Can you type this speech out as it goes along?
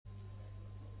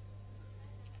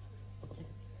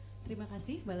terima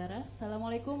kasih Mbak Laras.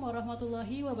 Assalamualaikum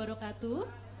warahmatullahi wabarakatuh.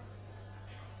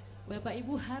 Bapak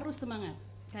Ibu harus semangat,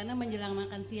 karena menjelang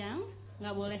makan siang,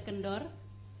 nggak boleh kendor.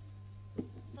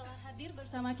 Telah hadir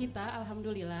bersama kita,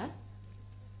 Alhamdulillah.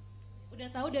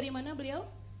 Udah tahu dari mana beliau?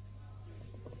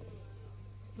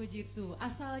 Fujitsu.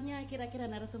 Asalnya kira-kira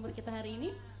narasumber kita hari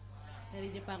ini?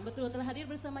 Dari Jepang. Betul, telah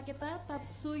hadir bersama kita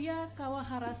Tatsuya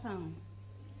kawahara-san.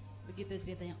 Begitu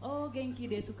ceritanya. Oh, genki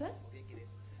desu ka?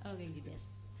 Oh, genki desu.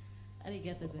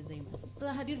 Arigatou gozaimasu. Telah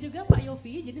hadir juga Pak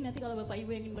Yofi. Jadi nanti kalau Bapak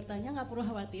Ibu yang ingin bertanya nggak perlu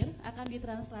khawatir, akan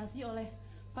ditranslasi oleh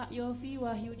Pak Yofi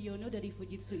Wahyudiono dari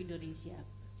Fujitsu Indonesia.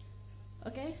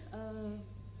 Oke,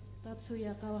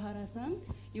 Tatsuya kawahara-san,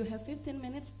 you have 15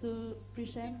 minutes to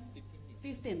present.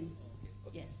 15.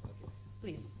 Yes,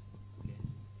 please.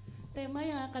 Tema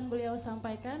yang akan beliau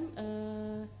sampaikan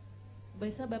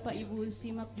bisa Bapak Ibu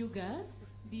simak juga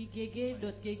di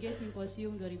gg.gg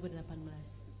Simposium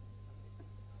 2018.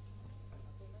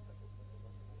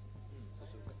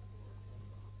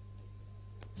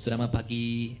 Selamat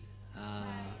pagi,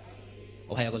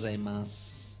 ohayou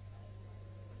gozaimasu.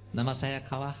 Nama saya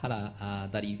Kawahara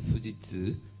dari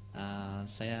Fujitsu.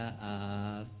 Saya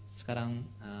sekarang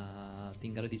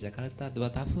tinggal di Jakarta 2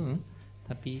 tahun,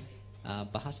 tapi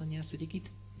bahasanya sedikit.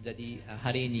 Jadi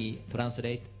hari ini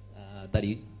translate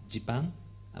dari Jepang,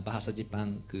 bahasa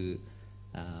Jepang ke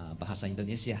bahasa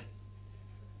Indonesia.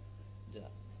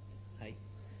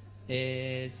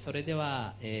 それで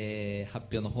は、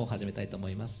発表の方を始めたいと思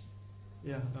います。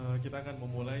 Ya, kita akan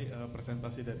memulai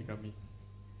presentasi dari kami.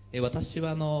 私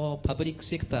はパブリック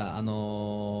セクタ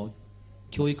ー、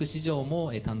教育市場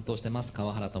も担当してます、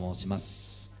川原と申しま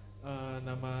す。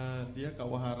 Nama dia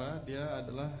Kawahara, dia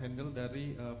adalah handle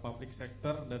dari public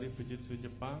sector dari Fujitsu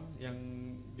Jepang yang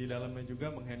di dalamnya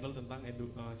juga menghandle tentang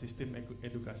sistem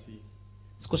edukasi.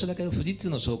 少しだけ富士通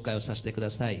の紹介をさせてく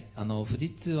ださい。富士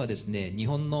通はですね、日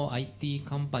本の IT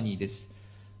カンパニーです。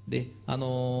で、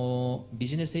ビ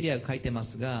ジネスエリアが書いてま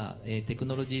すが、テク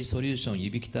ノロジーソリューション、ユ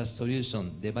ビキタスソリューショ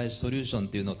ン、デバイスソリューション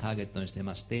というのをターゲットにして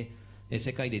まして、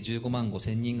世界で15万5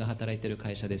千人が働いている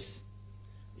会社です。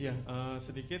 Ya,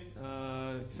 sedikit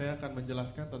saya akan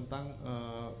menjelaskan tentang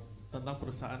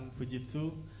perusahaan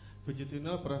Fujitsu. Fujitsu ini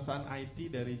adalah perusahaan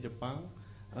IT dari Jepang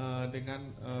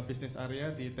dengan bisnis area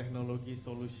di teknologi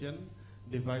solution,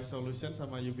 device solution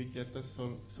sama ubiquitous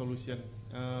solution.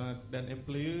 Dan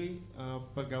employee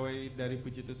pegawai dari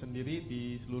Fujitsu sendiri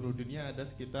di seluruh dunia ada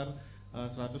sekitar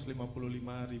 155.000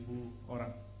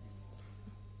 orang.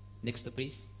 Next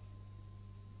please.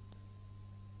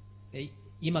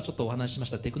 今ちょっとお話ししま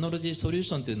したテクノロジーソリュー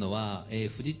ションというのは、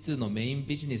富士通のメイン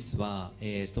ビジネスは、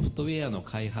ソフトウェアの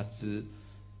開発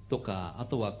とか、あ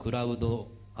とはクラウド、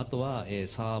あとは、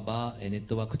サーバー、ネッ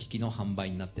トワーク機器の販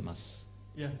売になってます。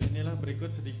 Ya, inilah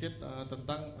berikut sedikit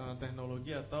tentang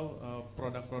teknologi atau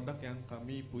produk-produk yang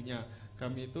kami punya.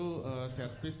 Kami itu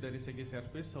service dari segi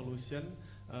service solution,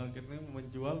 kita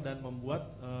menjual dan membuat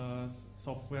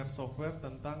software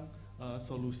tentang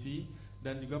solusi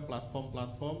dan juga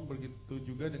platform-platform, begitu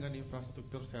juga dengan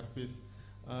infrastruktur service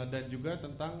dan juga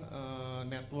tentang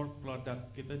network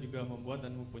product. Kita juga membuat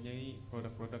dan mempunyai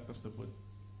produk-produk tersebut.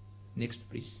 Next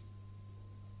please.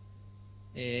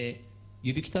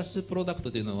 ユビキタスプロダク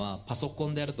トというのはパソコ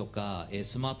ンであるとか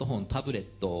スマートフォン、タブレッ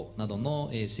トなど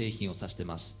の製品を指してい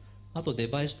ます。あとデ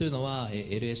バイスというのは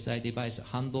LSI デバイス、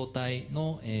半導体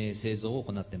の製造を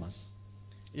行っています。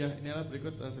 Ya, inilah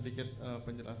berikut sedikit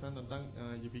penjelasan tentang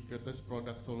ubiquitous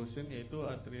product solution, yaitu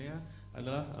artinya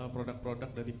adalah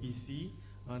produk-produk dari PC,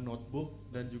 notebook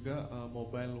dan juga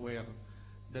mobileware.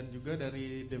 Dan juga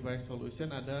dari device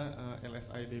solution ada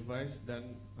LSI device dan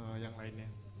yang lainnya.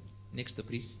 Next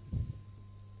please.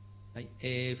 はい、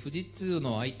富士通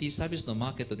の IT サービスのマ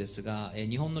ーケットですが、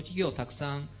日本の企業たく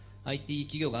さん IT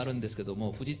企業があるんですけど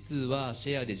も、富士通は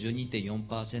シェアで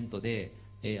 12.4% で、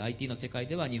IT の世界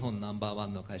では日本ナンバーワ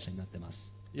ンの会社になっていま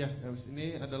す。 Ya,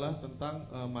 ini adalah tentang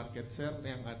market share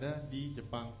yang ada di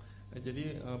Jepang.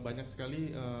 Jadi banyak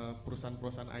sekali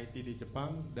perusahaan-perusahaan IT di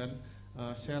Jepang dan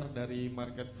share dari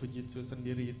market Fujitsu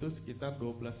sendiri itu sekitar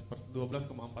 12,4%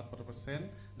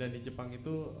 dan di Jepang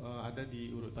itu ada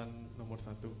di urutan nomor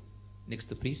 1.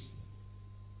 Next please.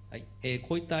 はい、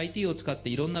こういった IT を使って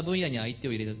いろんな分野に IT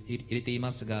を入れてい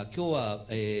ますが、今日は、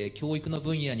教育の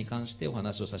分野に関してお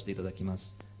話をさせていただきま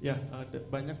す。 Ya,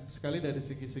 banyak sekali dari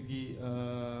segi-segi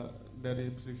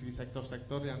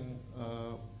sektor-sektor yang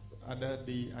ada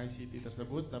di ICT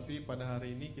tersebut, tapi pada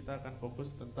hari ini kita akan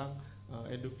fokus tentang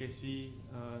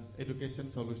education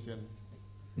solution.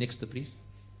 Next please.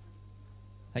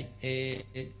 はい、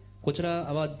こち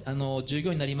らは従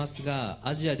業員になりますが、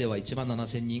アジアでは1万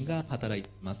7000人が働いて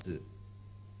います。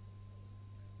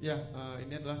Ya,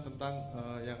 ini adalah tentang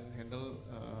yang handle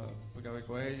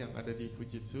pegawai-pegawai yang ada di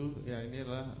Fujitsu. Ya, ini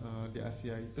adalah di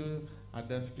Asia itu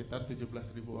ada sekitar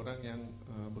 17.000 orang yang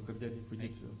bekerja di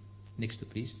Fujitsu. Next,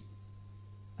 please.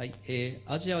 はい、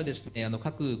アジアはですね、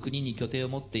各国に拠点を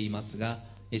持っていますが、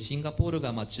シンガポール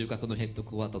が中核のヘッド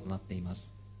クォーターとなっていま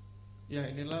す。Ya,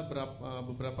 inilah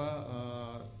beberapa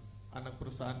anak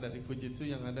perusahaan dari Fujitsu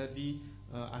yang ada di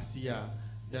Asia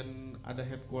dan ada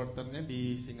headquarternya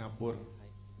di Singapura.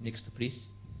 Next, please.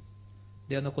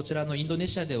 で、こちらのインドネ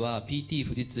シアでは PT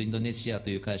富士通インドネシア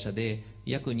という会社で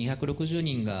約260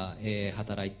人が、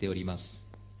働いております。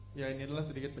Ya, ini adalah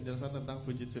sedikit penjelasan tentang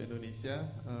Fujitsu Indonesia.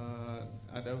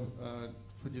 Ada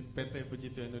PT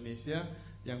Fujitsu Indonesia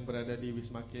yang berada di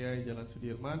Wisma Kiai Jalan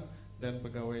Sudirman dan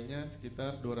pegawainya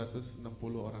sekitar 260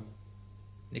 orang.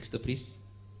 Next, please.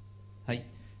 はい。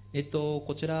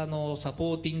こちらサ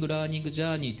ポーティングラーニングジ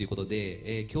ャーニーということ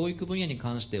で、教育分野に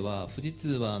関しては富士通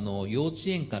は幼稚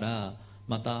園から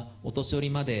またお年寄り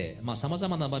までさまざ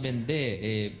まな場面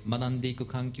で、学んでいく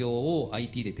環境を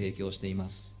IT で提供していま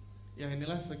す。Ya,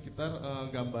 inilah sekitar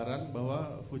gambaran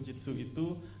bahwa Fujitsu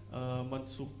itu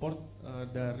mensupport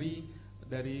dari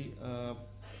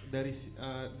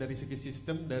segi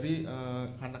sistem dari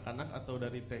anak-anak atau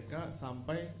dari TK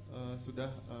sampai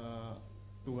sudah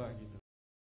tua gitu.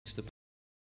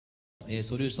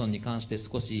 ソリューションに関して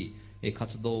少し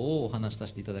活動をお話しさ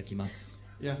せていただきます。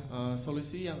Ya,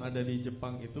 solusi yang ada di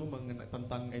Jepang itu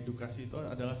tentang edukasi itu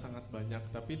adalah sangat banyak.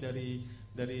 Tapi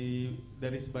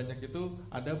dari sebanyak itu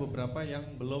ada beberapa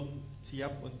yang belum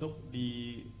siap untuk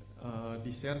di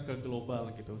share ke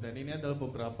global gitu. Dan ini adalah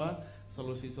beberapa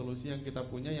solusi-solusi yang kita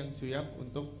punya yang siap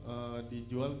untuk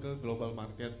dijual ke global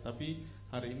market. Tapi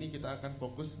hari ini kita akan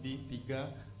fokus di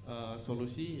 3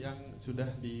 solusi yang sudah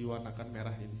diwarnakan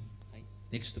merah ini.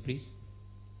 Next, please.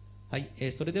 はい、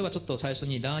それではちょっと最初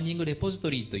にラーニングレポジト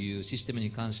リというシステムに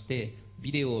関して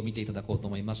ビデオを見ていただこうと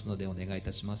思いますのでお願いい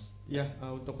たします。Ya,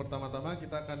 untuk pertama-tama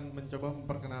kita akan mencoba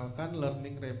memperkenalkan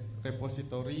learning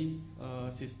repository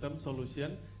system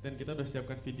solution dan kita sudah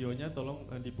siapkan videonya, tolong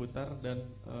diputar dan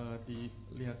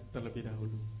dilihat terlebih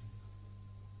dahulu.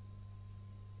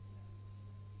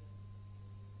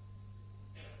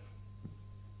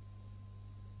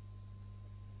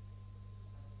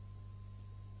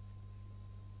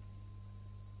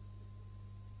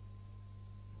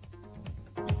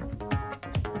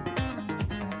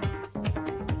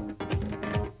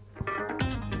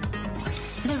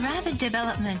 The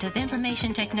development of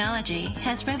information technology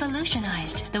has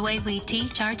revolutionized the way we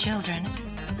teach our children.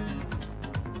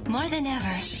 More than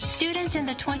ever, students in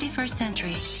the 21st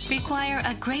century require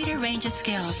a greater range of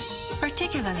skills,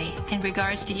 particularly in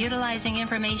regards to utilizing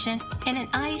information in an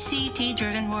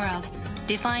ICT-driven world,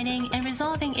 defining and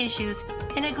resolving issues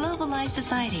in a globalized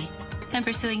society, and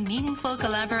pursuing meaningful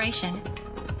collaboration.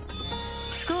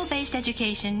 School-based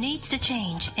education needs to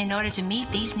change in order to meet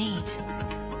these needs.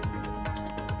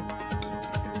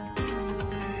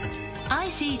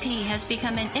 ICT has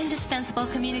become an indispensable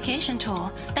communication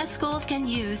tool that schools can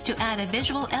use to add a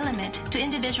visual element to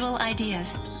individual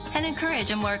ideas and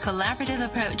encourage a more collaborative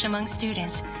approach among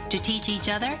students to teach each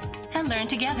other and learn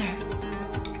together.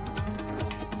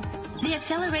 The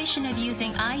acceleration of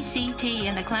using ICT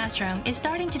in the classroom is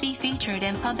starting to be featured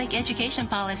in public education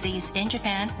policies in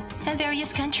Japan and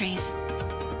various countries.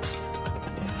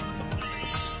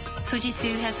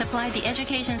 Fujitsu has supplied the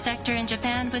education sector in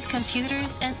Japan with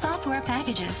computers and software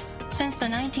packages since the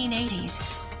 1980s,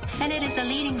 and it is the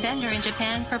leading vendor in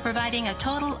Japan for providing a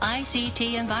total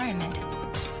ICT environment.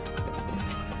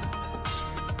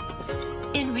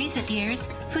 In recent years,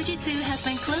 Fujitsu has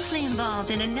been closely involved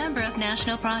in a number of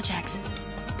national projects.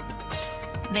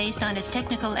 Based on its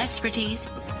technical expertise,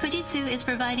 Fujitsu is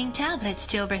providing tablets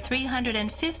to over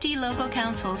 350 local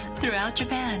councils throughout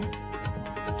Japan.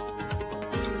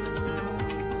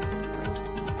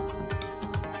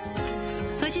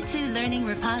 Fujitsu Learning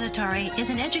Repository is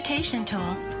an education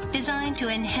tool designed to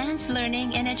enhance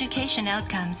learning and education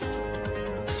outcomes.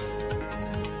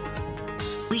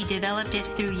 We developed it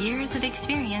through years of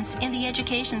experience in the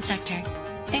education sector,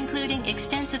 including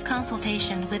extensive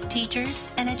consultation with teachers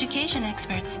and education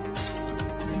experts.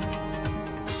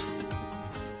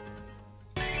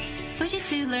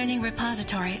 Fujitsu Learning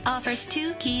Repository offers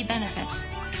 2 key benefits.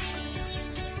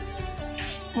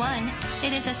 1.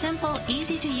 It is a simple,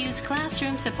 easy-to-use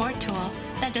classroom support tool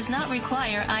that does not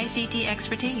require ICT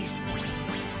expertise.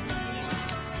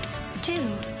 2.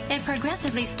 It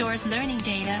progressively stores learning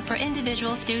data for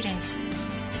individual students.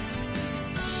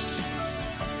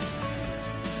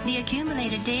 The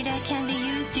accumulated data can be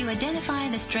used to identify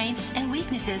the strengths and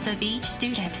weaknesses of each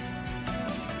student.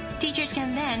 Teachers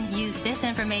can then use this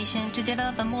information to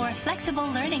develop a more flexible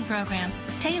learning program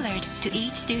tailored to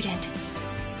each student.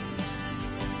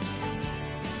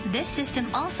 This system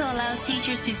also allows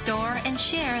teachers to store and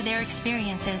share their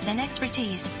experiences and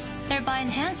expertise, thereby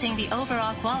enhancing the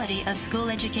overall quality of school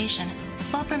education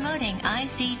while promoting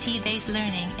ICT-based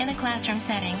learning in a classroom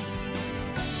setting.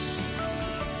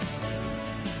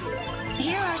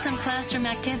 Here are some classroom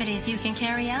activities you can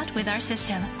carry out with our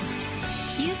system.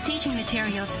 Use teaching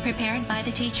materials prepared by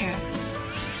the teacher.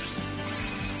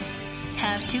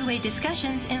 Have two-way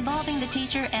discussions involving the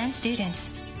teacher and students.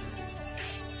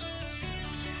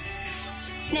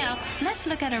 Now, let's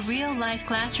look at a real-life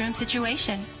classroom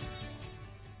situation.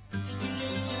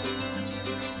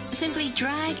 Simply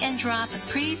drag and drop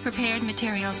pre-prepared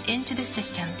materials into the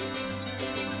system.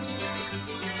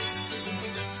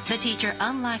 The teacher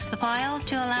unlocks the file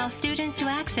to allow students to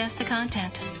access the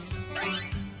content.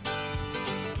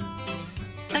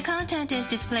 The content is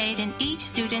displayed in each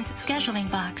student's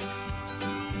scheduling box.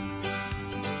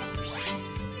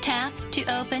 Tap to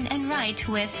open and write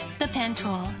with the pen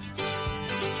tool.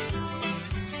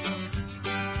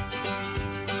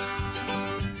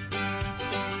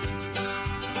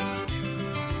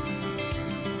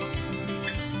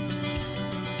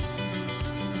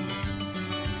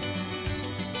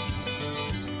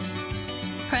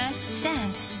 Press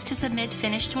Send to submit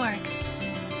finished work.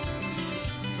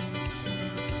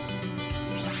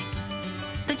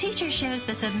 The teacher shows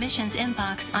the submissions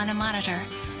inbox on a monitor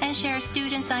and shares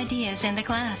students' ideas in the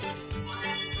class.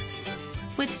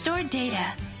 With stored data,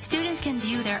 students can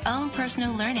view their own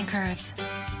personal learning curves.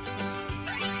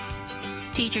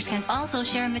 Teachers can also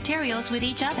share materials with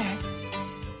each other.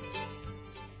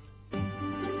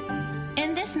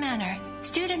 In this manner,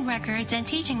 student records and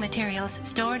teaching materials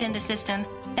stored in the system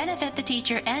benefit the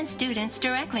teacher and students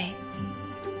directly.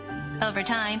 Over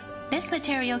time, this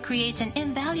material creates an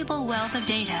invaluable wealth of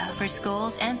data for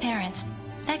schools and parents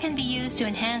that can be used to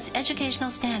enhance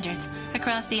educational standards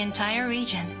across the entire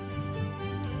region.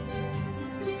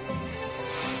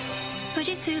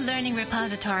 Fujitsu Learning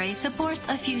Repository supports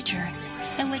a future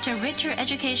in which a richer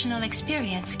educational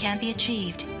experience can be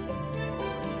achieved.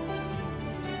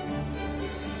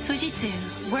 Fujitsu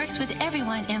works with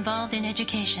everyone involved in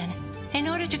education in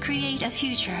order to create a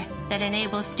future that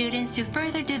enables students to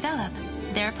further develop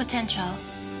their potential.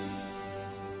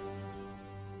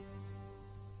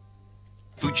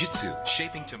 Fujitsu,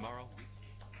 shaping tomorrow.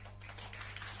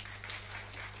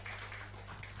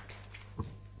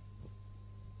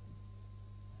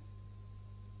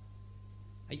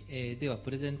 はい、では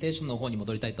プレゼンテーションの方に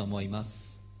戻りたいと思いま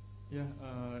す。Ya,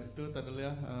 itu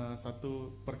adalah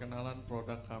satu perkenalan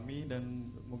produk kami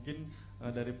dan mungkin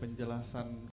dari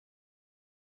penjelasan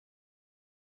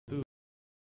itu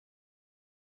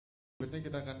berikutnya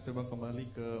kita akan coba kembali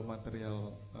ke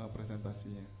material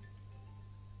presentasinya.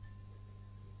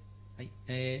 はい、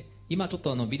今ちょっ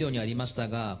とビデオにありました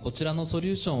が、こちらのソリ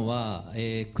ューションは、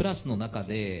クラスの中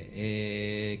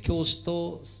で、教師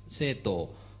と生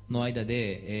徒の間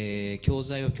で、教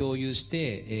材を共有し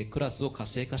て、クラスを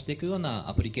活性化していくような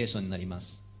アプリケーションになりま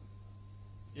す。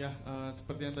Ya,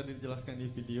 seperti yang tadi dijelaskan di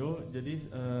video, jadi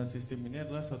sistem ini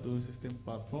adalah suatu sistem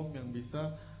platform yang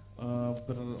bisa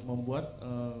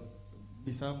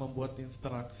bisa membuat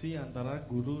interaksi antara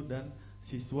guru dan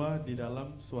siswa di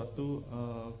dalam suatu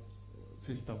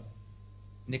sistem.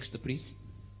 Next, please.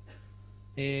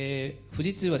 富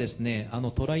士通はですね、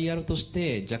トライアルとし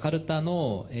てジャカルタ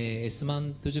の、エスマ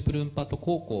ントゥジュプルンパト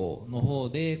高校の方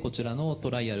でこちらの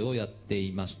トライアルをやって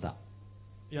いました。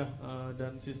Ya,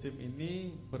 dan sistem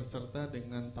ini berserta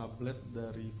dengan tablet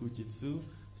dari Fujitsu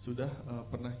sudah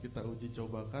pernah kita uji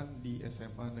cobakan di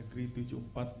SMA Negeri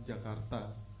 74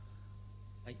 Jakarta.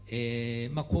 はい、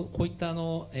こういった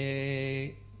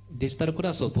デジタルク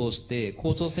ラスを通して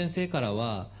校長先生から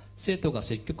は生徒が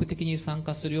積極的に参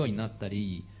加するようになった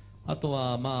り、あと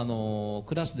は、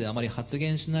クラスであまり発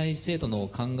言しない生徒の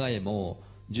考えも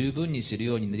十分に知る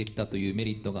ようにできたというメ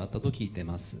リットがあったと聞いてい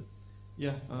ます。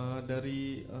Ya,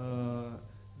 dari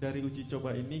uji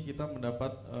coba ini kita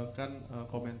mendapatkan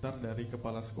komentar dari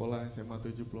kepala sekolah SMA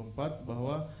 74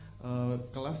 bahwa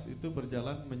kelas itu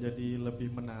berjalan menjadi lebih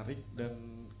menarik dan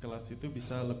kelas itu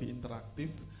bisa lebih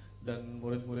interaktif dan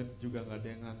murid-murid juga nggak ada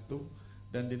yang ngantuk.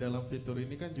 Dan di dalam fitur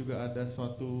ini kan juga ada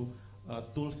suatu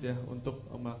tools ya untuk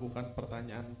melakukan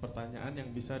pertanyaan-pertanyaan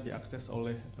yang bisa diakses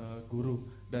oleh guru.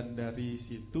 Dan dari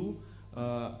situ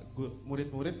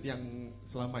murid-murid yang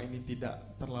selama ini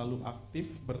tidak terlalu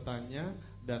aktif bertanya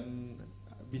dan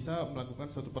bisa melakukan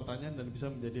suatu pertanyaan dan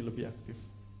bisa menjadi lebih aktif.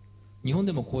 日本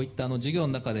でもこういった授業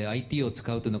の中で IT を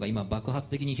使うというのが今爆発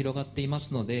的に広がっていま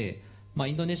すので、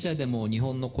インドネシアでも日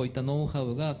本のこういったノウハ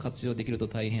ウが活用できると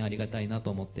大変ありがたいなと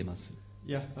思っています。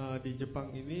Ya, di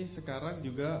Jepang ini sekarang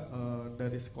juga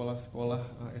dari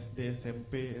sekolah-sekolah SD,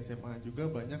 SMP, SMA juga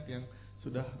banyak yang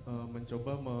sudah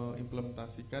mencoba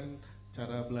mengimplementasikan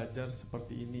cara belajar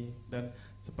seperti ini. Dan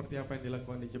seperti apa yang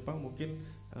dilakukan di Jepang, mungkin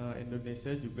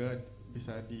Indonesia juga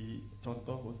bisa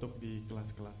dicontoh untuk di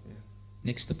kelas-kelasnya.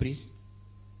 Next please.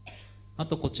 あ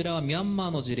とこちらはミャンマー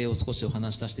の事例を少しお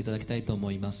話しさせていただきたいと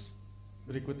思います。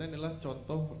Berikutnya adalah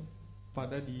contoh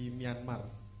pada di Myanmar.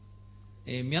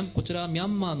 こちらはミャ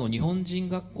ンマーの日本人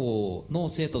学校の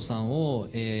生徒さんを、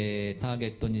ターゲ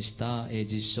ットにした、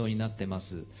実証になっていま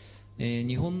す。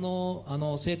日本の、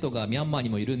生徒がミャンマーに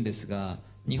もいるんですが、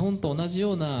日本と同じ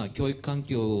ような教育環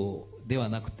境では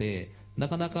なくて、な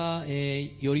かなか、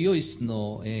より良い質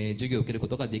の、授業を受けるこ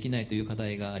とができないという課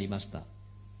題がありました。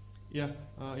Ya,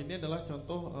 ini adalah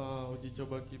contoh uji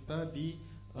coba kita di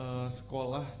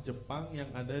sekolah Jepang yang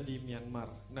ada di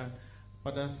Myanmar. Nah,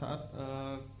 pada saat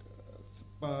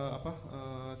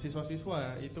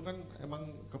siswa-siswa itu kan emang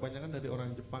kebanyakan dari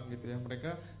orang Jepang gitu ya.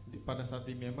 Mereka pada saat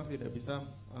di Myanmar tidak bisa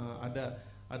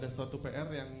ada suatu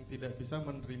PR yang tidak bisa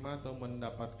menerima atau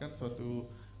mendapatkan suatu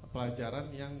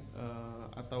pelajaran yang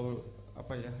atau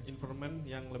environment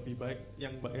yang lebih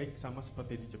baik sama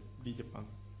seperti di Jepang.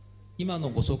 今の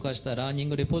ご紹介したラーニン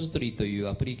グレポジトリという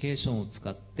アプリケーションを使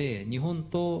って日本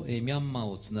とミャンマー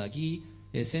をつなぎ、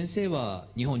先生は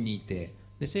日本にいて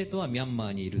で生徒はミャンマ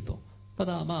ーにいると。た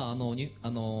だ、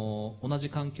同じ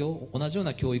環境、同じよう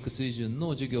な教育水準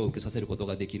の授業を受けさせること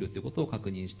ができるということを確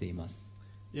認しています。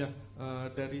Ya,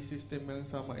 dari sistem yang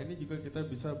sama ini juga kita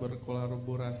bisa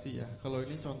berkolaborasi ya. Kalau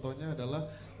ini contohnya adalah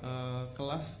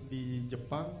kelas di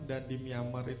Jepang dan di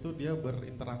Myanmar itu dia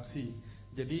berinteraksi.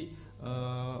 Jadi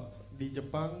di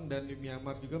Jepang dan di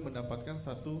Myanmar juga mendapatkan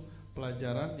satu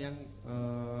pelajaran yang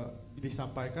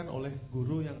disampaikan oleh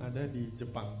guru yang ada di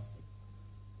Jepang.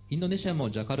 インドネシアも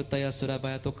ジャカルタやスラバ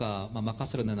ヤとか、マカ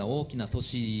スラのような大きな都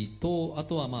市と、あ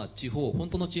とは地方、本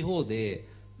当の地方で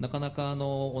なかなか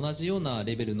同じような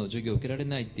レベルの授業を受けられ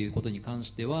ないということに関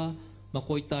しては、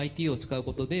こういった IT を使う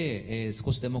ことで、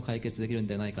少しでも解決できるん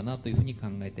じゃないかなというふうに考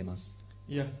えています。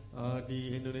Iya,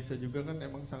 di Indonesia juga kan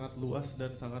emang sangat luas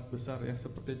dan sangat besar ya.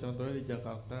 Seperti contohnya di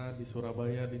Jakarta, di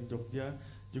Surabaya, di Jogja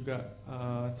juga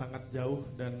sangat jauh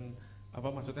dan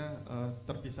maksudnya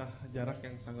terpisah jarak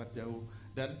yang sangat jauh.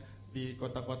 Dan di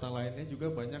kota-kota lainnya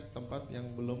juga banyak tempat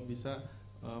yang belum bisa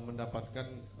mendapatkan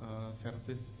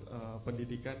servis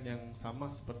pendidikan yang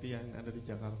sama seperti yang ada di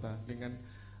Jakarta. Dengan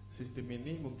sistem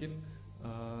ini mungkin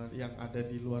yang ada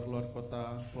di luar-luar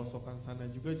kota pelosokan sana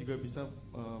juga bisa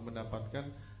mendapatkan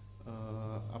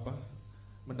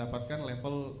mendapatkan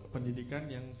level pendidikan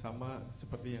yang sama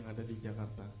seperti yang ada di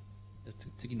Jakarta.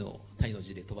 次のタイの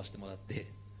事例飛ばしてもらっ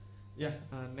て。Ya,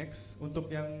 next untuk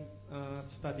yang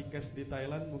study case di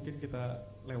Thailand mungkin kita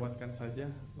lewatkan saja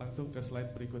langsung ke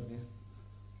slide berikutnya.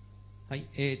 はい、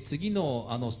次の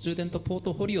スチューデントポー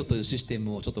トフォリオというシステ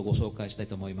ムをちょっとご紹介したい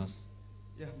と思います。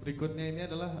Ya, berikutnya ini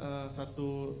adalah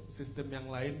satu sistem yang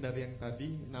lain dari yang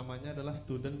tadi, namanya adalah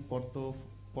Student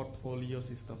Portfolio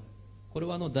System. これ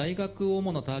は大学を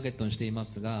主なターゲットにしていま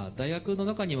すが、大学の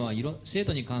中には生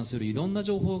徒に関するいろんな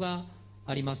情報が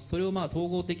あります。それを統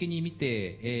合的に見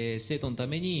て、生徒のた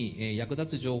めに役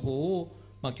立つ情報を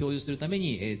共有するため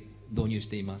に導入し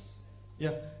ています。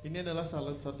Ya, ini adalah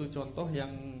salah satu contoh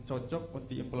yang cocok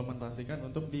diimplementasikan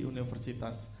untuk di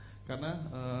universitas. Karena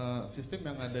sistem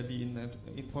yang ada di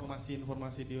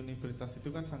informasi-informasi di universitas itu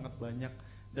kan sangat banyak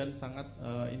dan sangat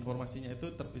informasinya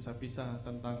itu terpisah-pisah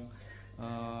tentang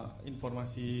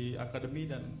informasi akademi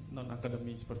dan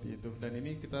non-akademi seperti itu. Dan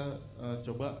ini kita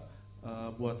coba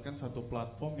buatkan satu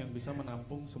platform yang bisa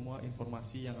menampung semua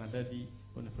informasi yang ada di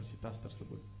universitas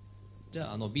tersebut. じ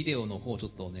ゃあビデオの方ちょ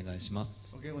っとお願いしま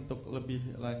す。Oke, untuk lebih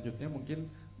lanjutnya mungkin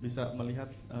bisa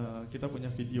melihat kita punya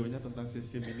videonya tentang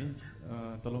sistem ini.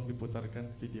 Tolong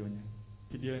diputarkan videonya.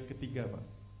 Video yang ketiga, Pak.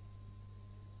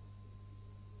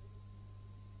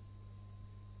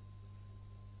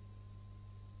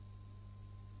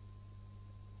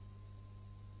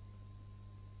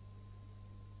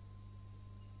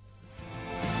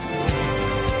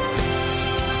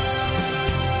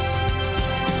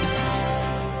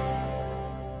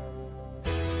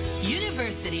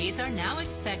 Universities are now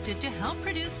expected to help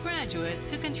produce graduates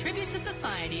who contribute to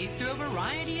society through a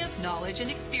variety of knowledge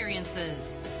and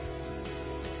experiences.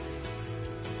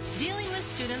 Dealing with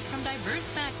students from diverse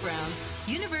backgrounds,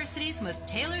 universities must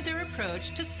tailor their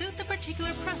approach to suit the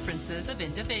particular preferences of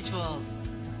individuals.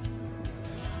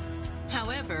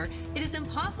 However, it is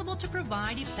impossible to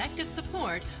provide effective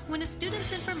support when a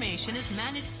student's information is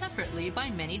managed separately by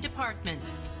many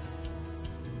departments.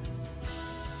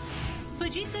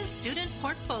 Fujitsu's student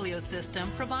portfolio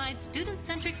system provides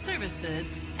student-centric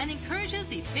services and encourages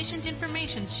efficient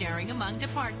information sharing among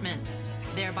departments,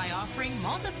 thereby offering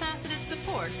multifaceted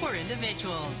support for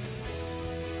individuals.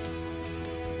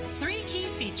 Three key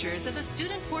features of the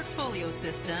student portfolio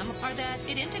system are that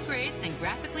it integrates and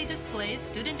graphically displays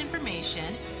student information,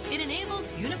 it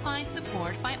enables unified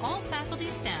support by all faculty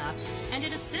staff, and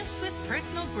it assists with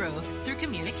personal growth through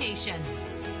communication.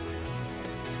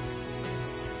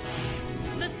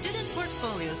 The student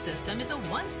portfolio system is a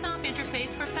one-stop interface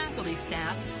for faculty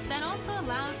staff that also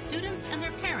allows students and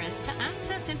their parents to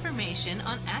access information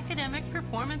on academic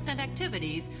performance and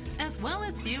activities, as well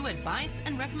as view advice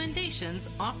and recommendations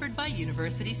offered by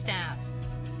university staff.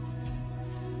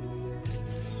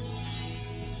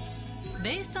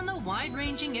 Based on the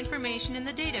wide-ranging information in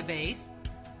the database,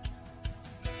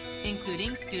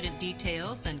 including student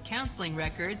details and counseling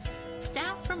records,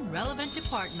 staff from relevant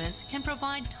departments can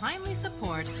provide timely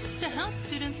support to help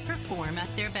students perform at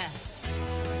their best.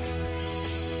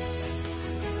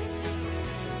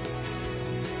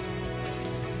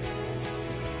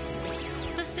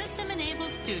 The system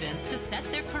enables students to set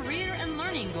their career and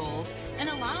learning goals and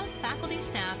allows faculty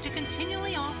staff to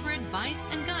continually offer advice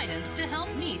and guidance to help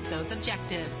meet those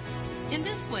objectives. In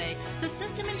this way, the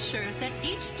system ensures that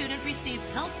each student receives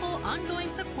helpful ongoing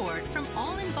support from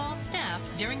all involved staff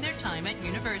during their time at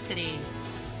university.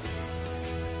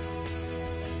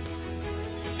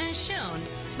 As shown,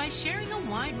 by sharing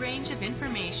a wide range of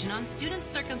information on student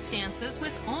circumstances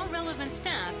with all relevant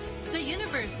staff, the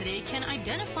university can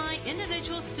identify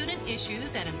individual student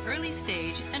issues at an early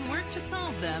stage and work to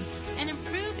solve them and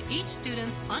improve each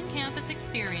student's on-campus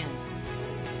experience.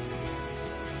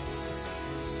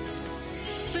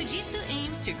 Fujitsu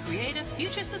aims to create a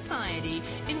future society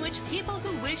in which people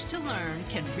who wish to learn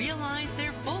can realize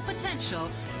their full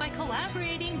potential by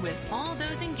collaborating with all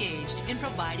those engaged in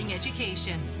providing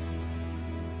education.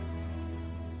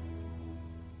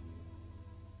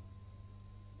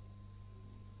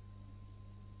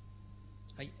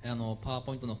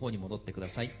 PowerPoint の方に戻ってくだ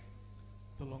さい。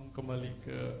 Tolong kembali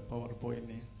ke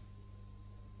PowerPoint-nya.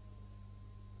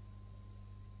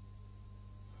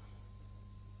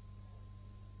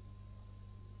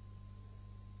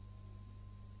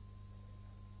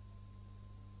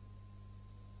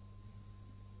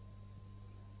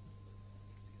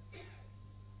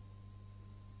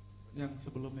 Yang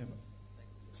sebelumnya, Pak.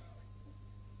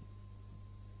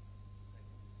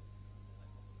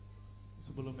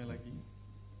 Sebelumnya lagi, Pak.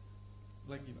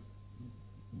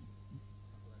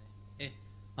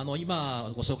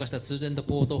 今ご紹介したスチューデント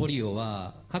ポートフォリオ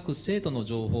は各生徒の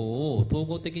情報を統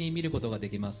合的に見ることがで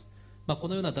きます。こ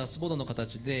のようなダッシュボードの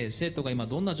形で生徒が今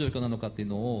どんな状況なのかっていう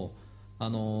の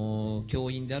を教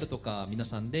員であるとか皆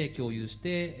さんで共有し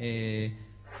て、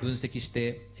分析し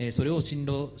て、それを進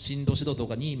路指導と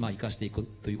かに生かしていく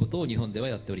ということを日本では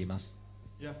やっております。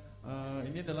Ya,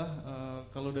 ini adalah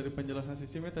kalau dari penjelasan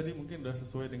sistemnya tadi mungkin sudah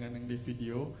sesuai dengan yang di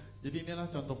video. Jadi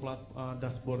inilah contoh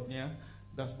dashboardnya.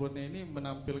 Dashboardnya ini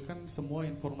menampilkan semua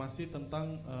informasi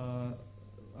tentang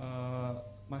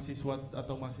mahasiswa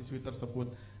atau mahasiswi tersebut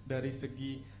dari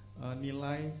segi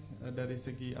nilai, dari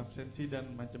segi absensi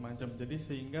dan macam-macam. Jadi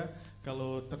sehingga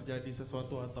kalau terjadi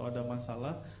sesuatu atau ada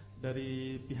masalah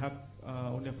dari pihak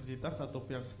universitas atau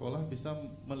pihak sekolah bisa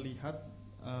melihat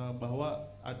bahwa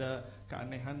ada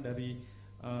keanehan dari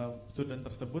student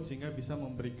tersebut sehingga bisa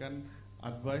memberikan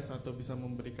advice atau bisa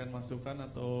memberikan masukan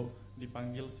atau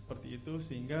dipanggil seperti itu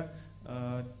sehingga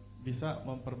bisa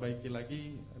memperbaiki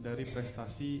lagi dari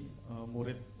prestasi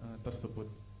murid tersebut.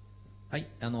 はい、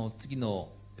次の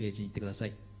ページに行ってくださ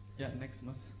い。Ya, next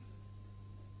mas.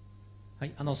 は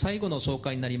い、最後の紹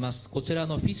介になります。こちら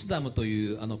のフィスダムと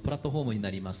いうプラットフォームにな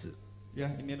ります。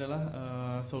Ya, ini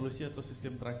adalah solusi atau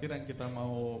sistem terakhir yang kita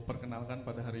mau perkenalkan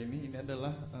pada hari ini. Ini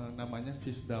adalah namanya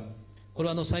Fujitsu. これ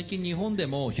は最近日本で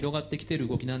も広がってきている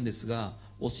動きなんですが、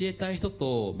教えたい人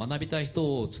と学びたい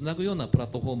人をつなぐようなプラッ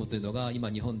トフォームというのが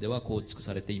今日本では構築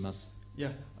されています。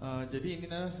Ya, jadi ini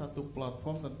adalah satu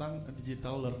platform tentang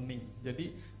digital learning.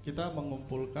 Jadi kita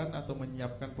mengumpulkan atau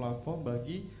menyiapkan platform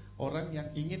bagi orang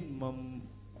yang ingin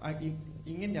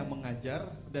yang mengajar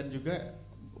dan juga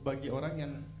bagi orang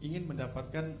yang ingin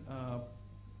mendapatkan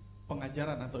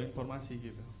pengajaran atau informasi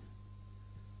gitu.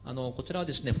 こちらは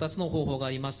ですね、2つの方法があ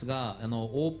りますが、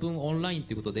オープンオンライン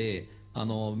ということで、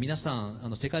皆さ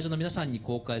ん世界中の皆さんに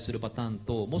公開するパターン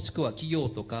と、もしくは企業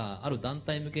とかある団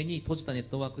体向けに閉じたネッ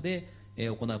トワークで、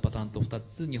行うパターンと2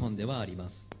つ日本ではありま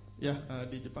す。Ya,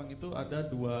 di Jepang itu ada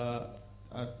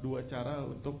dua cara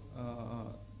untuk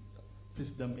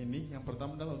Wisdom ini. Yang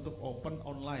pertama adalah untuk open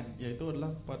online, yaitu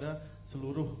adalah kepada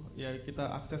seluruh, ya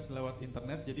kita akses lewat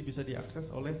internet, jadi bisa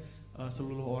diakses oleh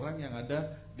seluruh orang yang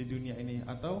ada di dunia ini.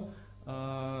 Atau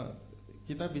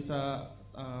kita bisa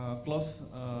close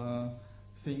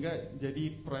sehingga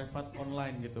jadi private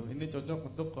online gitu. Ini cocok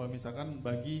untuk kalau misalkan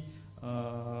bagi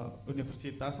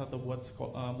universitas atau buat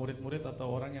murid-murid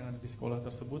atau orang yang ada di sekolah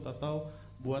tersebut, atau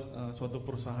buat suatu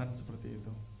perusahaan seperti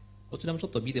itu. こちらもちょ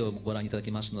っとビデオをご覧いただ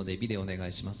きますので、ビデオお願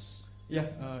いします。 Ya,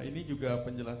 ini juga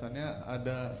penjelasannya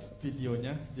ada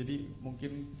videonya, jadi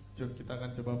mungkin kita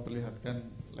akan coba perlihatkan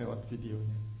lewat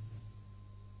videonya.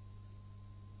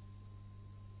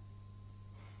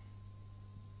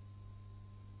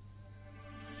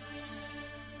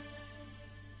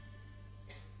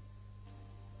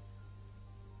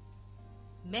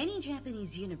 Many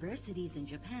Japanese universities in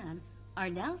Japan are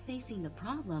now facing the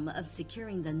problem of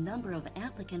securing the number of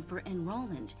applicants for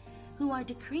enrollment who are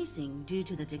decreasing due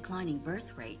to the declining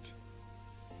birth rate.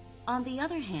 On the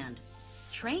other hand,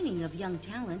 training of young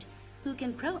talent who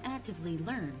can proactively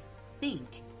learn,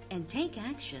 think, and take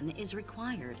action is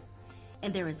required,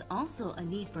 and there is also a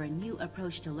need for a new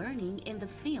approach to learning in the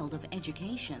field of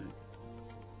education.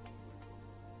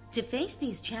 To face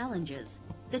these challenges,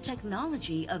 the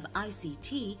technology of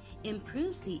ICT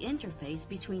improves the interface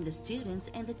between the students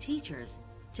and the teachers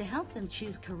to help them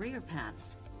choose career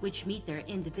paths which meet their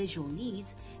individual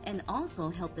needs and also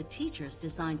help the teachers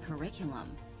design curriculum.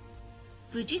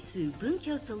 Fujitsu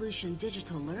Bunkyo Solution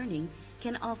Digital Learning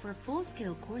can offer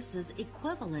full-scale courses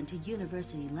equivalent to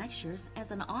university lectures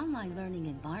as an online learning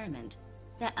environment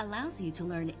that allows you to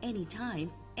learn anytime,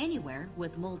 anywhere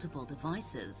with multiple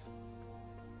devices.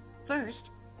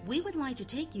 First, we would like to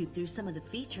take you through some of the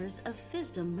features of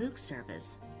FISDM MOOC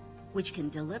service, which can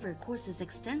deliver courses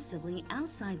extensively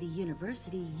outside the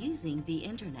university using the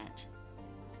internet.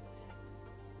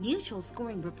 Mutual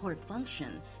scoring report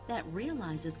function that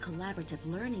realizes collaborative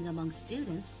learning among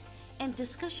students and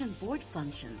discussion board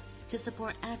function to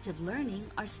support active learning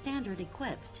are standard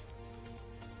equipped.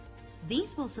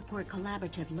 These will support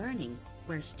collaborative learning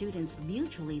where students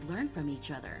mutually learn from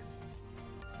each other.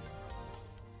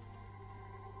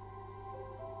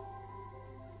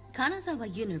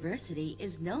 Kanazawa University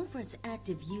is known for its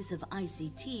active use of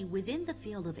ICT within the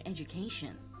field of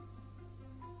education.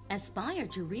 Aspire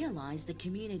to realize the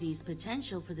community's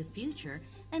potential for the future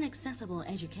and accessible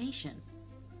education.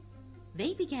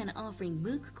 They began offering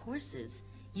MOOC courses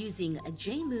using a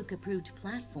JMOOC-approved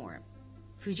platform,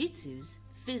 Fujitsu's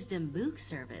FISDM MOOC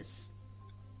service.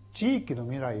 地域の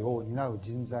未来を担う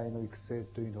人材の育成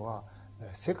というのは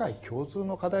世界共通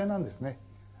の課題なんですね。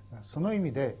その意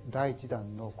味で第1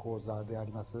弾の講座であ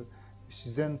ります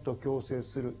自然と共生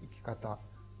する生き方、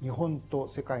日本と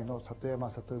世界の里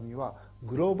山里海は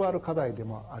グローバル課題で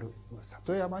もある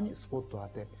里山にスポットを当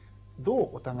て、ど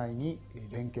うお互いに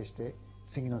連携して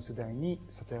次の世代に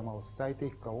里山を伝えて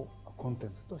いくかをコンテ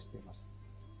ンツとしています。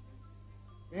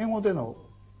英語での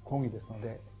講義ですの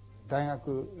で、大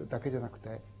学だけじゃなく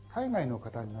て海外の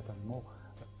方々にも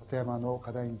里山の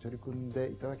課題に取り組ん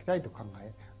でいただきたいと考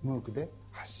え、MOOC で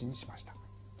発信しました。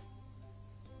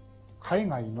海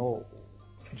外の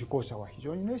受講者は非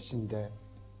常に熱心で、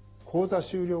講座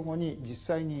終了後に実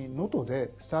際に能登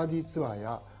でスタディツアー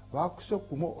やワークショッ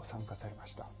プも参加されま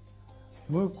した。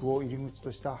MOOC を入り口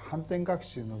とした反転学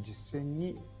習の実践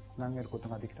につなげること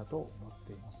ができたと思っ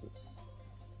ています。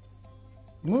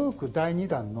MOOC 第2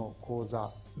弾の講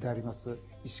座であります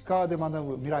石川で学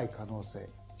ぶ未来可能性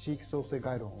地域創生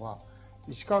概論は、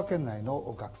石川県内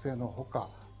の学生のほか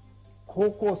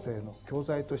高校生の教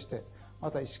材として、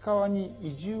また石川に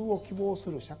移住を希望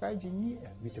する社会人に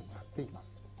見てもらっていま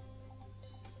す。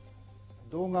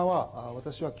動画は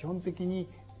私は基本的に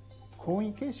講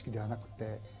義形式ではなく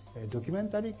てドキュメン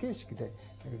タリー形式で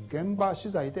現場取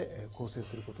材で構成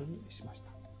することにしまし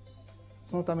た。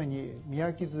そのために見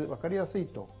飽きず分かりやすい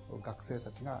と学生た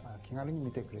ちが気軽に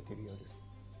見てくれているようです。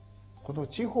この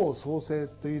地方創生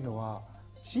というのは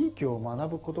地域を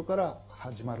学ぶことから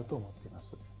始まると思っていま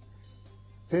す。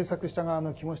制作した側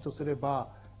の気持ちとすれば、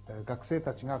学生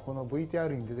たちがこの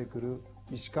VTR に出てくる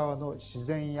石川の自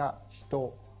然や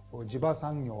人、地場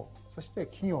産業、そして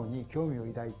企業に興味を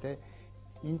抱いて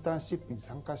インターンシップに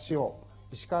参加しよ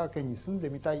う、石川県に住んで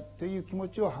みたいという気持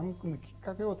ちを育むきっ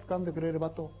かけをつかんでくれれば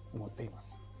と思っていま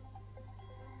す。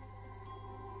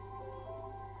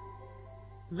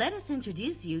Let us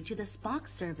introduce you to the SPOC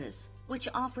service, which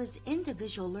offers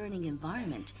individual learning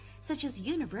environment, such as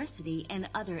university and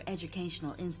other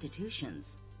educational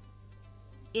institutions.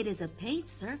 It is a paid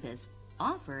service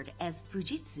offered as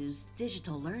Fujitsu's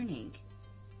digital learning.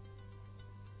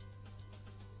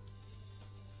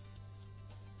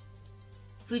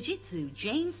 Fujitsu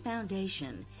James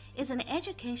Foundation is an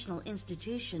educational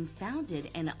institution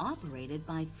founded and operated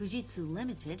by Fujitsu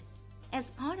Limited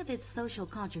as part of its social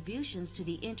contributions to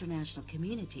the international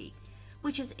community,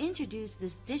 which has introduced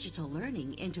this digital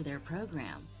learning into their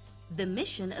program. The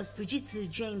mission of Fujitsu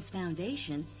James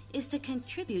Foundation is to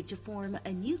contribute to form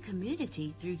a new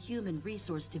community through human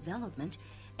resource development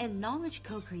and knowledge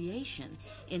co-creation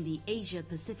in the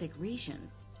Asia-Pacific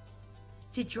region.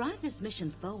 To drive this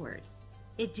mission forward,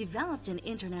 it developed an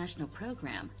international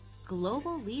program,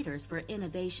 Global Leaders for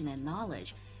Innovation and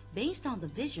Knowledge, based on the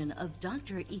vision of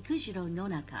Dr. Ikujiro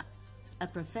Nonaka, a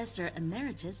professor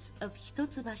emeritus of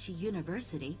Hitotsubashi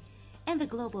University and the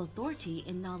global authority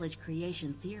in knowledge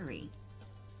creation theory.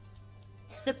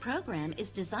 The program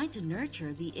is designed to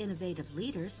nurture the innovative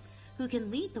leaders who can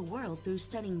lead the world through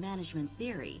studying management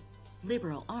theory,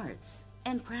 liberal arts,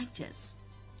 and practice.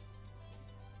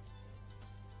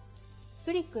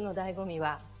 グリックの醍醐味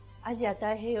は、アジア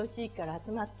太平洋地域から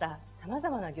集まった様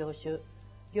々な業種、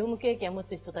業務経験を持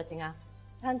つ人たちが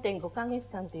 3.5 ヶ月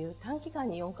間という短期間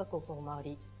に4カ国を回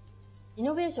り、イ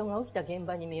ノベーションが起きた現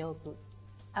場に身を置く、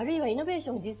あるいはイノベーシ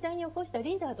ョンを実際に起こした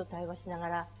リーダーと対話しなが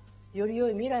ら、より良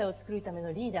い未来を作るため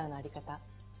のリーダーの在り方、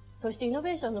そしてイノ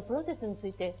ベーションのプロセスにつ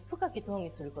いて深く討議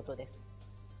することです。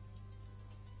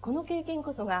この経験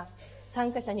こそが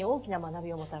参加者に大きな学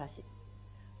びをもたらし、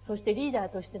そしてリーダー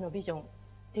としてのビジョン、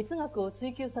哲学を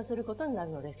追求させることになる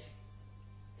のです。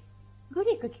グ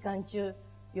リック期間中、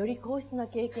より高質な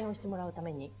経験をしてもらうた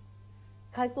めに、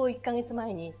開校1ヶ月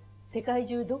前に世界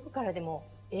中どこからでも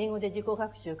英語で自己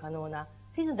学習可能な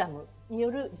フィズダムによ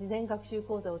る事前学習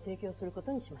講座を提供するこ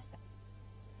とにしました。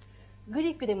グ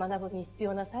リックで学ぶに必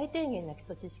要な最低限な基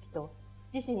礎知識と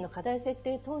自身の課題設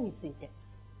定等について、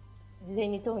事前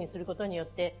に討議することによっ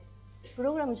て、プ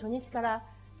ログラム初日から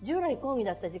従来講義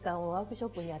だった時間をワークショッ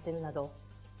プに充てるなど、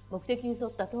目的に沿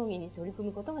った討議に取り組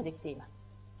むことができています。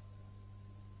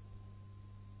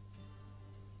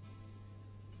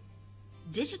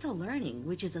Digital learning,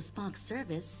 which is a Spock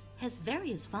service, has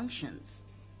various functions.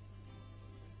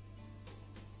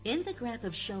 In the graph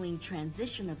of showing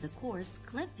transition of the course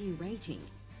clip view rating,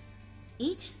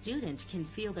 each student can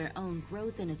feel their own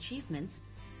growth and achievements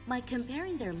by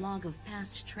comparing their log of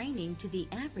past training to the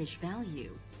average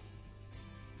value.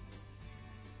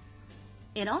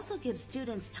 It also gives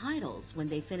students titles when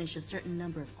they finish a certain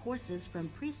number of courses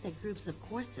from preset groups of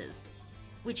courses,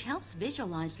 which helps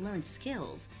visualize learned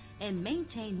skills and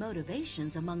maintain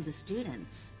motivations among the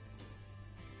students.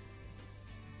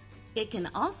 It can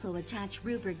also attach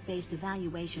rubric-based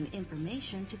evaluation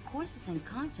information to courses and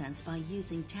contents by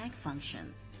using tag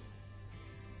function.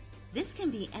 This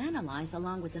can be analyzed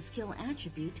along with a skill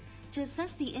attribute to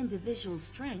assess the individual's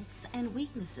strengths and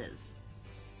weaknesses.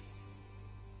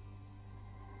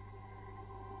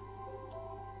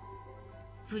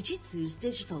 Fujitsu's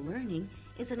digital learning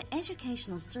is an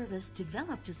educational service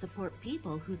developed to support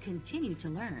people who continue to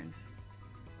learn.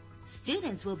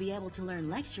 Students will be able to learn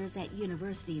lectures at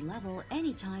university level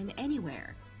anytime,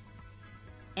 anywhere.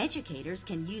 Educators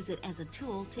can use it as a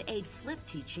tool to aid flip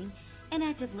teaching and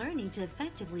active learning to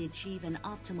effectively achieve an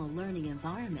optimal learning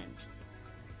environment.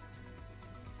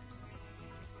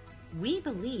 We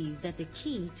believe that the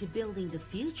key to building the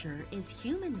future is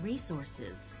human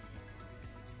resources.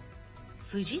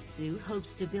 Fujitsu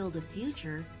hopes to build a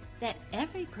future that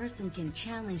every person can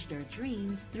challenge their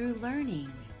dreams through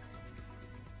learning.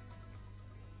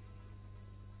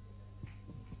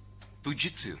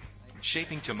 Fujitsu,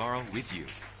 shaping tomorrow with you.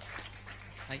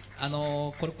 はい、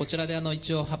こちらで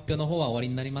一応発表の方は終わり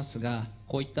になりますが、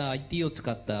こういった IT を使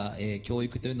った、教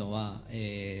育というのは、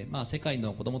世界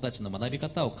の子どもたちの学び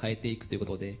方を変えていくというこ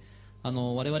とで、我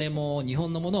々も日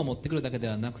本のものを持ってくるだけで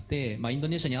はなくて、インド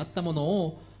ネシアに合ったもの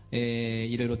を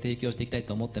いろいろ提供していきたい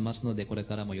と思ってますので、これ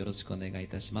からもよろしくお願いい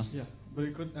たします。Ya,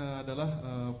 berikut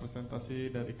adalah presentasi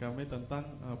dari kami tentang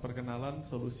perkenalan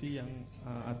solusi yang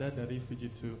ada dari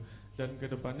Fujitsu. Dan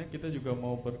kedepannya kita juga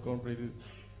mau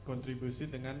berkontribusi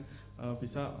dengan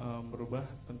bisa merubah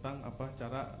tentang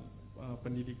cara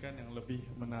pendidikan yang lebih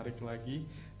menarik lagi,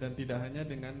 dan tidak hanya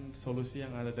dengan solusi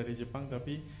yang ada dari Jepang,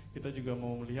 tapi kita juga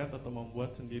mau melihat atau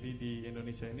membuat sendiri di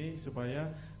Indonesia ini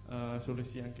supaya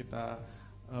solusi yang kita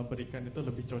berikan itu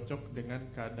lebih cocok dengan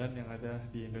keadaan yang ada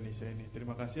di Indonesia ini.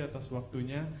 Terima kasih atas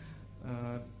waktunya.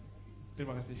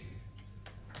 Terima kasih.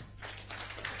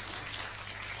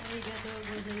 Arigatou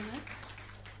gozaimasu.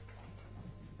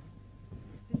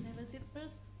 Please have a seat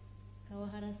first.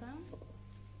 Kawahara-san.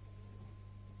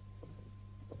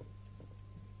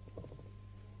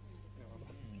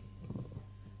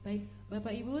 Baik,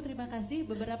 Bapak Ibu, terima kasih.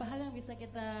 Beberapa hal yang bisa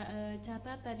kita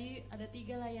catat tadi, ada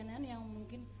 3 layanan yang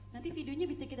mungkin Nanti videonya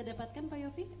bisa kita dapatkan Pak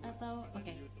Yofi atau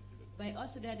oke. Baik,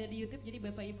 sudah ada di YouTube. Jadi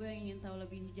Bapak Ibu yang ingin tahu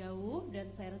lebih jauh dan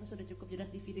saya rasa sudah cukup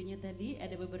jelas di videonya tadi.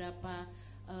 Ada beberapa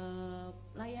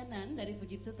layanan dari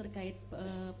Fujitsu terkait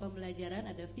pembelajaran.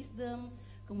 Ada Wisdom,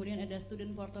 kemudian ada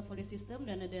Student Portfolio System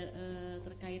dan ada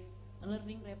terkait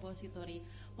Learning Repository.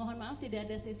 Mohon maaf tidak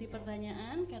ada sesi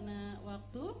pertanyaan karena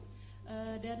waktu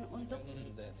dan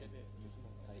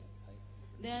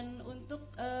untuk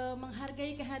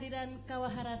menghargai kehadiran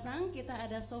Kawahara-san, kita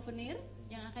ada souvenir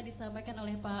yang akan disampaikan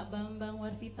oleh Pak Bambang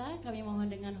Warsita. Kami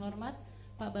mohon dengan hormat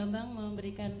Pak Bambang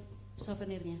memberikan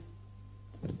souvenirnya.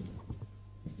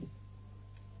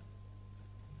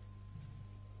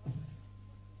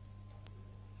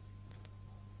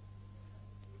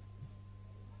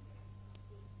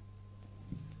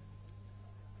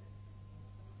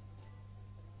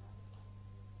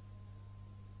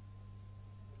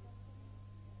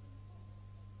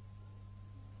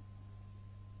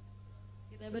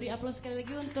 Kita beri aplaus sekali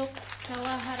lagi untuk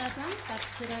Kawahara-san,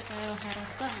 Tatsuya kawahara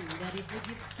dari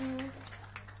Fujitsu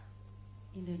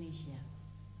Indonesia.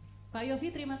 Pak Yofi,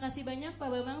 terima kasih banyak. Pak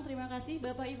Bambang, terima kasih.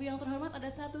 Bapak Ibu yang terhormat, ada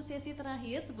satu sesi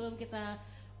terakhir sebelum kita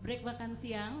break makan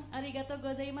siang. Arigato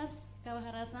gozaimasu,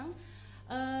 Kawahara-san.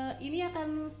 Ini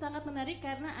akan sangat menarik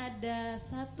karena ada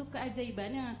satu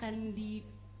keajaiban yang akan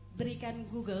diberikan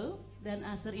Google dan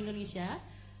Acer Indonesia.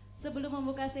 Sebelum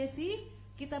membuka sesi,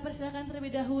 kita persilakan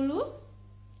terlebih dahulu.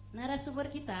 Narasumber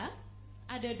kita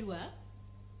ada 2.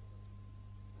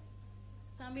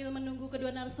 Sambil menunggu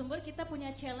kedua narasumber, kita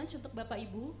punya challenge untuk Bapak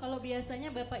Ibu. Kalau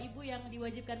biasanya Bapak Ibu yang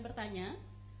diwajibkan bertanya,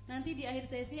 nanti di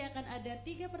akhir sesi akan ada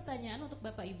 3 pertanyaan untuk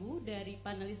Bapak Ibu dari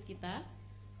panelis kita.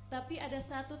 Tapi ada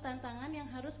satu tantangan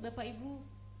yang harus Bapak Ibu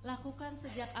lakukan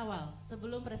sejak awal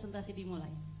sebelum presentasi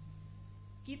dimulai.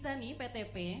 Kita nih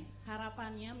PTP,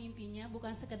 harapannya, mimpinya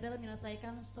bukan sekedar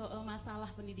menyelesaikan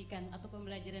masalah pendidikan atau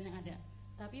pembelajaran yang ada,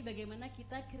 tapi bagaimana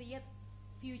kita create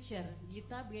future,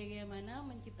 kita bagaimana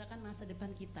menciptakan masa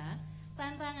depan kita.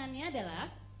 Tantangannya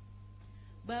adalah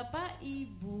Bapak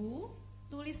Ibu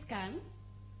dituliskan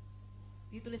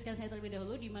saya terlebih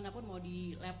dahulu dimanapun, mau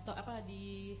di laptop,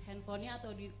 di handphonenya atau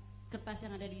di kertas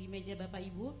yang ada di meja Bapak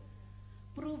Ibu.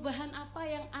 Perubahan apa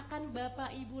yang akan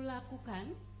Bapak Ibu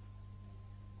lakukan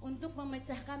untuk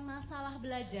memecahkan masalah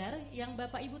belajar yang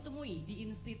Bapak Ibu temui di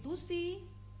institusi,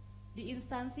 di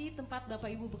instansi tempat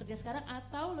Bapak Ibu bekerja sekarang,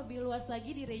 atau lebih luas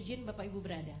lagi di region Bapak Ibu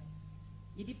berada.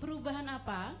 Jadi perubahan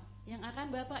apa yang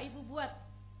akan Bapak Ibu buat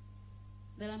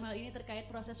dalam hal ini terkait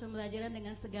proses pembelajaran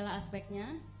dengan segala aspeknya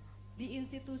di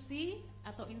institusi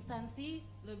atau instansi,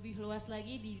 lebih luas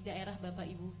lagi di daerah Bapak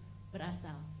Ibu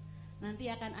berasal. Nanti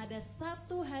akan ada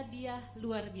satu hadiah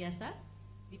luar biasa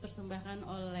dipersembahkan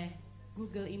oleh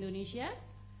Google Indonesia.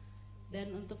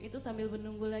 Dan untuk itu sambil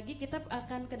menunggu lagi, kita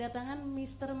akan kedatangan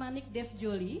Mr. Manik Dev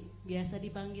Joli, biasa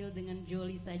dipanggil dengan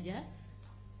Joli saja.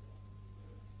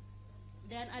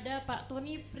 Dan ada Pak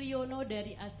Tony Priyono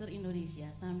dari Acer Indonesia.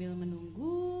 Sambil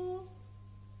menunggu.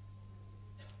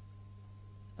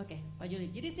 Oke, Pak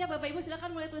Joli. Jadi siap Bapak Ibu,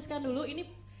 silakan mulai tuliskan dulu. Ini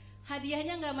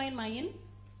hadiahnya nggak main-main,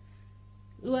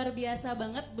 luar biasa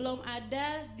banget. Belum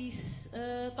ada di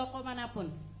toko manapun.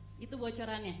 Itu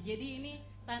bocorannya. Jadi ini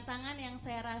tantangan yang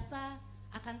saya rasa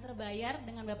akan terbayar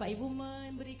dengan Bapak Ibu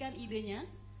memberikan idenya.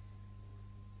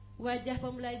 Wajah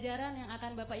pembelajaran yang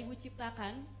akan Bapak Ibu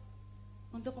ciptakan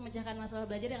untuk memecahkan masalah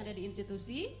belajar yang ada di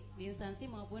institusi, di instansi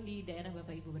maupun di daerah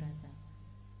Bapak Ibu berasal.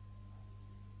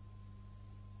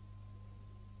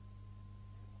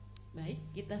 Baik,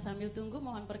 kita sambil tunggu,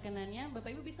 mohon perkenannya.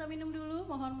 Bapak Ibu bisa minum dulu,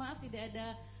 mohon maaf tidak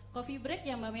ada coffee break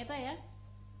ya Mbak Meta ya.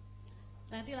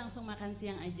 Nanti langsung makan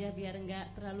siang aja biar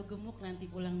nggak terlalu gemuk nanti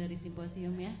pulang dari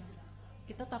simposium ya.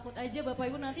 Kita takut aja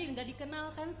Bapak Ibu nanti nggak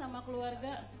dikenalkan sama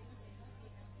keluarga.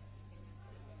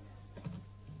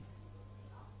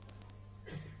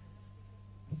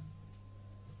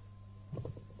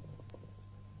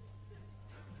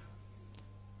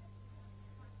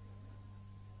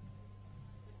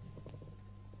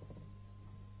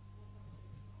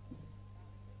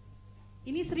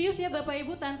 Ini serius ya Bapak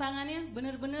Ibu tantangannya,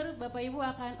 benar-benar Bapak Ibu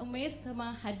akan amazed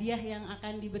sama hadiah yang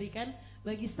akan diberikan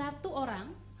bagi satu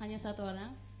orang, hanya satu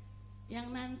orang, yang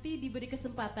nanti diberi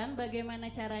kesempatan. Bagaimana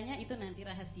caranya itu nanti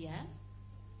rahasia.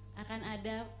 Akan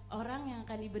ada orang yang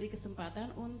akan diberi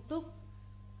kesempatan untuk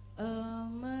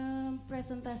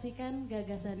mempresentasikan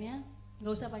gagasannya,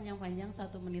 nggak usah panjang-panjang,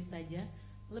 1 menit saja.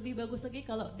 Lebih bagus lagi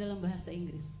kalau dalam bahasa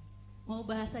Inggris, mau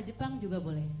bahasa Jepang juga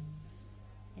boleh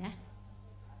ya.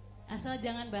 Asal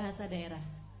jangan bahasa daerah.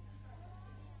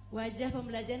 Wajah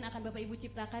pembelajaran akan Bapak Ibu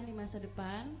ciptakan di masa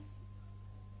depan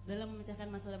dalam memecahkan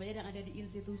masalah belajar yang ada di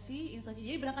institusi, instansi.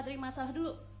 Jadi berangkat dari masalah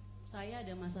dulu. Saya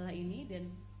ada masalah ini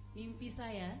dan mimpi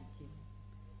saya.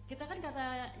 Kita kan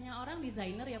katanya orang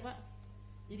desainer ya Pak.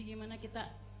 Jadi gimana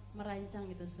kita merancang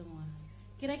itu semua.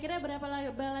 Kira-kira berapa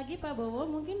lagi Pak Bowo?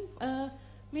 Mungkin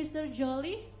Mr.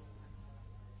 Jolly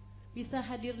bisa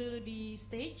hadir dulu di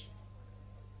stage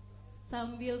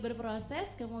sambil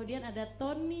berproses. Kemudian ada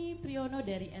Tony Priyono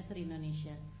dari Acer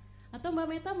Indonesia. Atau Mbak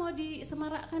Meta mau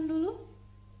disemarakkan dulu?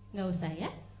 Nggak usah ya.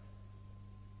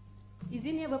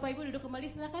 Izin ya Bapak Ibu duduk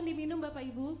kembali, silahkan diminum Bapak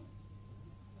Ibu.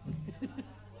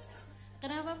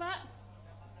 Kenapa Pak?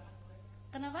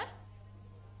 Kenapa?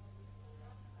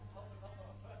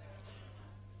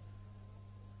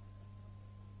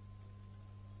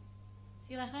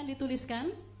 Silahkan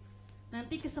dituliskan.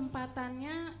 Nanti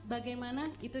kesempatannya bagaimana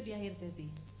itu di akhir sesi.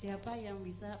 Siapa yang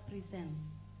bisa present?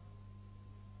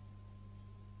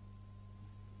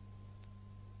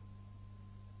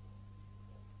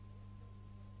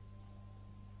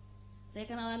 Saya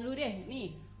kenalan dulu deh,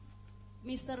 nih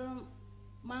Mr.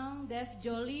 Mang Dev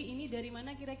Jolly ini dari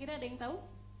mana kira-kira, ada yang tahu?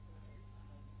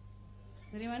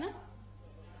 Dari mana?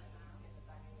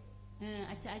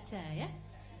 Aceh ya.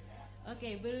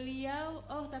 Oke, beliau,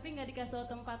 tapi nggak dikasih tahu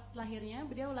tempat lahirnya.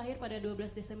 Beliau lahir pada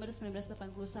 12 Desember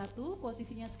 1981.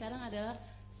 Posisinya sekarang adalah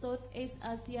Southeast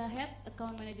Asia Head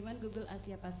Account Management Google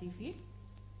Asia Pacific.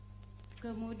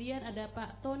 Kemudian ada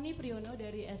Pak Tony Priyono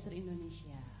dari Acer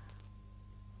Indonesia.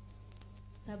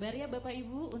 Sabar ya Bapak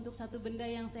Ibu, untuk satu benda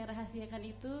yang saya rahasiakan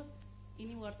itu,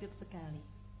 ini worth it sekali.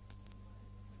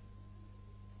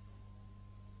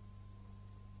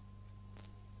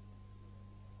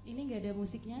 Ini nggak ada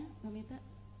musiknya, Mbak Mita?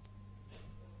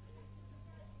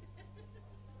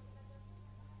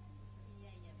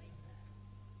 Iya, baik.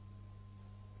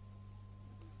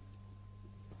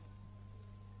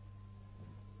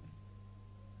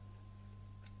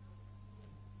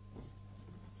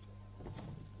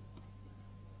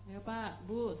 Ya Pak,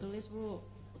 Bu, tulis Bu.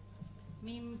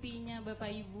 Mimpinya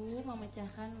Bapak Ibu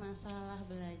memecahkan masalah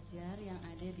belajar yang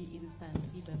ada di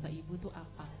instansi Bapak Ibu itu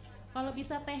apa? Kalau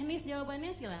bisa teknis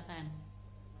jawabannya silakan.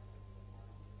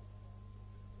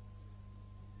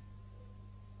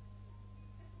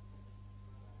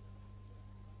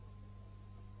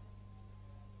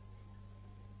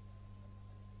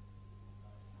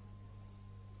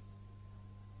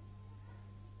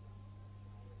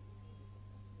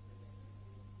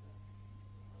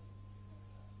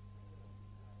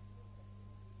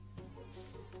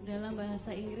 Dalam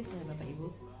bahasa Inggris ya Bapak Ibu.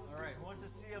 Alright, who wants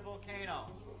to see a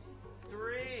volcano?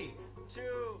 3, 2.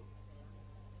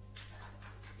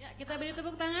 Ya, kita beri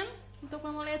tepuk tangan untuk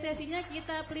memulai sesinya.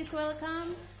 Kita please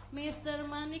welcome Mr.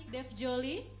 Manik Dev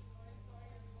Jolly.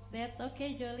 That's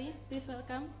okay, Jolly. Please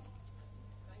welcome.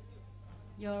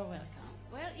 You're welcome.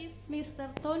 Where is Mr.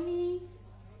 Tony?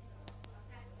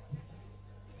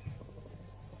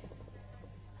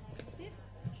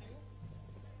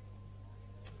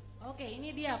 Oke,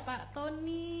 ini dia Pak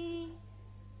Tony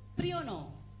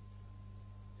Priyono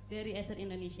dari Acer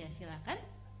Indonesia, silakan.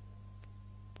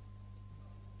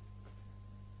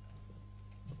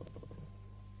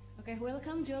 Oke,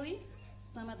 welcome Joey.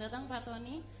 Selamat datang Pak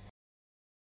Tony.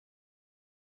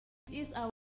 Is our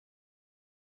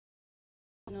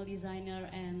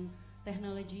designer and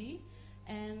technology,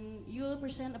 and you'll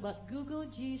present about Google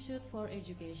G Suite for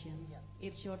Education.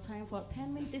 It's your time for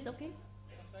 10 minutes. Is okay?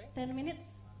 10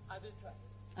 minutes? I will try.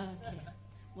 Okay,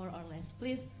 more or less.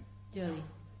 Please, Joey.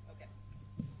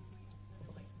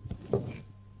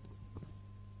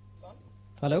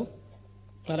 Hello?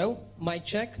 Hello? Mic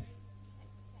check.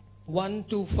 1,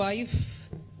 2, 5.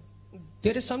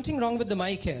 There is something wrong with the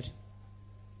mic here.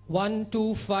 1,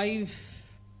 2, 5.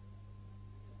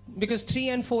 Because 3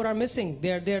 and 4 are missing.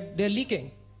 They're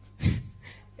leaking.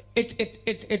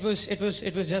 It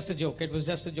was just a joke. It was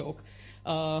just a joke.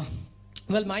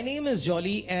 Well, my name is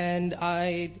Jolly, and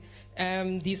I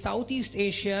am the Southeast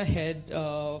Asia head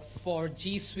for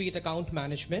G Suite Account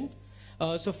Management.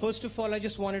 So first of all, I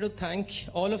just wanted to thank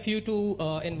all of you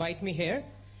to invite me here.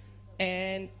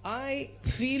 And I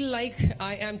feel like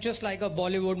I am just like a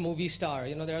Bollywood movie star.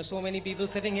 You know, there are so many people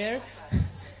sitting here.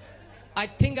 I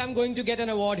think I'm going to get an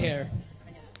award here.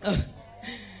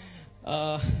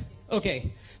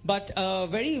 Okay, but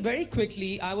very, very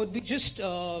quickly, I would be just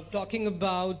talking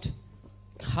about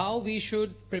how we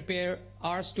should prepare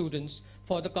our students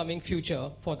for the coming future,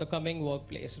 for the coming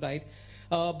workplace, right?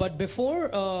 But before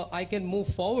I can move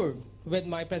forward with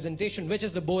my presentation, which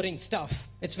is the boring stuff,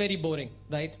 it's very boring,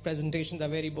 right? Presentations are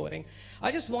very boring.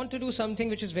 I just want to do something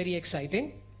which is very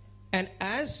exciting. And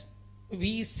as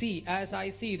I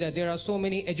see that there are so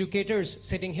many educators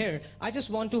sitting here, I just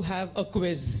want to have a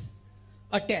quiz,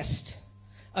 a test,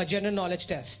 a general knowledge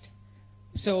test.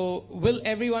 So will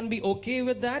everyone be okay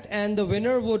with that? And the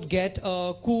winner would get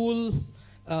a cool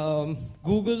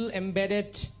Google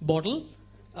embedded bottle.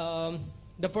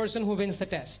 The person who wins the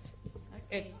test.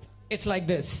 Okay. It's like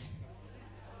this.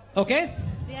 Okay?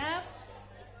 Siap?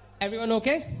 Everyone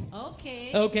okay?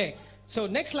 Okay. Okay. So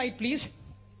next slide, please.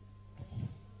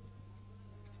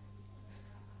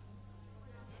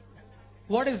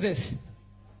 What is this?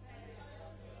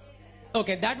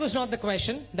 Okay, that was not the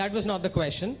question. That was not the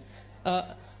question.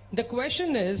 The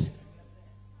question is,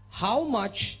 how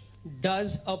much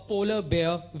does a polar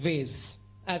bear weighs?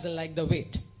 As in like the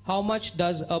weight. How much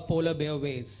does a polar bear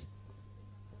weighs?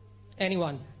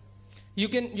 Anyone? You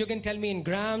can tell me in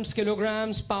grams,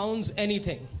 kilograms, pounds,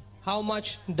 anything. How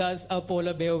much does a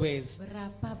polar bear weighs?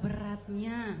 Berapa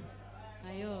beratnya?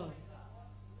 Ayo.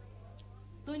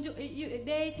 Tunjuk.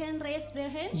 They can raise their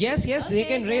hand. Yes, Okay, they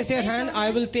can raise their hand. your I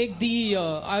will take the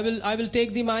I will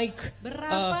take the mic.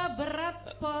 Berapa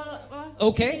berat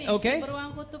Okay, ini, okay.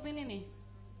 beruang kutub ini nih?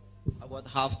 About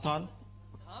half ton.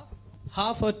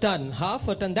 Half a ton.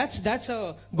 That's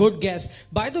a good guess.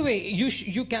 By the way,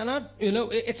 you cannot,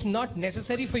 it's not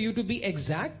necessary for you to be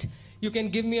exact. You can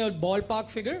give me a ballpark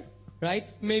figure, right?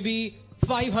 Maybe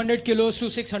 500 kilos to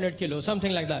 600 kilos,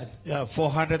 something like that. Yeah,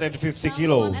 450 Someone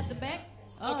kilo. at the back?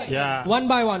 Oh, Okay. Yeah. One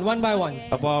by one. Okay.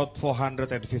 About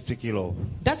 450 kilo.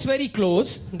 That's very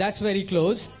close.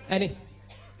 And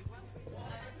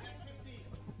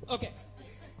okay.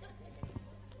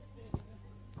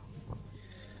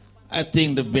 I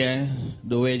think the bear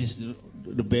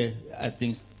I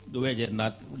think the bear is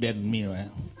not than me, right?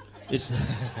 It's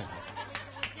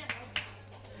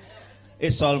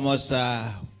it's almost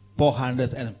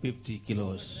 450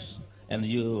 kilos, and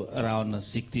you around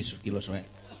 60 kilos, right?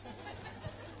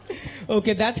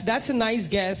 Okay, that's a nice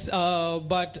guess,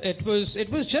 but it was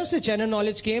just a general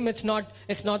knowledge game. It's not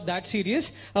that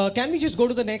serious. Can we just go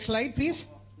to the next slide, please?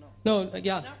 No,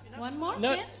 yeah. One more?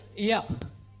 No, Ken? yeah.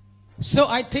 So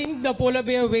I think the polar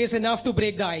bear weighs enough to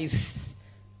break the ice.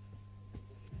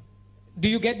 Do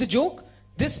you get the joke?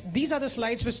 These are the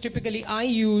slides which typically I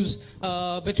use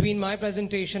between my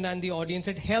presentation and the audience.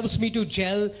 It helps me to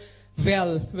gel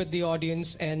well with the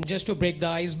audience and just to break the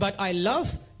ice. But I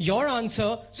love your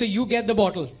answer, so you get the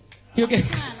bottle. You get.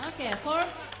 Okay,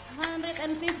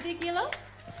 450 kilo?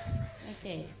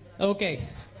 Okay. Okay,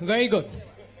 very good.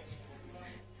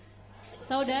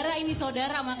 Saudara ini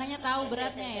saudara, makanya tahu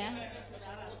beratnya ya.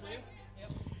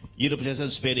 Your presentation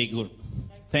is very good.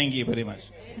 Thank you very much.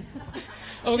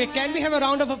 Okay, can we have a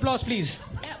round of applause, please?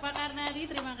 Ya, Pak Karnadi,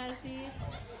 terima kasih.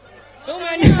 Oh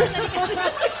man.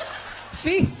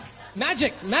 See?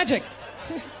 Magic.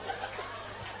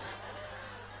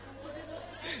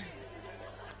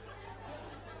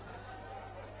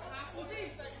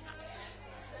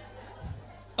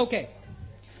 Okay,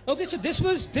 so this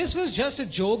was just a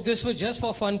joke. This was just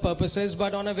for fun purposes.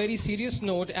 But on a very serious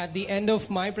note, at the end of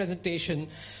my presentation,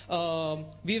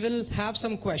 we will have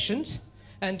some questions.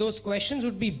 And those questions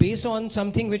would be based on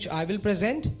something which I will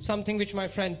present, something which my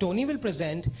friend Tony will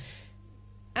present.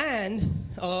 And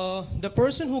the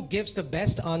person who gives the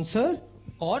best answer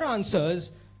or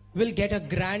answers will get a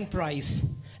grand prize.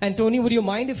 And Tony, would you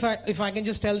mind if I can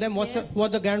just tell them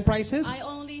what the grand prize is? I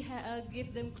only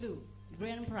give them clue.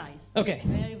 Grand prize. Okay.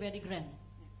 Very, very grand.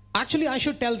 Actually, I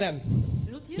should tell them.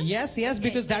 Should you? Yes, okay,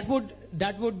 because that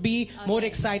would be more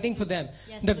exciting for them.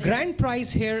 Yes, the please. grand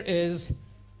prize here is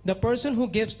the person who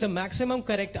gives the maximum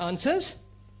correct answers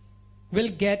will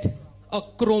get a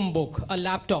Chromebook, a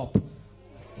laptop.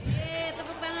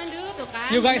 Tepuk tangan dulu tuh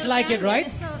kan. You guys like it, right?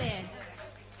 Nyesel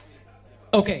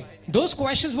deh. Okay, those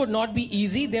questions would not be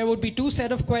easy. There would be two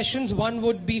set of questions. One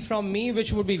would be from me,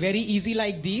 which would be very easy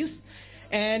like these.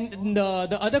 And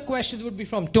the other questions would be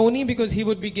from Tony, because he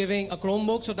would be giving a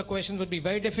Chromebook, so the questions would be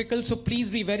very difficult. So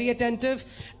please be very attentive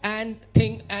and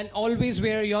think, and always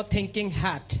wear your thinking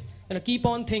hat. Keep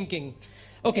on thinking.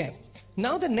 Okay,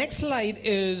 now the next slide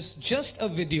is just a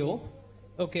video,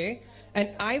 okay?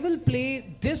 And I will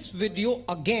play this video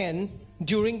again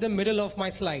during the middle of my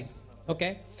slide,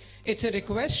 okay? It's a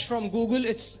request from Google,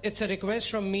 it's a request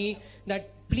from me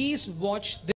that please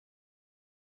watch this.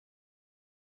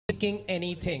 Thinking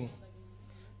anything.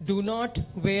 Do not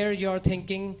wear your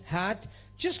thinking hat.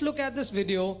 Just look at this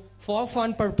video for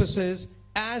fun purposes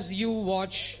as you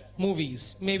watch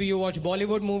movies. Maybe you watch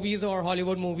Bollywood movies or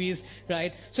Hollywood movies,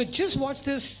 right? So just watch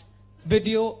this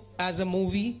video as a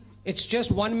movie. It's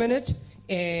just 1 minute,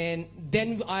 and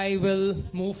then I will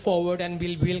move forward and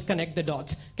we'll connect the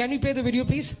dots. Can we play the video,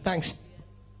 please? Thanks.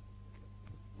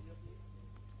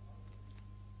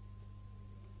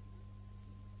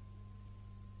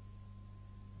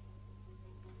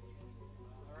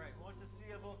 All right, who wants to see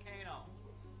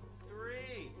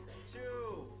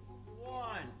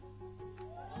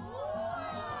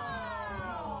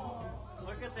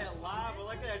that lava.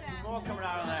 Look at that smoke coming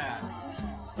out of that.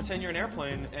 Pretend you're an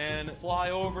airplane and fly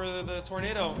over the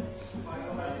tornado.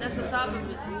 That's the top of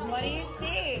it. What do you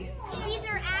see? It's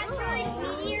either asteroid,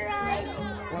 meteorite.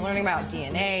 We're learning about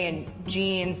DNA and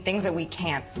genes, things that we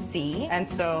can't see. And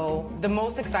so the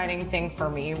most exciting thing for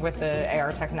me with the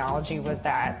AR technology was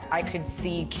that I could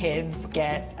see kids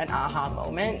get an aha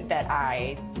moment that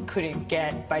I couldn't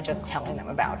get by just telling them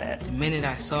about it. The minute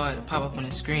I saw it pop up on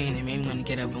the screen, it made me want to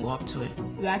get up and walk to it.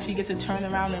 You actually get to turn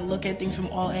around and look at things from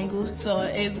all angles, so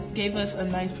it gave us a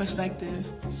nice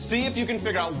perspective. See if you can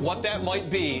figure out what that might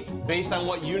be based on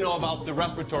what you know about the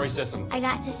respiratory system. I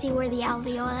got to see where the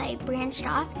alveoli branched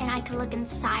off, and I could look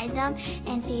inside them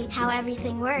and see how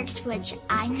everything worked, which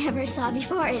I never saw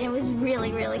before, and it was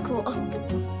really, really cool.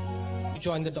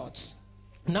 Join the dots.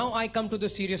 Now I come to the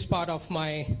serious part of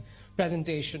my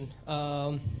presentation.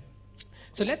 So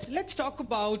let's talk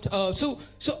about. So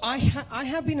I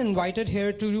have been invited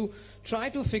here to try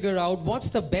to figure out what's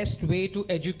the best way to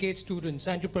educate students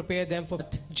and to prepare them for.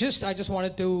 I just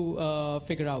wanted to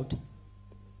figure out.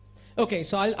 Okay,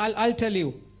 so I'll tell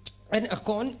you.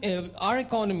 Our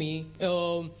economy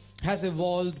has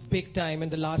evolved big time in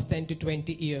the last 10 to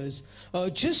 20 years.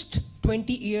 Just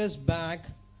 20 years back,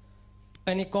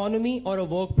 an economy or a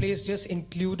workplace just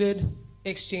included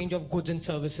exchange of goods and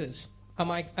services.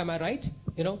 Am I right?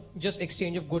 You know, just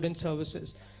exchange of goods and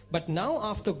services. But now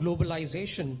after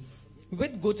globalization,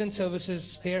 with goods and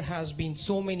services, there has been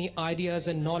so many ideas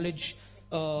and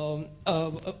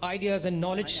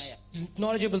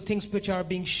knowledgeable things which are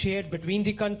being shared between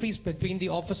the countries, between the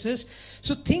offices.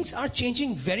 So things are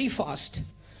changing very fast,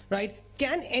 right?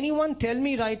 Can anyone tell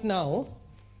me right now,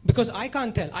 because I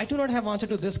can't tell, I do not have answer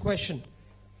to this question,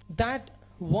 that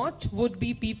what would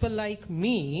be people like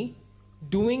me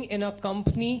doing in a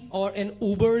company or in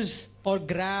Uber's or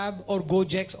Grab or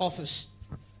Gojek's office?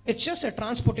 It's just a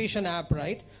transportation app,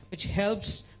 right? Which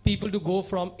helps people to go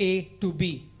from A to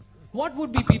B. What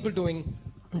would be people doing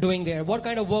there? What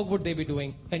kind of work would they be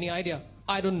doing? Any idea?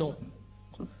 I don't know.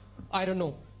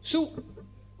 So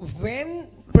when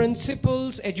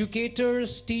principals,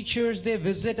 educators, teachers, they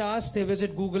visit us, they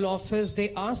visit Google Office,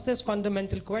 they ask this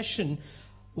fundamental question: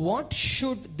 what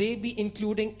should they be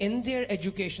including in their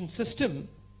education system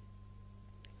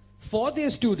for their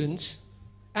students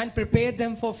and prepare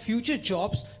them for future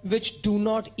jobs which do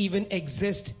not even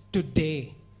exist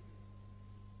today?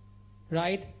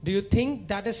 Right? Do you think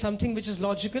that is something which is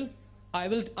logical?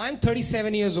 I'm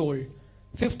 37 years old.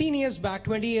 15 years back,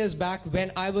 20 years back,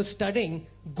 when I was studying,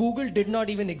 Google did not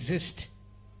even exist.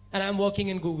 And I'm working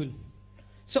in Google.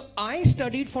 So I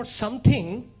studied for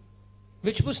something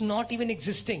which was not even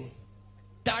existing.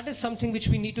 That is something which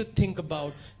we need to think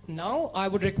about. Now, I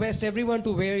would request everyone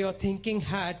to wear your thinking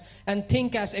hat and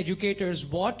think as educators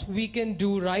what we can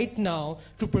do right now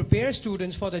to prepare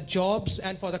students for the jobs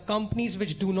and for the companies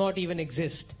which do not even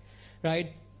exist,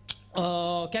 right?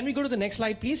 Can we go to the next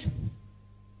slide, please?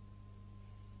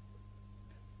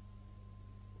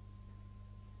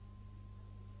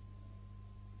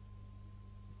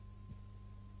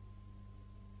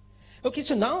 Okay,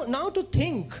 so now to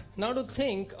think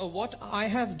what I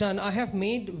have done, I have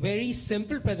made very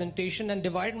simple presentation and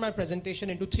divided my presentation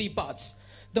into 3 parts.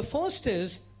 The first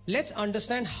is, let's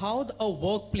understand how a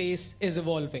workplace is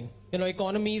evolving. You know,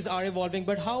 economies are evolving,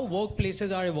 but how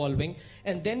workplaces are evolving.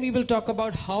 And then we will talk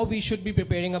about how we should be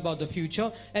preparing about the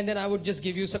future. And then I would just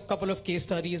give you a couple of case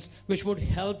studies which would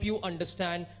help you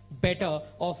understand better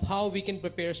of how we can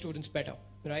prepare students better,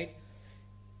 right?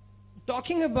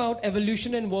 Talking about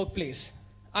evolution in workplace,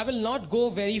 I will not go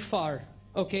very far,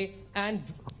 okay? And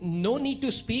no need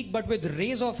to speak, but with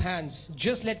raise of hands,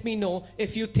 just let me know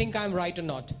if you think I'm right or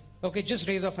not. Okay, just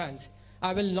raise of hands.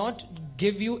 I will not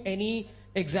give you any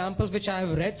examples which I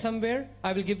have read somewhere.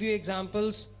 I will give you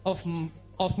examples of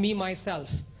me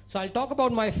myself. So I'll talk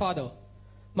about my father.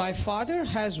 My father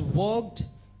has worked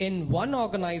in one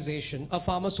organization, a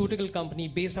pharmaceutical company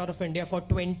based out of India, for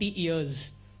 20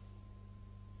 years.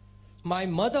 My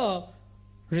mother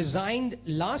resigned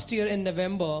last year in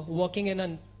November working in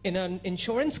an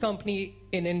insurance company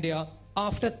in India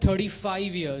after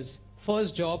 35 years.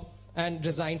 First job, and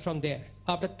resigned from there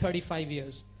after 35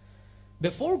 years.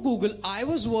 Before Google, I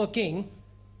was working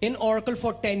in Oracle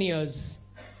for 10 years.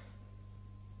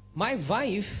 My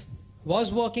wife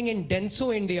was working in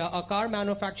Denso India, a car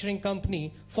manufacturing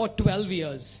company, for 12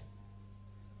 years.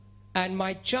 And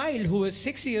my child, who is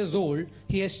 6 years old,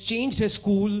 he has changed his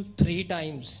school 3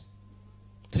 times.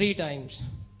 3 times.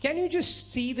 Can you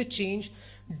just see the change?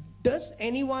 Does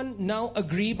anyone now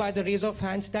agree by the raise of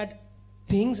hands that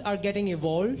things are getting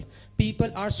evolved?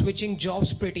 People are switching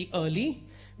jobs pretty early.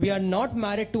 We are not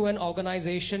married to an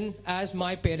organization as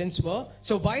my parents were.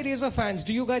 So why raise of hands?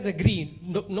 Do you guys agree?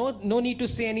 No need to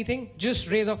say anything. Just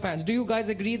raise of hands. Do you guys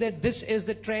agree that this is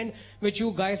the trend which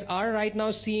you guys are right now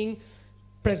seeing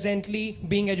presently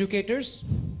being educators?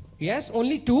 Yes?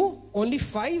 Only 2? Only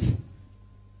 5?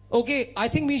 Okay, I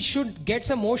think we should get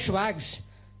some more swags.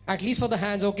 At least for the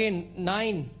hands. Okay,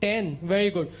 9, 10. Very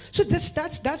good. So that's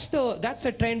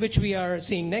the trend which we are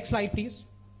seeing. Next slide, please.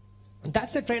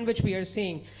 That's the trend which we are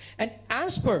seeing. And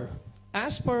as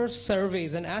per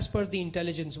surveys and as per the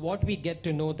intelligence, what we get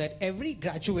to know that every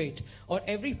graduate or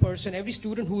every person, every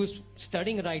student who is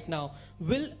studying right now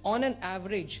will on an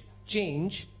average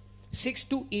change 6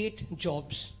 to 8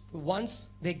 jobs. Once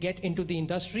they get into the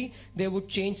industry, they would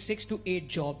change 6 to 8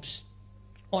 jobs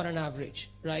on an average,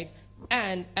 right?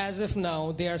 And as of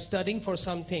now, they are studying for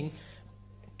something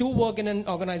to work in an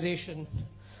organization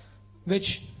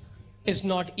which is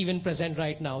not even present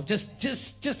right now.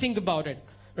 Just think about it,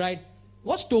 right?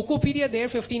 Was Tokopedia there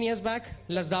 15 years back?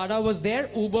 Lazada was there,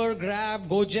 Uber, Grab,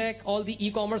 Gojek, all the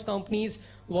e-commerce companies,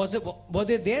 were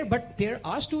they there? But there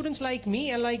are students like me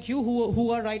and like you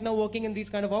who are right now working in these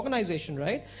kind of organizations,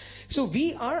 right? So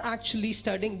we are actually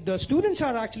studying, the students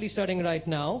are actually studying right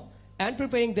now and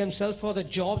preparing themselves for the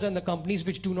jobs and the companies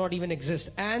which do not even exist.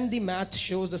 And the math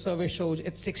shows, the survey shows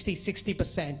it's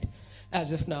 60%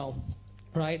 as of now.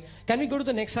 Right? Can we go to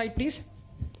the next slide, please?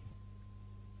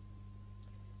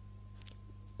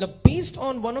 Now, based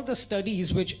on one of the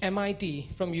studies which MIT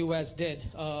from US did,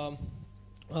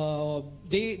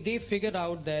 they figured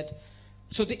out that,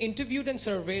 so they interviewed and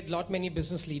surveyed many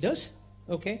business leaders,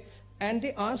 okay? And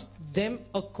they asked them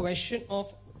a question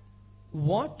of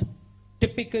what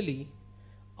typically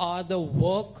are the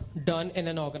work done in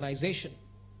an organization.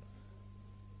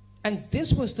 And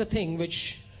this was the thing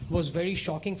which was very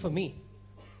shocking for me.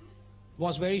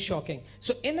 Was very shocking.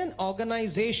 So in an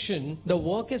organization, the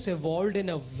work is evolved in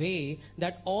a way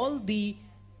that all the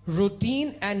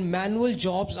routine and manual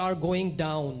jobs are going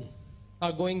down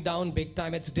big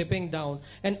time. It's dipping down.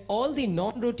 And all the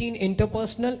non-routine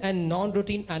interpersonal and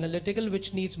non-routine analytical,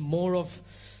 which needs more of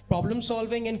problem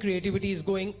solving and creativity, is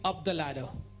going up the ladder,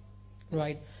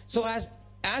 right? So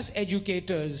as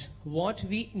educators, what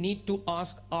we need to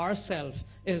ask ourselves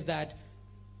is that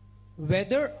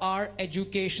whether our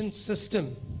education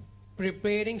system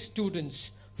preparing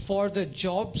students for the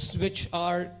jobs which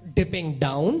are dipping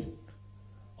down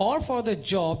or for the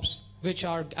jobs which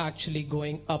are actually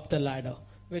going up the ladder,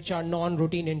 which are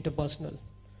non-routine interpersonal.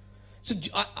 So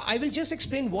I will just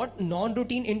explain what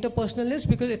non-routine interpersonal is,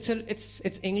 because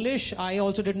it's English. I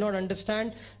also did not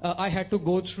understand. I had to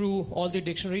go through all the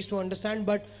dictionaries to understand.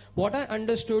 But what I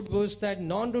understood was that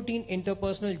non-routine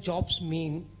interpersonal jobs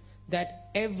mean that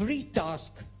every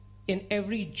task in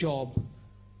every job,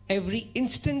 every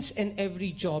instance in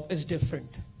every job is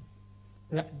different.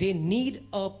 They need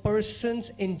a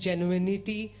person's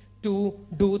ingenuity to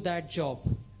do that job.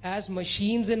 As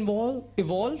machines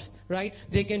evolve, right,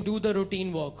 they can do the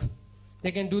routine work.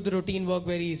 They can do the routine work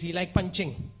very easy, like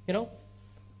punching, you know.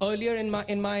 Earlier in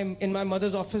my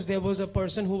mother's office, there was a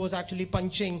person who was actually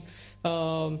punching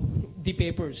the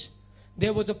papers.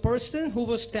 There was a person who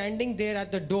was standing there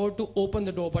at the door to open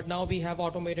the door, but now we have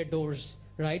automated doors,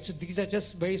 right? So these are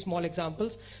just very small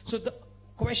examples. So the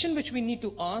question which we need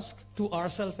to ask to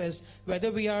ourselves is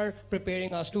whether we are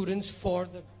preparing our students for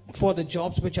the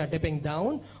jobs which are dipping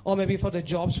down, or maybe for the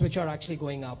jobs which are actually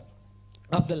going up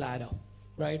the ladder,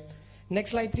 right?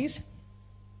 Next slide, please.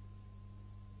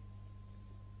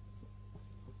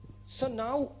 So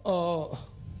now,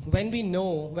 when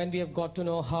we have got to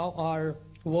know how our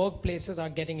workplaces are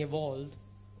getting evolved,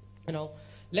 you know,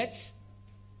 let's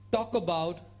talk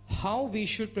about how we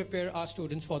should prepare our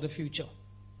students for the future.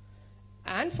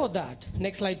 And for that,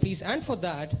 next slide please, and for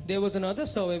that, there was another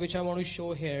survey which I want to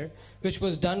show here, which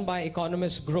was done by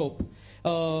Economist Group.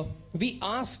 We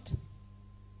asked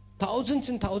thousands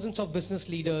and thousands of business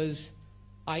leaders,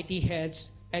 IT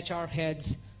heads, HR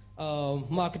heads,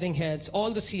 marketing heads, all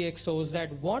the CXOs,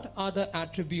 that what are the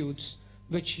attributes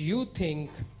which you think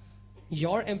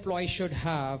your employee should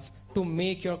have to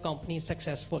make your company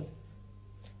successful.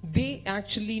 They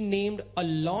actually named a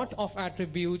lot of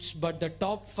attributes, but the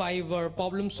top 5 were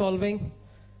problem solving,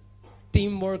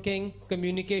 team working,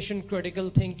 communication, critical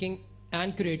thinking,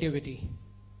 and creativity.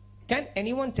 Can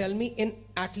anyone tell me,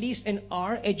 at least in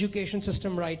our education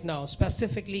system right now,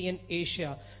 specifically in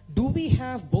Asia, do we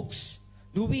have books?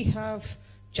 Do we have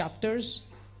chapters?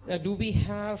 Do we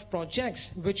have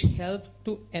projects which help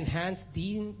to enhance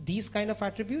these kind of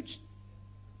attributes?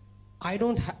 I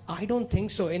don't think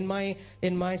so. In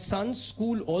my son's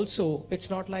school also,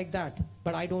 it's not like that.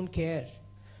 But I don't care,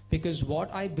 Because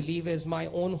what I believe is my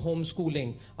own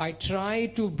homeschooling. I try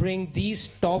to bring these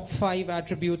top 5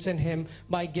 attributes in him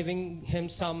by giving him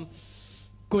some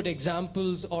good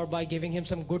examples or by giving him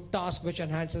some good task which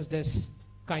enhances this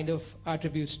kind of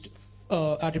attributes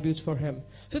for him.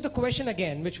 So the question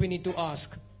again which we need to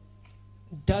ask,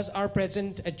 does our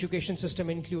present education system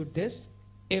include this?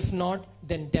 If not,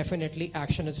 then definitely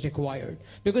action is required.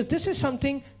 Because this is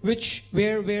something where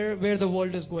the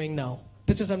world is going now.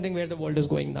 This is something where the world is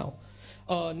going now.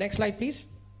 Next slide, please.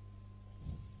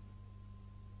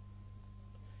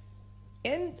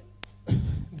 And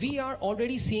we are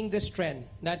already seeing this trend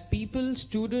that people,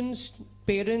 students,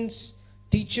 parents,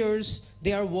 teachers,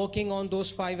 they are working on those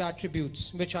 5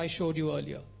 attributes which I showed you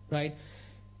earlier, right?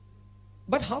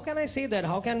 But how can I say that?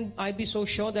 How can I be so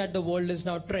sure that the world is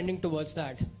now trending towards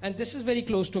that? And this is very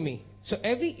close to me. So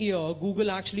every year, Google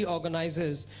actually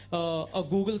organizes a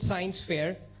Google Science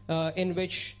Fair in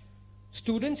which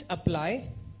students apply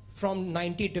from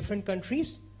 90 different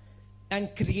countries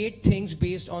and create things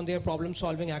based on their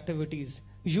problem-solving activities.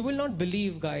 You will not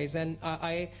believe, guys, and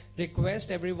I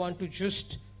request everyone to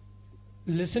just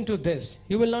listen to this.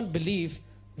 You will not believe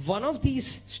one of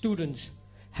these students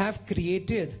have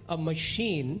created a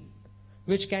machine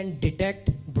which can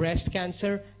detect breast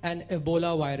cancer and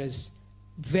Ebola virus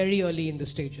very early in the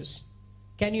stages.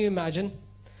 Can you imagine?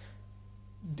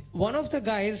 One of the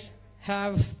guys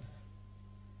have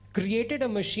created a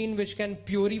machine which can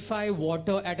purify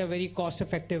water at a very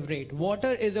cost-effective rate.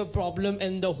 Water is a problem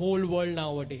in the whole world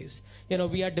nowadays. You know,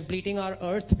 we are depleting our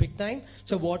earth big time,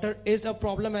 so water is a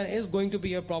problem and is going to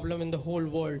be a problem in the whole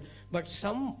world. But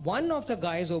one of the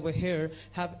guys over here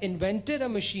have invented a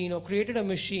machine or created a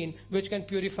machine which can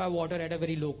purify water at a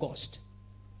very low cost.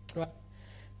 Right?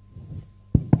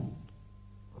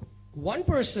 One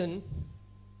person,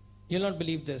 you'll not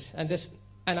believe this,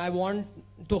 and I want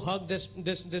to hug this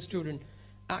student,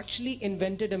 actually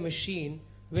invented a machine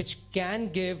which can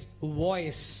give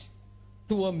voice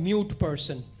to a mute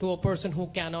person, to a person who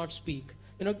cannot speak.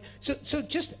 You know, so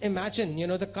just imagine, you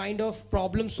know, the kind of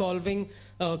problem-solving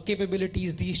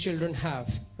capabilities these children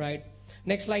have, right?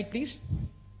 Next slide, please.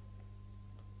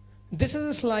 This is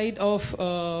a slide of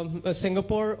a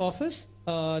Singapore office.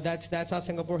 That's our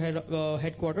Singapore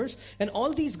headquarters. And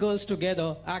all these girls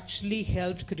together actually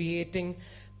helped creating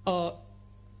a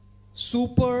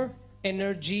super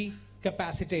energy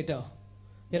capacitator.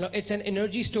 You know, it's an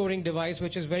energy storing device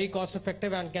which is very cost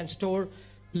effective and can store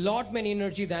lot many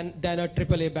energy than a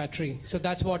AAA battery. So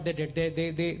that's what they did.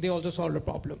 They also solved a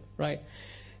problem, right?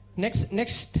 Next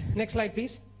slide,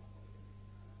 please.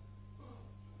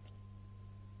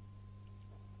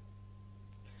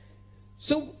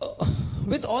 So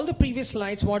with all the previous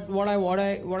slides, what I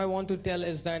want to tell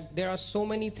is that there are so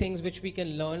many things which we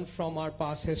can learn from our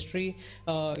past history.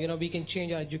 You know, we can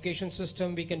change our education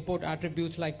system. We can put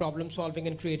attributes like problem solving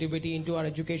and creativity into our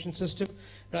education system,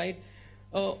 right?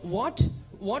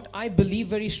 What I believe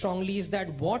very strongly is that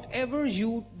whatever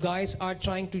you guys are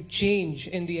trying to change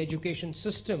in the education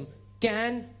system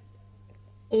can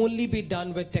only be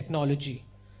done with technology.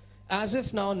 As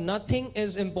if now nothing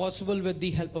is impossible with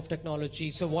the help of technology.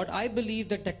 So what I believe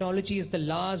that technology is the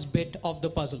last bit of the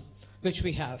puzzle which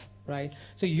we have, right?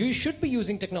 So you should be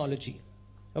using technology,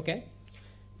 okay?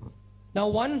 Now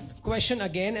one question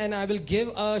again, and I will give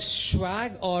a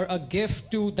swag or a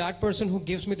gift to that person who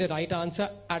gives me the right answer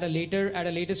at a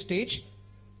later stage.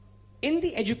 In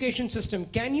the education system,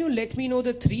 can you let me know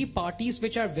the 3 parties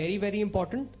which are very, very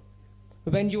important?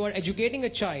 When you are educating a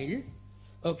child,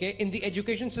 okay, in the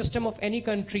education system of any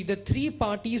country, the 3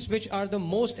 parties which are the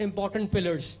most important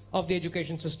pillars of the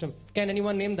education system. Can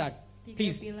anyone name that?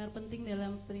 Please. 3 pilar penting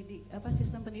dalam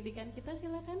sistem pendidikan kita,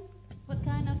 silakan. What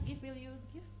kind of gift will you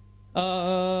give?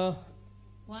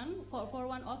 One for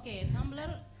one. Okay,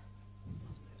 tumbler.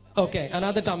 Okay,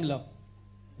 another tumbler.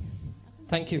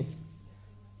 Thank you.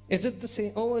 Is it the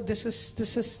same? Oh, this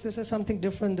is something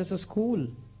different. This is cool.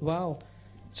 Wow.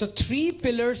 So 3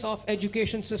 pillars of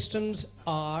education systems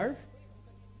are,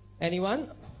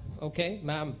 anyone? Okay,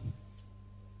 ma'am.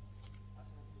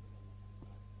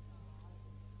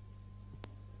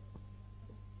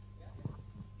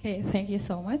 Okay, thank you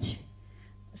so much.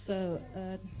 So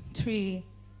 3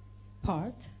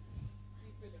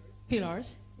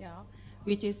 pillars, yeah,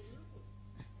 which is,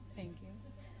 thank you.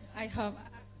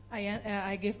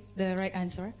 I give the right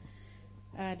answer.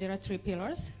 There are 3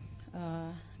 pillars.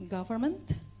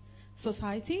 Government,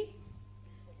 society,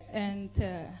 and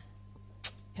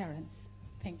parents.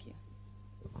 Thank you.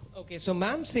 Okay, so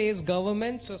ma'am says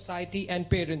government, society, and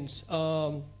parents.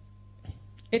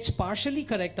 It's partially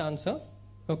correct answer.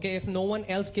 Okay, if no one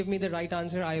else give me the right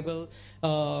answer, I will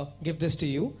give this to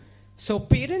you. So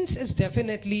parents is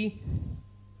definitely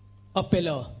a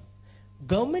pillar.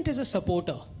 Government is a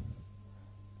supporter.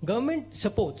 Government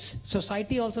supports.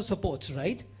 Society also supports,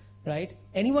 right? Right?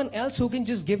 Anyone else who can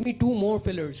just give me 2 more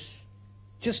pillars?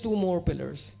 Just 2 more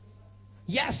pillars.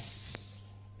 Yes!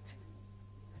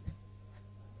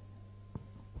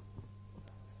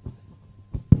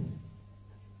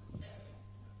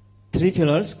 Three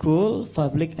pillars: school,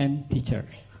 public, and teacher.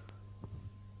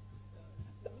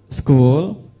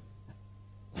 School,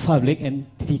 public, and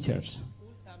teachers.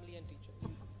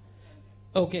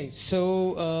 Okay,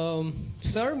 so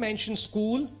sir mentioned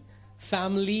school,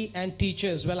 family, and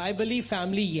teachers. Well, I believe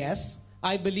family, yes.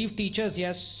 I believe teachers,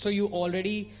 yes. So you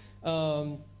already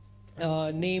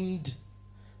named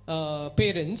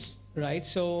parents, right?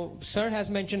 So sir has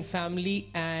mentioned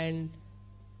family and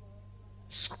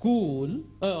school,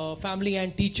 family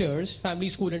and teachers, family,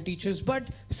 school, and teachers. But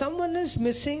someone is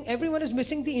missing, everyone is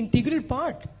missing the integral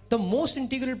part, the most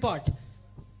integral part.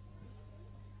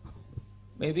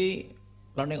 Maybe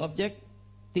learning object,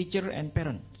 teacher and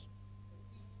parents.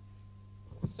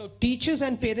 So teachers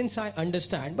and parents, I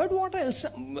understand, but what else?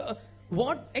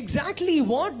 What exactly?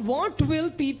 What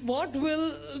will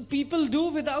people do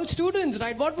without students,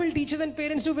 right? What will teachers and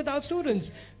parents do without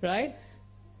students, right?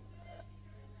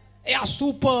 Yeah,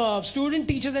 superb. Student,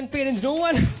 teachers, and parents. No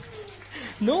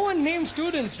one named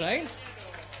students, right?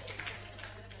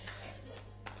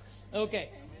 Okay.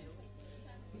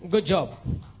 Good job.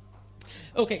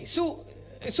 Okay, so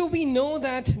we know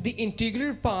that the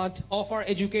integral part of our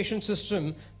education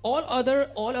system, all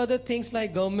other things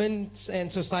like governments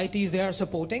and societies, they are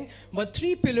supporting, but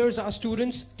 3 pillars are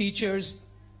students, teachers,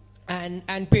 and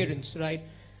parents, right?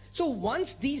 So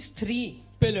once these 3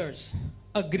 pillars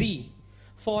agree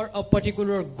for a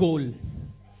particular goal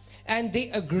and they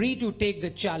agree to take the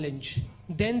challenge,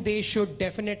 then they should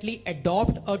definitely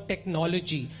adopt a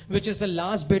technology, which is the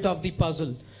last bit of the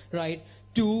puzzle, right,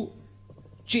 to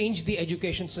change the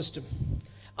education system.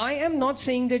 I am not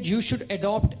saying that you should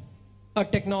adopt a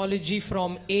technology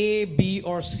from A, B,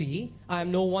 or C. I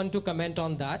am no one to comment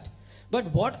on that. But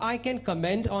what I can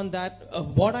comment on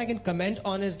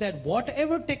is that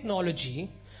whatever technology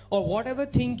or whatever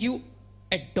thing you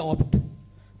adopt,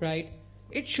 right,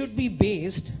 it should be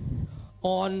based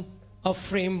on a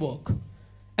framework.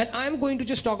 And I'm going to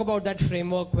just talk about that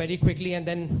framework very quickly, and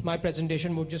then my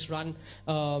presentation would just run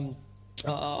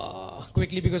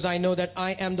quickly, because I know that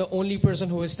I am the only person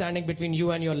who is standing between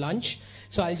you and your lunch.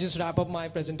 So I'll just wrap up my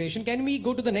presentation. Can we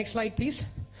go to the next slide, please?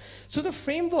 So the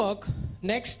framework,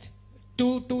 next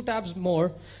two tabs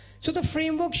more. So the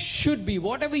framework should be,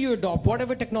 whatever you adopt,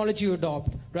 whatever technology you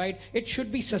adopt, right, it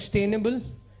should be sustainable,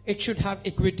 it should have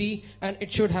equity, and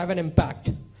it should have an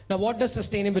impact. Now, what does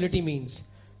sustainability means?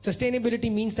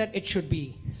 Sustainability means that it should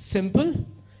be simple,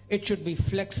 it should be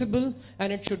flexible,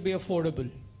 and it should be affordable.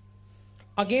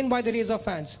 Again, by the raise of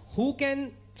hands, who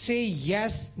can say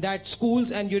yes that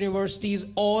schools and universities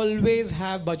always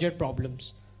have budget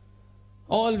problems?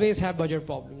 Always have budget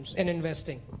problems in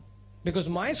investing. Because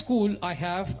my school,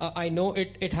 I know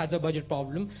it has a budget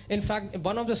problem. In fact,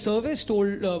 one of the surveys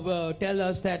tell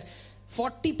us that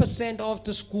 40% of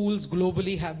the schools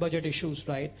globally have budget issues,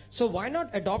 right? So why not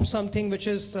adopt something which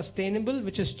is sustainable,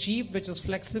 which is cheap, which is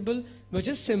flexible, which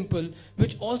is simple,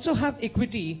 which also have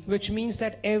equity, which means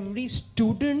that every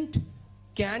student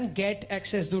can get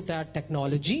access to that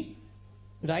technology,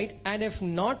 right? And if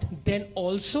not, then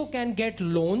also can get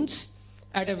loans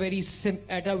at a very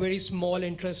small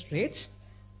interest rates.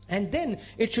 And then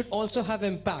it should also have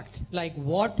impact, like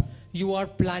what you are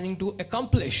planning to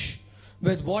accomplish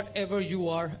with whatever you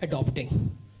are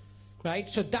adopting, right?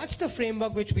 So that's the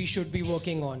framework which we should be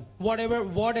working on.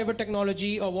 Whatever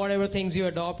technology or whatever things you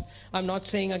adopt, I'm not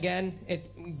saying again,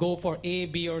 go for A,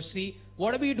 B, or C.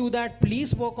 Whatever you do that,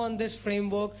 please work on this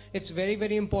framework. It's very,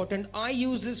 very important. I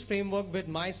use this framework with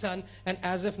my son, and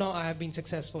as of now, I have been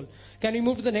successful. Can we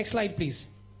move to the next slide, please?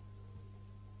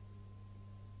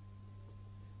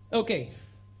 Okay.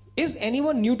 Is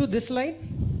anyone new to this slide?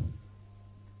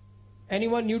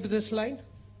 Anyone new to this slide?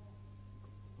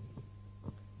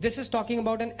 This is talking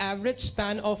about an average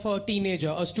span of a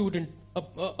teenager, a student,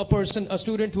 a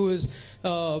student who is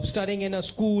studying in a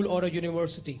school or a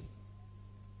university.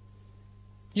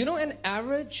 You know, an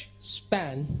average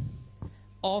span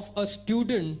of a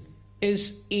student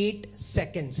is 8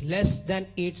 seconds, less than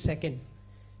 8 seconds.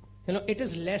 You know, it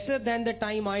is lesser than the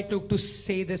time I took to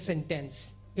say this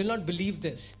sentence. You'll not believe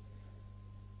this,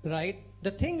 right?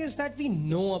 The thing is that we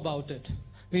know about it.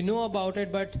 We know about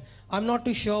it, but I'm not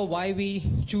too sure why we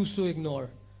choose to ignore.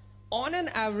 On an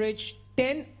average,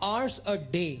 10 hours a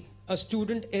day a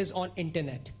student is on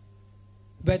internet.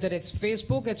 Whether it's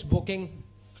Facebook, it's booking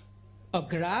a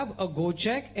Grab, a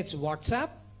Gojek, it's WhatsApp,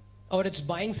 or it's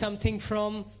buying something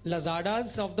from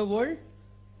Lazadas of the world.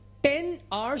 10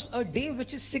 hours a day,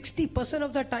 which is 60%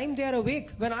 of the time they are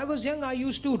awake. When I was young, I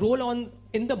used to roll on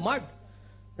in the mud,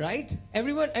 right?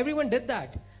 Everyone did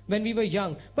that when we were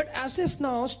young. But as if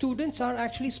now, students are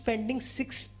actually spending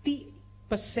 60%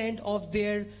 of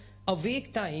their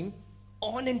awake time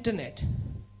on internet.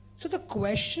 So the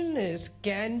question is,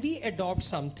 can we adopt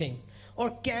something,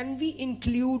 or can we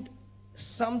include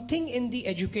something in the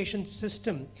education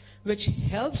system which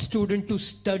helps students to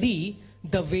study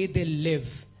the way they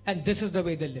live? And this is the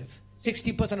way they live.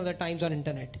 60% of the times on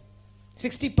internet.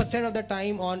 60% of the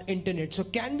time on internet. So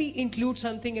can we include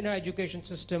something in our education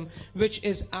system which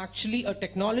is actually a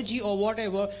technology or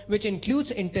whatever, which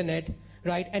includes internet,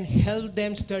 right, and help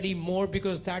them study more,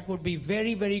 because that would be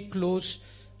very, very close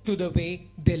to the way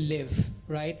they live,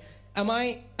 right? Am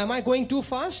I going too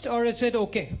fast, or is it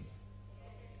okay?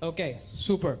 Okay,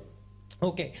 super.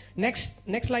 Okay, next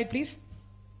slide, please.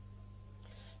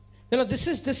 You know, this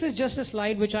is just a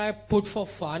slide which I put for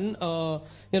fun. You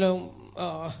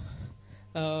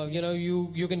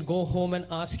can go home and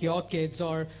ask your kids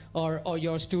or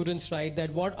your students, right, that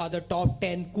what are the top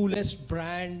 10 coolest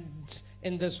brands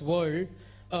in this world,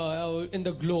 in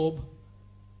the globe.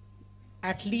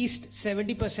 At least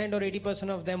 70% or 80%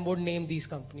 of them would name these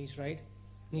companies, right?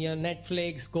 Yeah,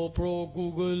 Netflix, GoPro,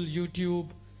 Google,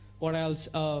 YouTube, what else?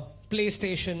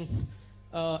 PlayStation,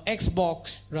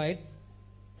 Xbox, right?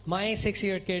 My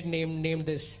 6-year kid named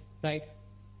this, right?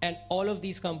 And all of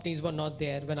these companies were not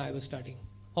there when I was studying.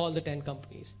 All the 10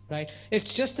 companies, right?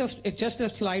 It's just a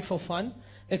slide for fun.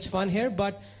 It's fun here,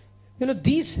 but you know,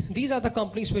 these are the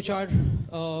companies which are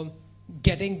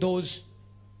getting those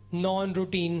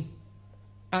non-routine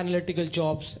analytical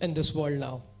jobs in this world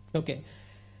now. Okay.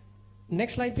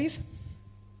 Next slide, please.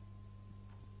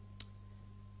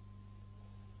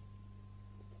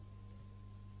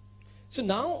 So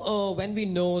now, when we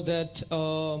know that,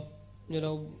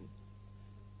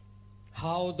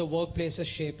 how the workplace is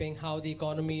shaping, how the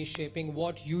economy is shaping,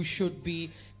 what you should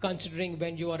be considering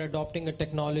when you are adopting a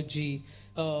technology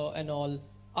and all,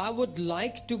 I would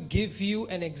like to give you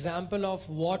an example of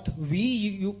what we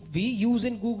use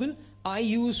in Google. I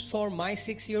use for my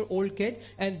 6-year-old kid,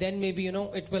 and then maybe, you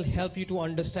know, it will help you to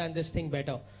understand this thing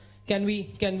better. Can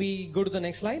we go to the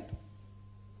next slide?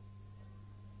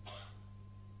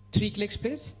 3 clicks,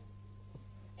 please.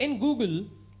 In Google,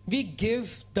 we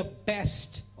give the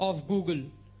best of Google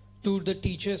to the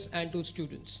teachers and to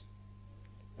students,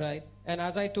 right? And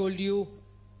as I told you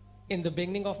in the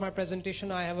beginning of my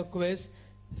presentation, I have a quiz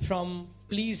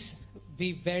please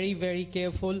be very, very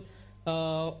careful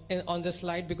on this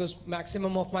slide, because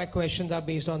maximum of my questions are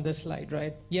based on this slide,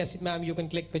 right? Yes, ma'am, you can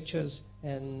click pictures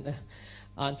and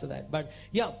answer that. But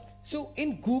yeah, so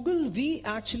in Google, we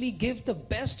actually give the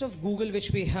best of Google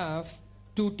which we have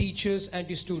to teachers and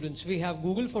to students. We have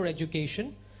Google for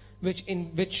Education, which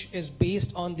is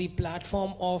based on the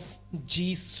platform of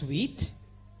G Suite.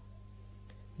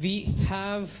 We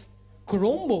have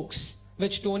Chromebooks,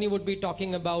 which Tony would be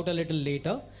talking about a little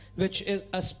later, which is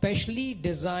a specially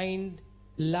designed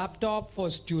laptop for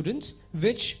students,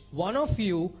 which one of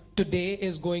you today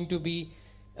is going to be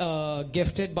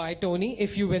gifted by Tony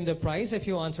if you win the prize, if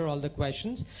you answer all the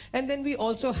questions. And then we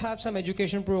also have some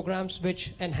education programs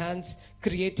which enhance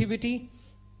creativity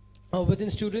within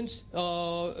students,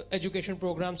 education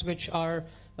programs which are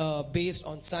based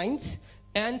on science,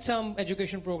 and some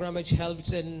education program which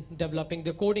helps in developing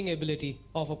the coding ability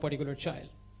of a particular child.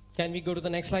 Can we go to the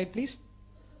next slide, please?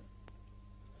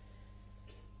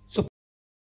 So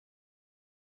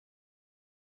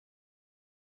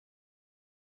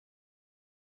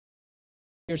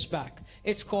years back,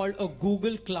 it's called a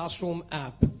Google Classroom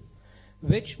app,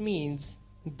 which means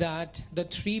that the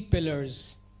 3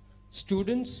 pillars,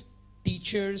 students,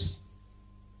 teachers,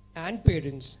 and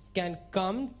parents, can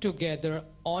come together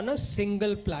on a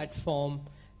single platform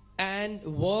and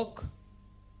work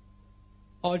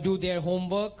or do their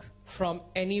homework from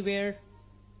anywhere,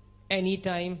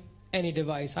 anytime, any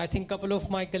device. I think a couple of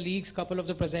my colleagues, couple of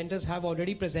the presenters have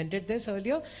already presented this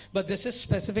earlier, but this is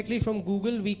specifically from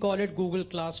Google. We call it Google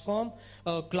Classroom.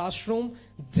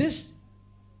 This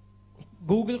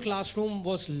Google Classroom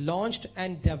was launched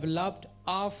and developed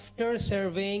after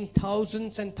surveying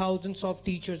thousands and thousands of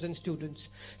teachers and students.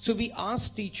 So we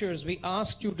asked teachers, we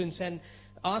asked students, and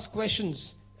asked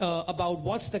questions about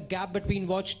what's the gap between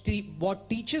what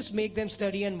teachers make them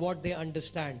study and what they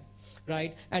understand.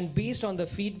 right? And based on the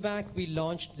feedback, we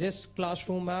launched this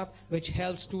classroom app, which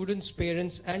helps students,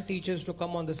 parents, and teachers to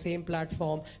come on the same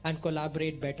platform and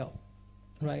collaborate better,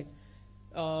 right?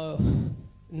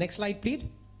 Next slide,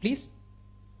 please.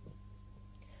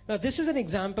 Now, this is an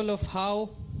example of how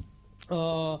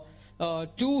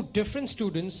two different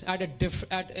students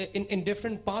in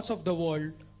different parts of the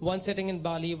world, one sitting in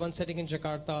Bali, one sitting in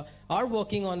Jakarta, are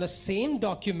working on the same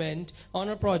document on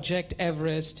a project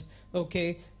Everest,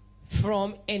 okay,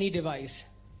 from any device.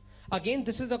 Again,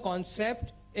 this is a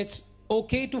concept. It's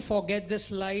okay to forget this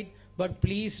slide, but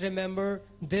please remember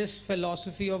this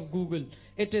philosophy of Google.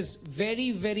 It is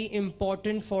very, very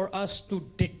important for us to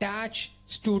detach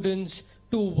students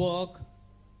to work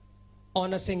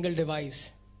on a single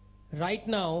device. Right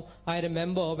now, I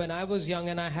remember when I was young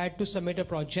and I had to submit a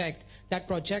project, that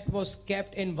project was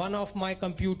kept in one of my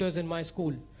computers in my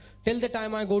school. Till the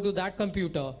time I go to that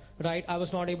computer, right, I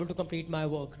was not able to complete my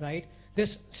work, right?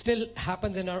 This still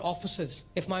happens in our offices.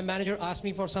 If my manager asks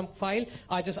me for some file,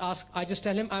 I just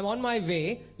tell him, I'm on my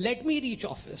way, let me reach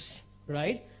office,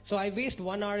 right? So I waste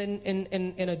 1 hour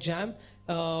in a jam,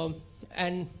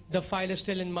 and the file is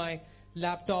still in my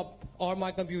laptop or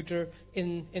my computer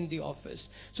in the office.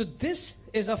 So this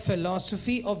is a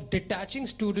philosophy of detaching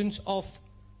students of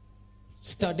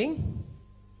studying,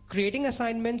 creating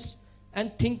assignments,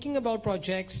 and thinking about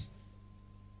projects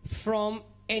from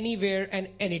anywhere and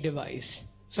any device.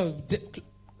 So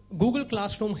Google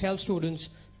Classroom helps students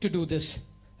to do this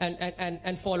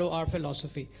and follow our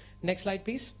philosophy. Next slide,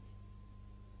 please.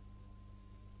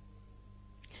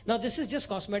 Now, this is just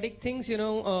cosmetic things, you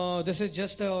know, this is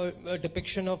just a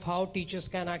depiction of how teachers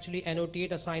can actually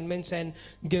annotate assignments and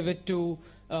give it to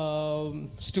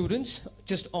students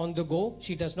just on the go.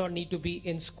 She does not need to be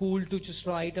in school to just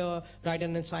write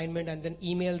an assignment and then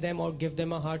email them or give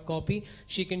them a hard copy.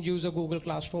 She can use a Google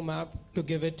Classroom app to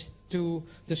give it to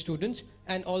the students.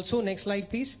 And also, next slide,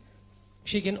 please.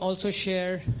 She can also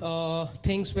share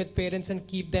things with parents and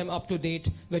keep them up to date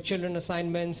with children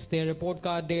assignments, their report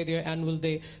card day, their annual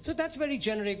day. So that's very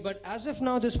generic, but as of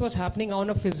now, this was happening on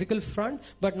a physical front,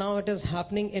 but now it is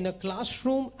happening in a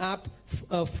classroom app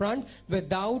front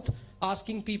without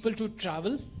asking people to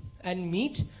travel and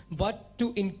meet, but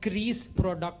to increase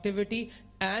productivity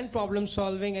and problem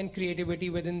solving and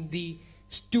creativity within the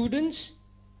students,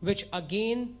 which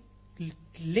again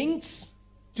links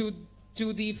to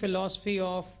the philosophy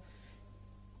of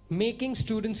making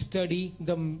students study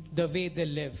the way they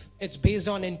live. It's based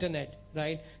on internet,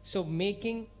 right? So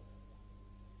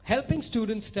helping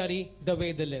students study the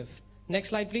way they live. Next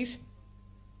slide, please.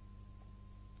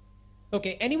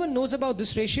 Okay, anyone knows about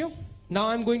this ratio? Now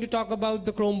I'm going to talk about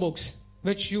the Chromebooks,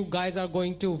 which you guys are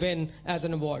going to win as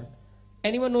an award.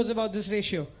 Anyone knows about this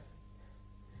ratio?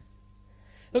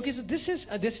 Okay, so this is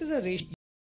a ratio.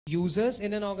 Users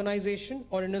in an organization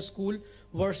or in a school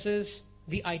versus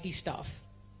the IT staff.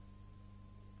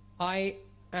 I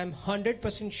am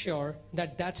 100% sure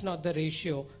that that's not the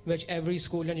ratio which every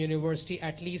school and university,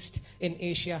 at least in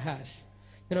Asia, has.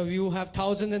 You know, you have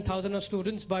thousands and thousands of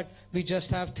students, but we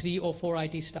just have 3 or 4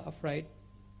 IT staff, right?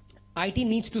 IT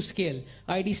needs to scale.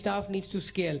 IT staff needs to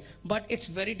scale. But it's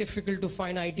very difficult to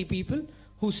find IT people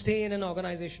who stay in an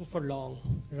organization for long,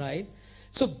 right?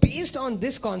 So based on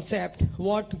this concept,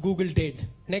 what Google did.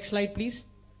 Next slide, please.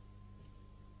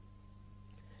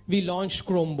 We launched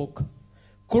Chromebook.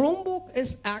 Chromebook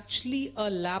is actually a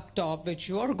laptop which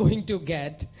you are going to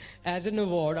get as an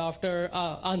award after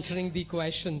answering the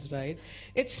questions, right?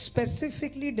 It's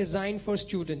specifically designed for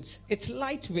students. It's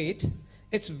lightweight.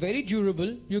 It's very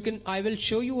durable. I will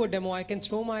show you a demo. I can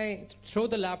throw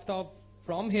the laptop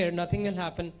from here. Nothing will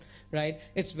happen, right?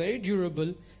 It's very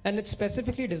durable. And it's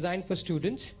specifically designed for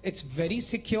students. It's very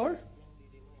secure,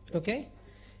 okay?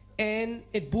 And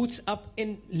it boots up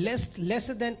in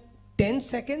lesser than 10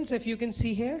 seconds, if you can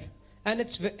see here. And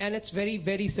it's very,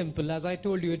 very simple. As I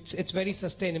told you, it's very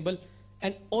sustainable.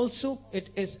 And also, it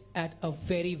is at a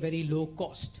very, very low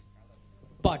cost.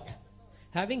 But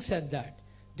having said that,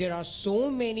 there are so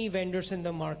many vendors in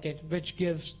the market which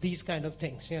gives these kind of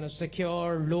things, you know,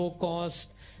 secure, low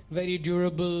cost, very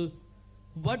durable.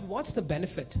 But what's the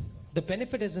benefit? The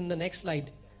benefit is in the next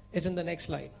slide. Next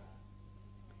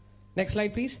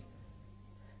slide, please.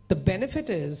 The benefit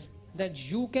is that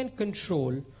you can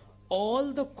control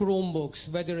all the Chromebooks,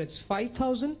 whether it's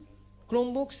 5,000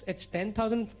 Chromebooks, it's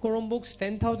 10,000 Chromebooks,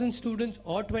 10,000 students,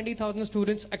 or 20,000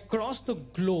 students across the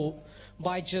globe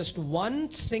by just one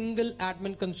single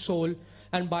admin console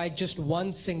and by just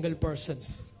one single person.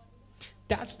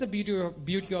 That's the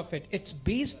beauty of it. It's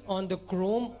based on the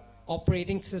Chrome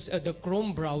operating system, the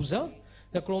Chrome browser,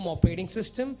 the Chrome operating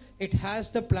system. It has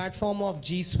the platform of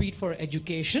G Suite for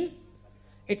education.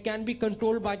 It can be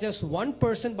controlled by just one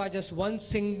person, by just one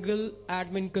single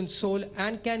admin console,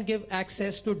 and can give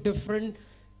access to different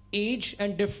age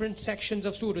and different sections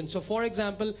of students. So for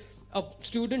example, a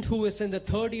student who is in the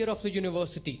third year of the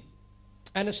university,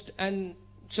 and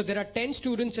so there are 10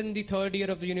 students in the third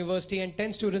year of the university and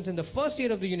 10 students in the first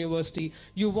year of the university.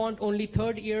 You want only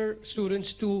third year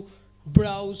students to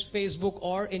browse Facebook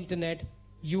or internet.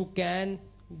 You can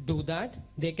do that.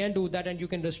 They can do that, and you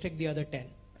can restrict the other 10.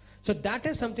 So that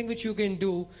is something which you can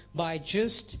do by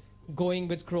just going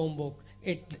with Chromebook.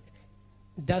 It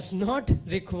does not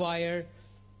require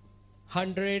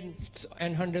hundreds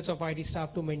and hundreds of IT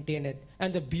staff to maintain it.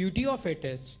 And the beauty of it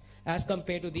is, as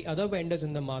compared to the other vendors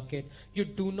in the market, you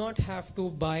do not have to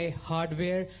buy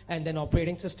hardware and then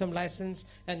operating system license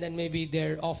and then maybe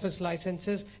their office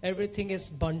licenses. Everything is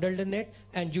bundled in it,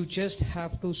 and you just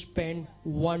have to spend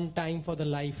one time for the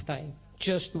lifetime,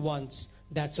 just once.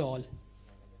 That's all.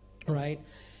 Right?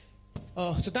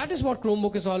 So that is what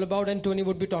Chromebook is all about, and Tony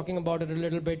would be talking about it a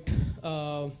little bit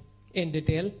in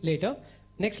detail later.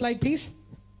 Next slide, please.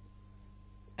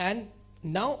 And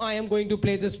now I am going to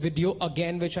play this video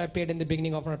again, which I played in the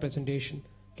beginning of our presentation.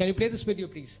 Can you play this video,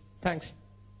 please? Thanks.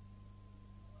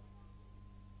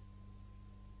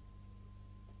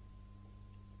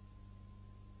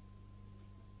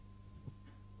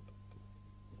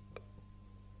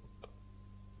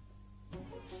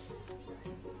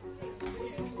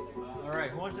 All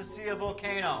right, who wants to see a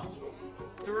volcano?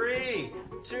 3,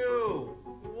 2,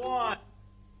 1.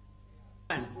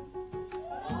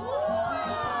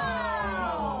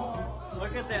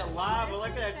 Look at that lava, look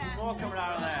at that smoke coming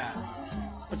out of that.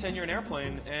 Pretend you're an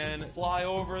airplane and fly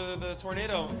over the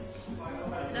tornado.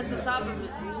 That's the top of it.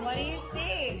 What do you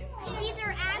see? It's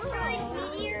either asteroid,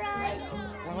 meteorite.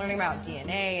 We're learning about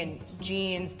DNA and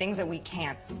genes, things that we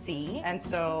can't see. And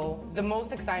so the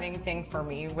most exciting thing for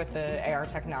me with the AR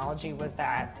technology was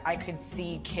that I could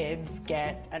see kids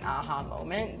get an aha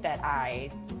moment that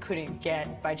I couldn't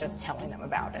get by just telling them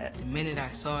about it. The minute I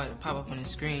saw it pop up on the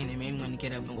screen, it made me want to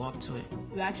get up and walk to it.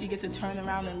 We actually get to turn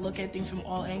around and look at things from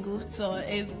all angles, so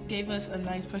it gave us a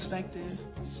nice perspective.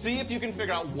 See if you can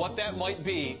figure out what that might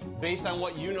be based on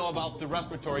what you know about the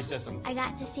respiratory system. I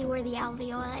got to see where the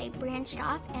alveoli branched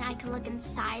off, and I could look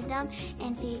inside them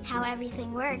and see how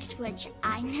everything worked, which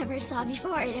I never saw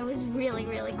before, and it was really,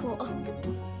 really cool.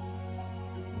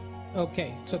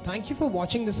 Okay, so thank you for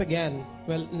watching this again.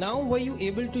 Well, now were you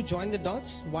able to join the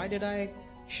dots? Why did I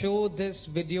show this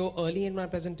video early in my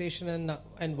presentation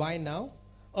and why now?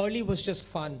 Early was just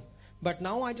fun. But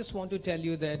now I just want to tell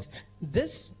you that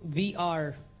this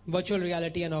VR, virtual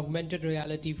reality and augmented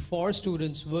reality for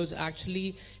students, was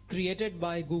actually created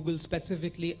by Google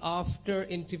specifically after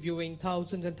interviewing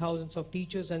thousands and thousands of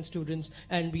teachers and students,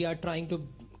 and we are trying to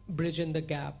bridge in the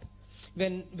gap.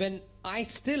 When I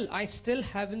still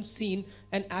haven't seen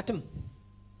an atom.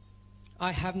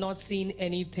 I have not seen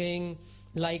anything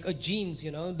like a genes,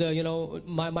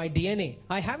 my DNA.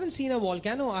 I haven't seen a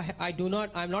volcano.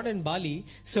 I'm not in Bali,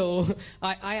 so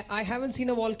I haven't seen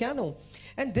a volcano.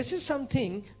 And this is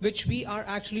something which we are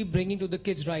actually bringing to the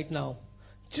kids right now.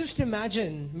 Just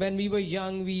imagine when we were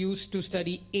young, we used to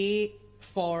study A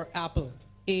for apple,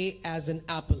 A as in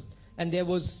apple. And there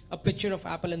was a picture of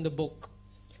apple in the book.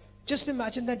 Just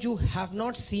imagine that you have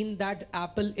not seen that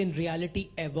apple in reality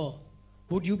ever.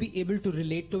 Would you be able to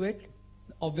relate to it?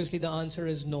 Obviously, the answer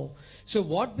is no. So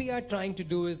what we are trying to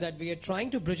do is that we are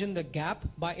trying to bridge in the gap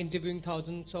by interviewing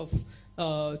thousands of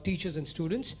teachers and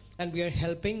students, and we are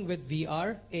helping with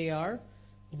VR, AR,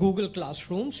 Google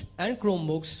Classrooms, and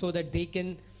Chromebooks so that we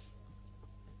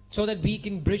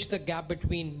can bridge the gap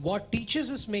between what teachers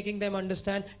is making them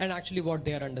understand and actually what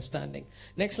they are understanding.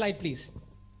 Next slide, please.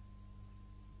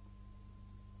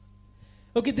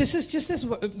 Okay, this is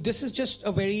just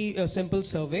a very simple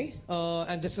survey,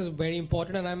 and this is very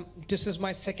important. And this is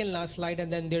my second last slide, and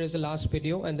then there is a last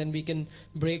video, and then we can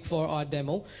break for our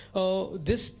demo.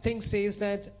 This thing says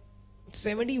that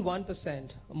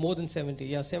 71%, more than 70,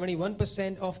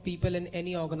 71% of people in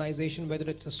any organization, whether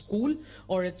it's a school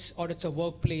or it's a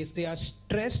workplace, they are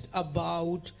stressed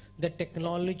about the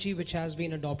technology which has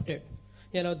been adopted.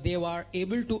 They are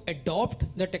able to adopt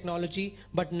the technology,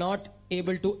 but not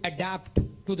able to adapt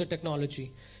to the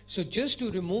technology. So just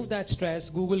to remove that stress,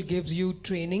 Google gives you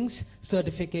trainings,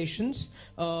 certifications,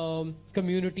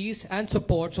 communities, and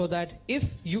support, so that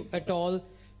if you at all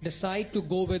decide to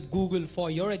go with Google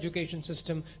for your education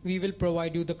system, we will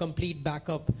provide you the complete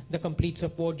backup, the complete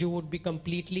support. You would be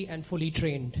completely and fully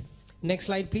trained. Next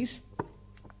slide, please.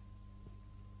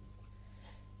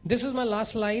 This is my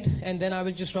last slide, and then I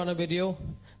will just run a video.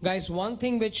 Guys, one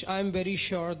thing which I'm very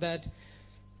sure that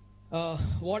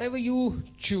whatever you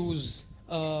choose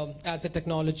as a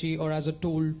technology or as a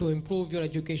tool to improve your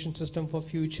education system for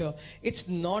future, it's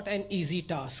not an easy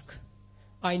task.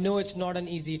 I know it's not an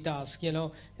easy task, you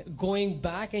know, going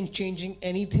back and changing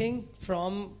anything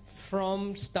from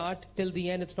start till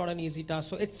the end, it's not an easy task.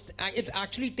 So it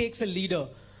actually takes a leader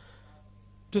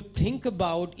to think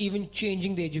about even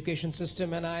changing the education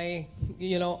system. And I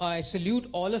salute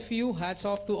all of you, hats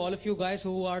off to all of you guys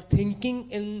who are thinking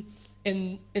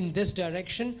in this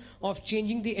direction of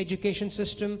changing the education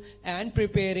system and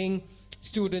preparing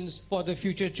students for the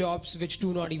future jobs which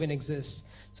do not even exist.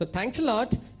 So thanks a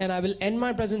lot, and I will end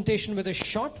my presentation with a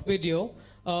short video,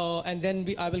 and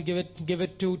then I will give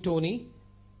it to Tony,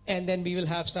 and then we will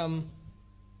have some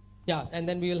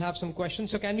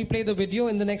questions. So can we play the video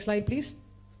in the next slide, please?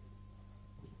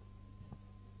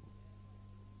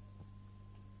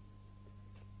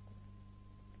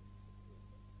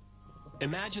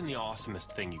 Imagine the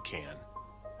awesomest thing you can,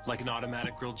 like an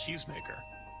automatic grilled cheese maker,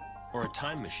 or a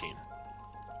time machine,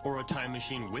 or a time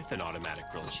machine with an automatic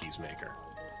grilled cheese maker.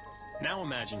 Now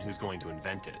imagine who's going to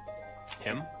invent it.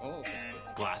 Him?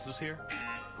 Glasses here?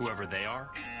 Whoever they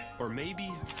are? Or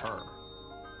maybe her?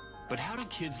 But how do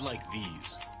kids like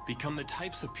these become the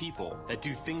types of people that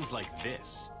do things like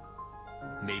this?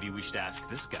 Maybe we should ask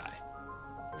this guy.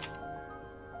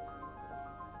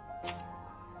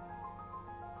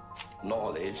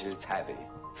 Knowledge is heavy.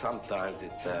 Sometimes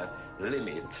it's a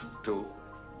limit to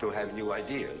have new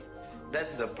ideas.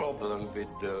 That's the problem with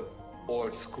the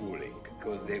old schooling,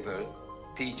 because they were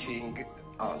teaching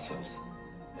answers.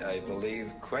 I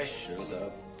believe questions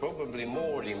are probably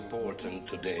more important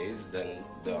today than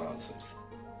the answers.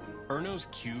 Erno's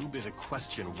cube is a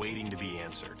question waiting to be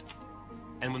answered.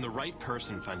 And when the right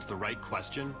person finds the right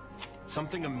question,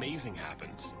 something amazing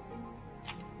happens.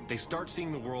 They start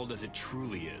seeing the world as it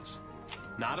truly is.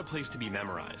 Not a place to be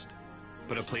memorized,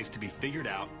 but a place to be figured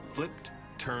out, flipped,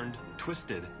 turned,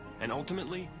 twisted, and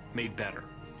ultimately made better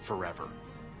forever.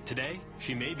 Today,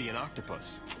 she may be an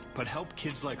octopus, but help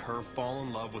kids like her fall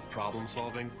in love with problem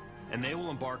solving, and they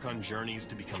will embark on journeys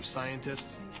to become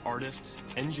scientists, artists,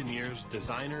 engineers,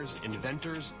 designers,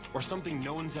 inventors, or something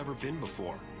no one's ever been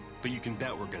before, but you can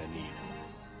bet we're gonna need.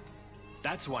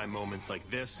 That's why moments like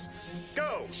this,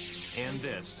 go, and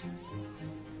this,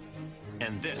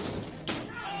 and this,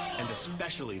 and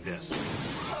especially this,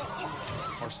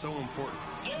 are so important.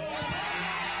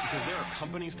 Because there are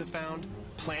companies to found,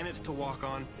 planets to walk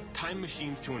on, time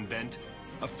machines to invent,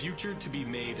 a future to be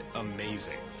made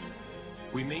amazing.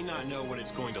 We may not know what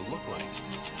it's going to look like,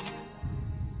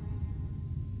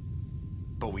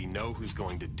 but we know who's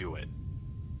going to do it.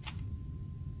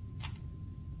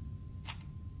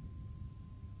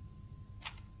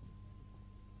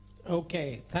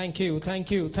 Okay, thank you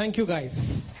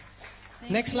guys.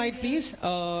 Next slide, please.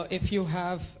 If you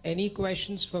have any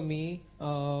questions for me,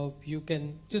 you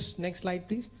can just, next slide,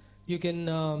 please. You can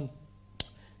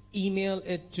email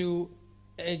it to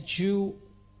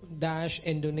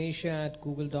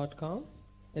edu-indonesia@google.com.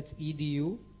 That's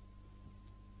edu.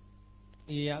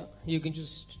 Yeah, you can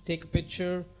just take a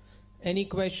picture. Any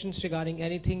questions regarding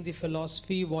anything, the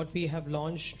philosophy, what we have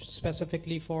launched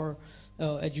specifically for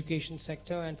education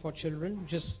sector and for children,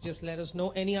 just let us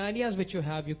know. Any ideas which you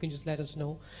have, you can just let us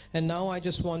know. And now I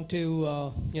just want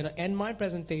to end my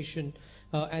presentation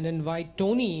and invite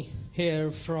Tony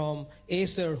here from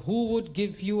Acer, who would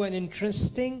give you an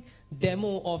interesting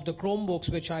demo of the Chromebooks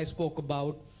which I spoke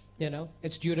about,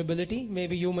 its durability.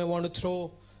 Maybe you may want to throw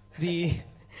the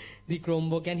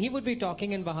Chromebook, and he would be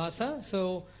talking in Bahasa,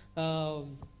 so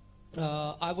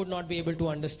I would not be able to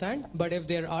understand. But if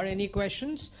there are any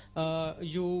questions,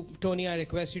 Tony, I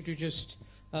request you to just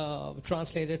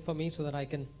translate it for me so that I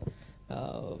can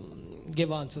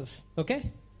give answers. Okay?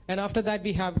 And after that,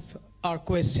 we have our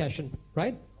quiz session,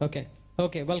 right? Okay.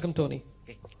 Okay, welcome, Tony.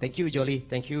 Okay. Thank you, Jolly.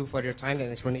 Thank you for your time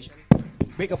and explanation.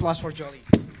 Big applause for Jolly.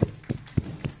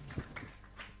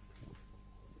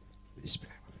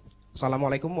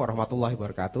 Assalamualaikum warahmatullahi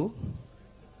wabarakatuh.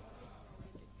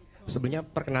 Sebelumnya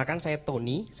perkenalkan, saya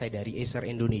Tony, saya dari Acer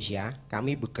Indonesia.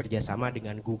 Kami bekerja sama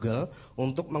dengan Google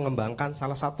untuk mengembangkan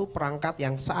salah satu perangkat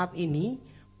yang saat ini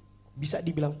bisa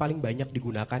dibilang paling banyak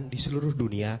digunakan di seluruh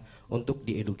dunia untuk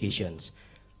di educations.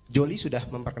 Jolly sudah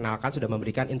memperkenalkan, sudah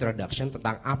memberikan introduction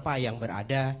tentang apa yang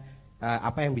berada,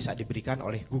 apa yang bisa diberikan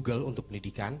oleh Google untuk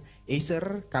pendidikan.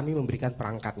 Acer, kami memberikan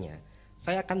perangkatnya.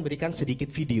 Saya akan berikan sedikit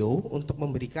video untuk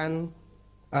memberikan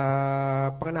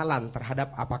pengenalan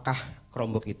terhadap apakah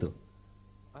Chromebook itu.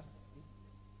 Mas,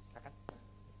 silakan.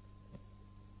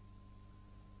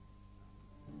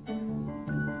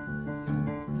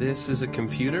 This is a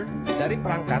computer? Dari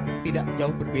perangkat tidak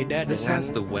jauh berbeda This dengan has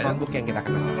the web? Chromebook yang kita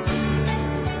kenal.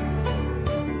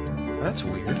 That's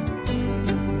weird.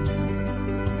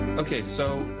 Okay,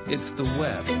 so it's the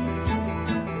web.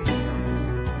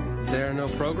 There are no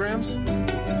programs?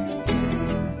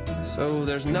 So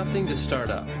there's nothing to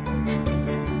start up.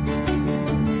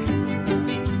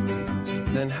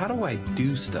 Then how do I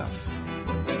do stuff?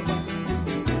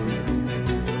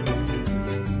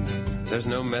 There's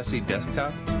no messy desktop?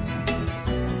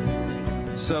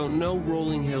 So no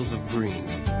rolling hills of green.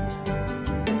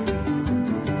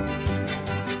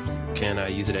 Can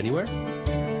I use it anywhere?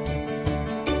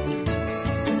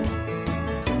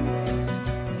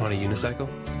 On a unicycle?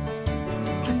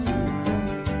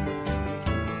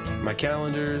 My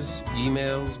calendars,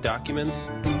 emails,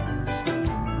 documents.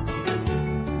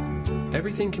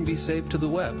 Everything can be saved to the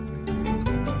web.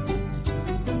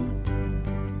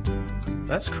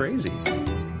 That's crazy.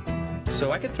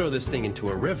 So I could throw this thing into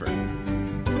a river,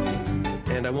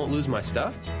 and I won't lose my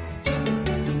stuff?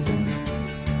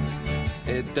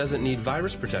 It doesn't need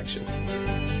virus protection.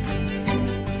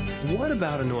 What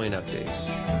about annoying updates?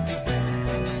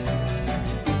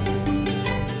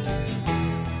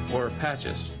 Or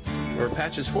patches? Or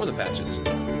patches for the patches?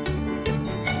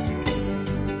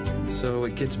 So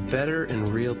it gets better in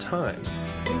real time.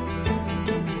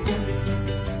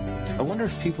 I wonder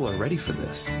if people are ready for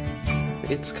this.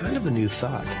 It's kind of a new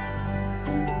thought.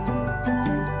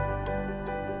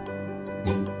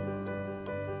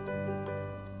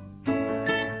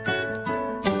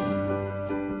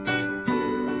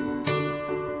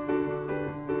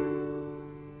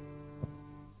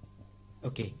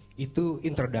 Oke, itu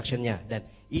introduction-nya dan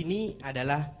ini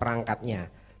adalah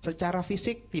perangkatnya. Secara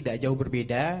fisik tidak jauh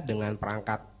berbeda dengan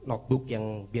perangkat notebook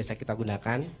yang biasa kita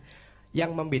gunakan.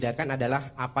 Yang membedakan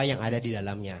adalah apa yang ada di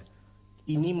dalamnya.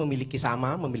 Ini memiliki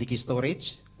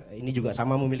storage, ini juga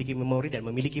sama memiliki memori dan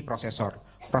memiliki prosesor.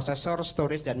 Prosesor,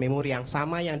 storage, dan memori yang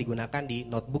sama yang digunakan di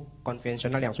notebook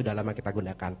konvensional yang sudah lama kita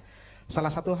gunakan. Salah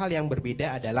satu hal yang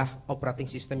berbeda adalah operating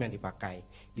system yang dipakai.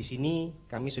 Di sini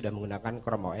kami sudah menggunakan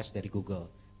Chrome OS dari Google.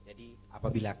 Jadi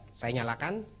apabila saya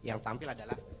nyalakan, yang tampil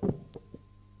adalah,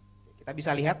 kita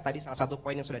bisa lihat tadi salah satu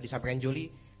poin yang sudah disampaikan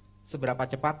Julie, seberapa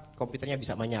cepat komputernya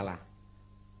bisa menyala.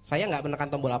 Saya nggak menekan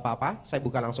tombol apa-apa, saya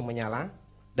buka langsung menyala.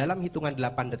 Dalam hitungan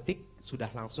 8 detik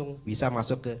sudah langsung bisa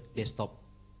masuk ke desktop.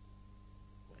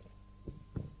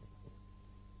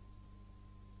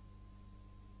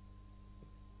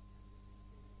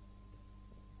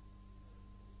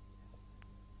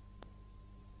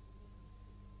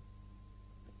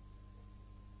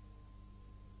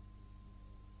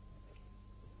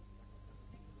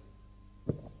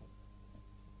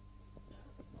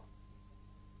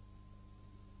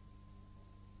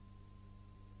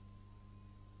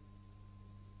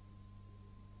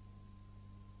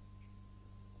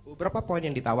 Beberapa poin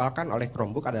yang ditawarkan oleh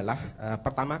Chromebook adalah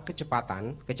pertama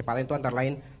kecepatan. Kecepatan itu antara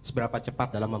lain seberapa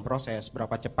cepat dalam memproses,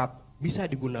 seberapa cepat bisa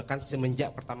digunakan semenjak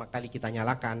pertama kali kita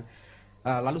nyalakan.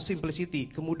 Lalu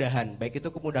simplicity, kemudahan, baik itu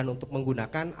kemudahan untuk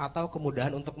menggunakan atau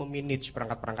kemudahan untuk memanage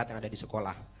perangkat-perangkat yang ada di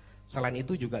sekolah. Selain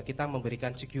itu juga kita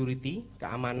memberikan security,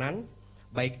 keamanan,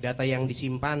 baik data yang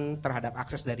disimpan terhadap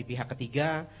akses dari pihak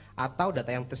ketiga atau data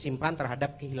yang tersimpan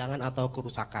terhadap kehilangan atau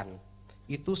kerusakan.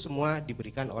 Itu semua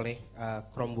diberikan oleh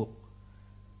Chromebook.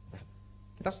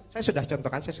 Nah, saya sudah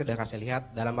contohkan, saya sudah kasih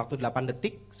lihat dalam waktu 8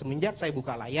 detik semenjak saya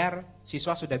buka layar,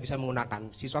 siswa sudah bisa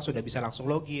menggunakan, siswa sudah bisa langsung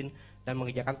login dan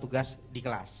mengerjakan tugas di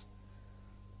kelas.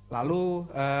 Lalu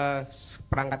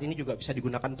perangkat ini juga bisa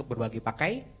digunakan untuk berbagi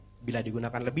pakai. Bila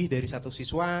digunakan lebih dari satu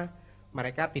siswa,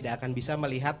 mereka tidak akan bisa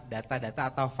melihat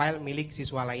data-data atau file milik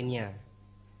siswa lainnya.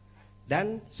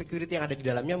 Dan security yang ada di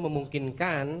dalamnya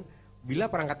memungkinkan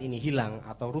bila perangkat ini hilang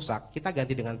atau rusak, kita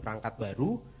ganti dengan perangkat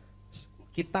baru,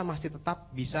 kita masih tetap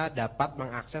bisa dapat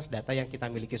mengakses data yang kita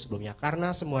miliki sebelumnya.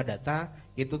 Karena semua data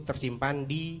itu tersimpan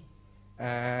di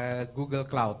Google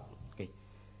Cloud. Oke.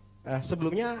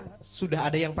 Sebelumnya sudah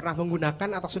ada yang pernah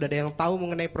menggunakan atau sudah ada yang tahu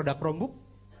mengenai produk Chromebook?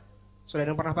 Sudah ada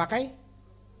yang pernah pakai?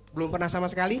 Belum pernah sama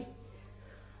sekali?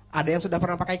 Ada yang sudah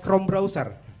pernah pakai Chrome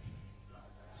browser?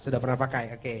 Sudah pernah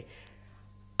pakai, oke.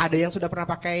 Ada yang sudah pernah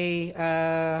pakai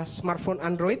smartphone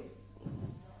Android?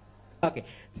 Oke.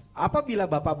 Apabila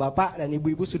bapak-bapak dan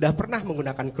ibu-ibu sudah pernah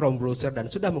menggunakan Chrome browser dan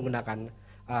sudah menggunakan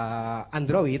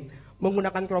Android,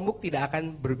 menggunakan Chromebook tidak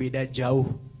akan berbeda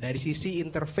jauh dari sisi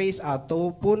interface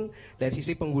ataupun dari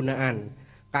sisi penggunaan.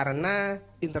 Karena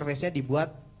interface-nya dibuat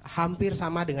hampir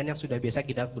sama dengan yang sudah biasa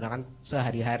kita gunakan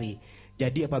sehari-hari.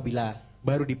 Jadi apabila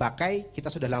baru dipakai, kita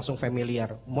sudah langsung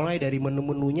familiar, mulai dari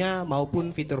menu-menunya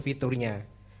maupun fitur-fiturnya.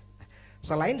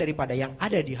 Selain daripada yang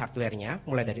ada di hardware-nya,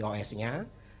 mulai dari OS-nya,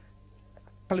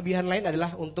 kelebihan lain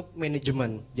adalah untuk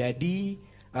manajemen. Jadi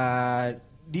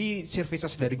di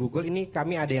services dari Google ini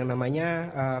kami ada yang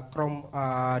namanya Chrome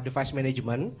Device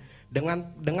Management.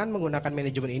 Dengan menggunakan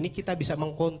manajemen ini kita bisa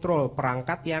mengkontrol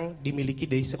perangkat yang dimiliki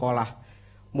di sekolah.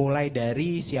 Mulai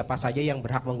dari siapa saja yang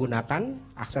berhak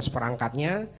menggunakan akses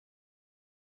perangkatnya,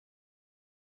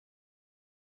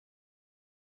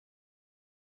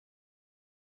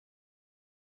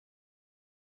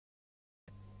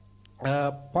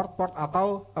 port-port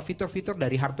atau fitur-fitur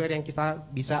dari hardware yang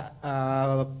kita bisa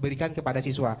berikan kepada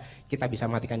siswa. Kita bisa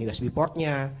matikan USB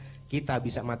portnya, kita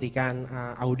bisa matikan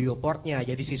audio portnya,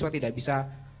 jadi siswa tidak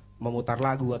bisa memutar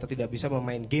lagu atau tidak bisa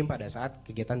memain game pada saat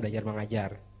kegiatan belajar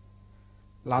mengajar.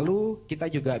 Lalu kita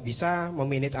juga bisa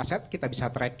memanage aset, kita bisa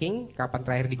tracking kapan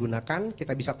terakhir digunakan,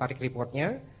 kita bisa tarik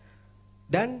reportnya.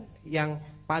 Dan yang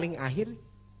paling akhir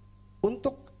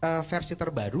untuk versi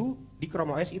terbaru di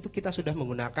Chrome OS itu kita sudah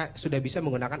bisa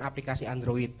menggunakan aplikasi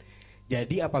Android.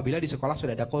 Jadi apabila di sekolah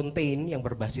sudah ada konten yang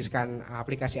berbasiskan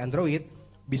aplikasi Android,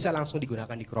 bisa langsung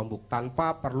digunakan di Chromebook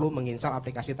tanpa perlu menginstal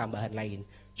aplikasi tambahan lain.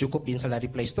 Cukup diinstal dari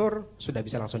Play Store, sudah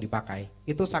bisa langsung dipakai.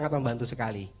 Itu sangat membantu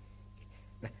sekali.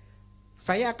 Nah,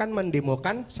 saya akan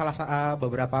mendemokan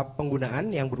beberapa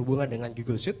penggunaan yang berhubungan dengan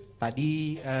Google Suite.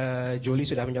 Tadi Jolie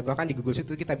sudah mencontohkan di Google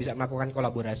Suite itu kita bisa melakukan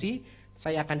kolaborasi.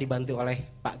 Saya akan dibantu oleh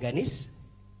Pak Ganis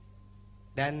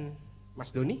dan Mas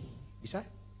Doni, bisa?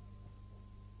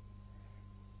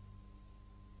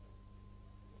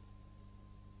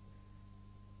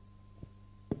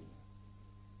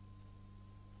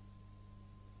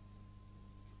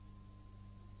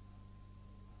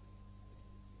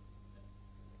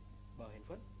 Bawa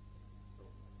handphone?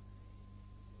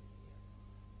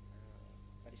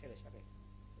 Tadi saya udah share ya?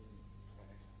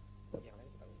 Yang lain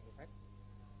kita invite?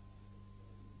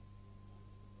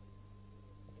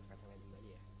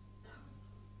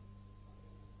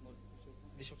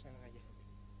 Besok sana aja.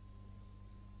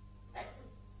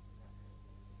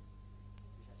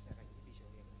 Bisa share aja di show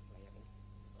yang layar ini.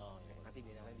 Oh, ya. Nanti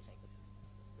biar yang lain bisa ikut.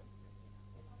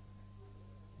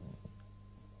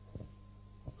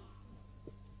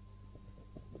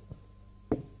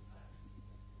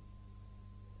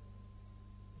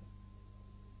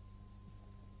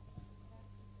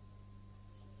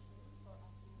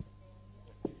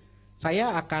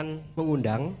 Saya akan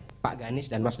mengundang Pak Ganis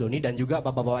dan Mas Doni dan juga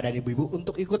bapak-bapak dan ibu-ibu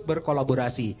untuk ikut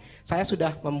berkolaborasi. Saya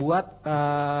sudah membuat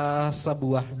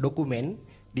sebuah dokumen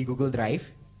di Google Drive.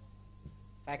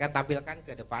 Saya akan tampilkan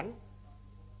ke depan.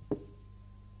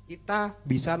 Kita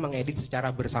bisa mengedit secara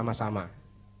bersama-sama.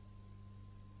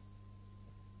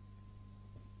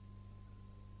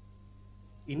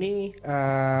 Ini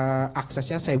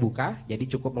aksesnya saya buka, jadi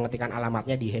cukup mengetikkan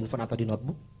alamatnya di handphone atau di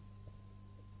notebook.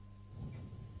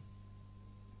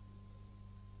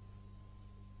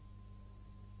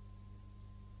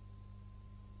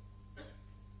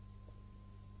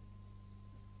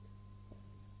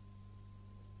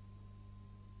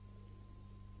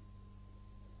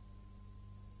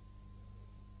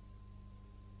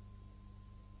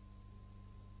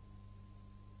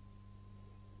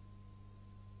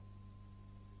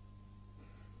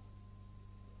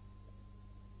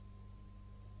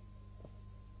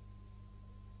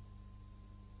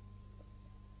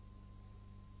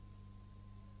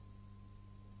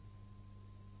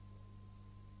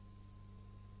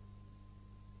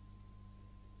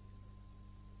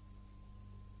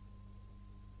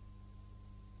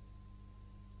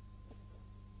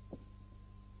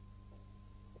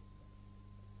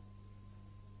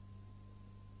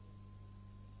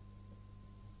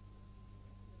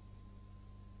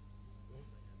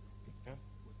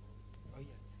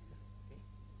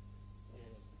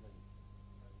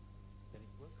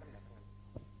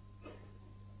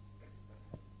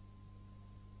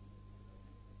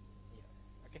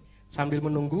 Sambil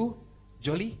menunggu,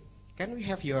 Jolie, can we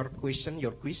have your quiz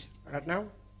right now?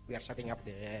 We are setting up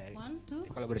the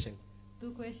collaboration.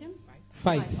 2 questions?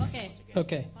 5. Okay.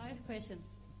 Okay. 5 questions.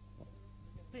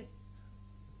 Please.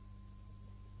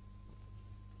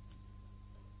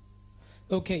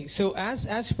 Okay, so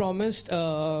as promised,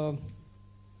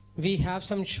 we have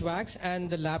some swags and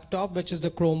the laptop, which is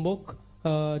the Chromebook,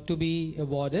 to be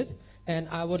awarded. And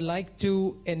I would like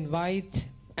to invite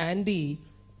Andy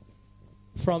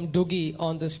from Doogie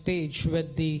on the stage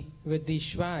with the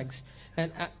swags.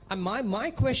 And my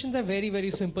questions are very,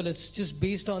 very simple. It's just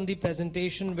based on the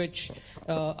presentation which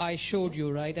I showed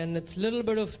you, right? And it's a little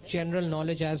bit of general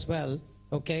knowledge as well,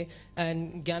 okay?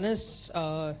 And Ganesh,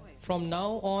 from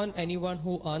now on, anyone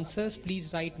who answers,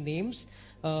 please write names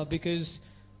because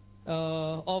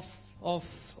of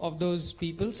those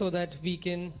people so that we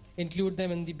can include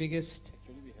them in the biggest.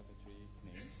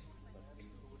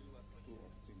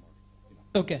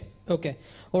 Okay, okay.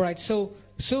 All right, so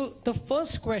the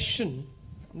first question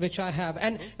which I have,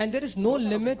 and there is no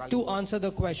limit to answer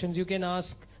the questions. You can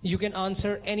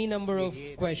answer any number of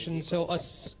questions. So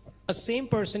a same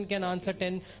person can answer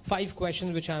 5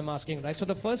 questions which I'm asking, right? So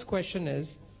the first question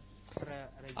is,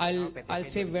 I'll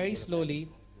say very slowly,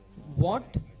 what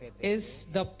is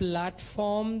the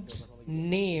platform's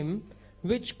name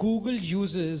which Google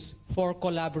uses for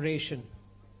collaboration?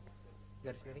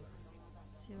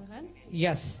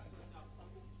 Yes.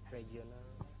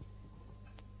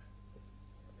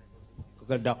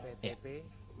 Google Doc. Yeah.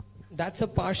 That's a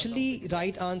partially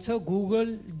right answer.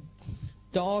 Google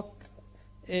Doc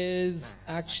is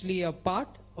actually a part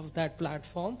of that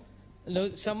platform.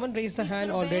 No, someone raised the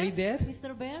hand already there.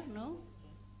 Mr. Bear, no?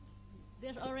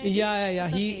 There's already. Yeah.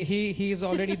 Okay. He is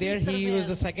already there. He was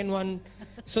the second one.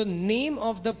 So name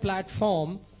of the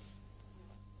platform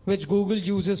which Google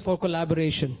uses for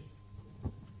collaboration.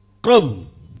 Chrome.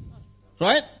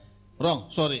 Right? Wrong.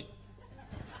 Sorry.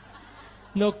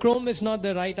 No, Chrome is not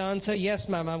the right answer. Yes,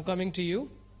 ma'am, I'm coming to you.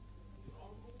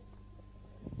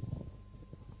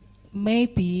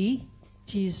 Maybe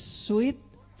G Suite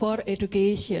for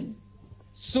education.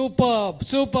 Superb,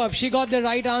 superb. She got the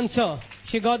right answer.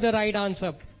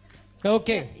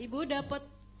 Okay. Ya, Ibu dapat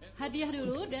hadiah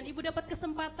dulu dan Ibu dapat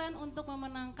kesempatan untuk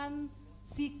memenangkan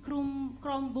si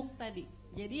Chromebook tadi.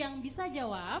 Jadi yang bisa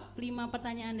jawab 5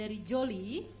 pertanyaan dari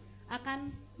Jolie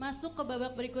akan masuk ke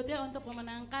babak berikutnya untuk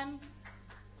memenangkan.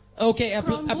 Okay,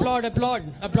 applaud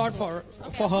for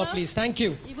her, please. Thank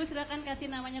you. Ibu silakan kasih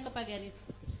namanya ke Pak Garis.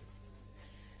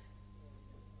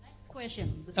 Next question.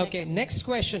 Okay, next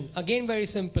question. Again, very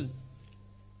simple.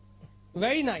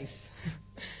 Very nice.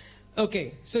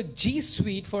 Okay, so G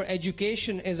Suite for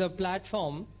Education is a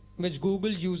platform which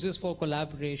Google uses for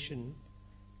collaboration.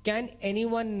 Can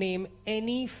anyone name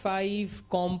any 5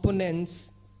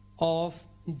 components of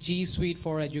G Suite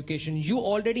for Education? You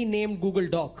already named Google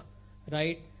Doc,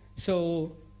 right?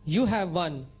 So you have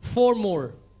 1, 4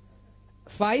 more.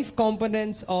 5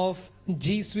 components of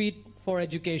G Suite for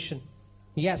Education.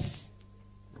 Yes.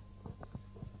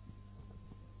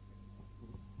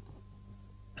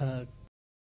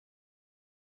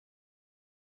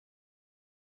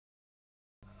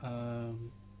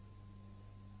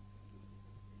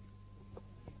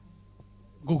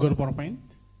 Google PowerPoint,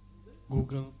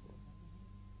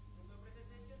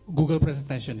 Google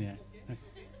Presentation, yeah.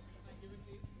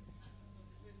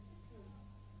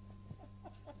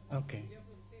 Okay.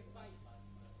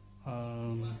 5.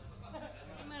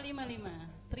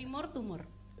 3 more, 2 more.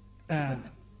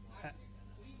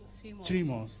 3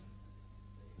 more.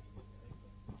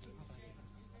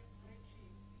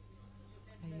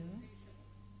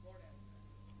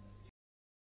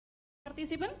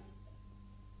 Participant?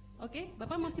 Oke,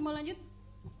 Bapak masih mau lanjut?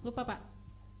 Lupa, Pak.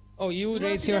 Oh, you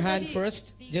raise your hand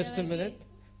first. Just a minute.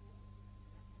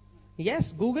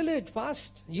 Yes, Google it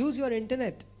fast. Use your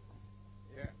internet.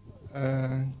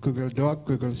 Google Doc,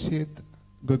 Google Sheet,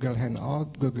 Google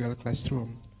Hangout, Google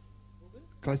Classroom.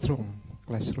 Classroom.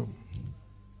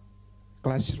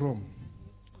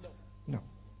 No.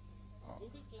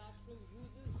 Google Classroom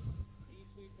uses G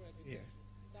Suite for Education.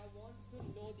 Yeah. I want to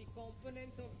know the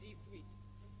components of G Suite.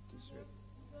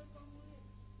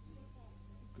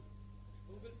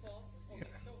 Google Form.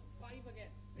 Okay, so 5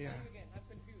 again. Yeah. 5 again. I'm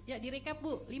confused. Ya, direkap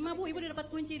Bu. 5 Bu, Ibu udah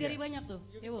dapat kunci dari banyak tuh.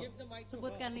 Ya Bu,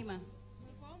 sebutkan 5.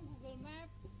 Google Map.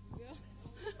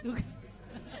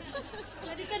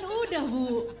 Tadi kan udah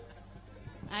Bu.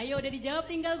 Ayo udah dijawab,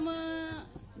 tinggal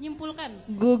menyimpulkan.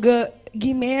 Google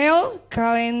Gmail,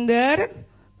 Calendar,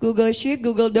 Google Sheet,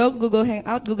 Google Doc, Google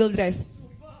Hangout, Google Drive.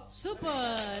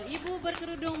 Super. Ibu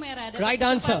berkerudung merah. Right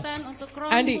answer. Untuk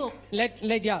Andy, Chromebook.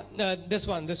 this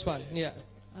one, yeah.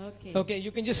 Okay. Okay,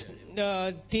 you can just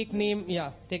take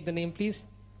the name, please.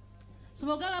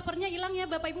 Semoga laparnya hilang ya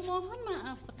Bapak Ibu, mohon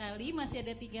maaf sekali, masih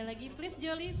ada 3 lagi. Please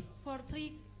Jolie for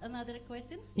 3 another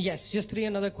questions. Yes, just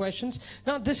 3 another questions.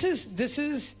 Now this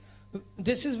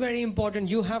is very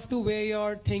important. You have to wear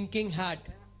your thinking hat,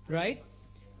 right?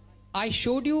 I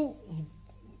showed you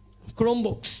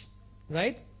Chromebooks,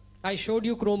 right? I showed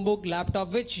you Chromebook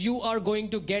laptop, which you are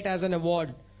going to get as an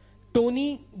award.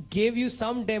 Tony gave you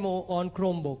some demo on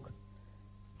Chromebook.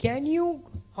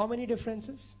 How many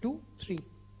differences? 2, 3.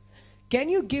 Can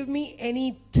you give me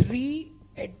any 3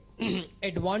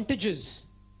 advantages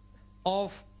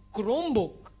of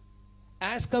Chromebook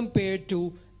as compared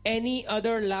to any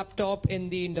other laptop in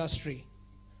the industry?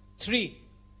 3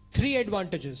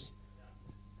 advantages.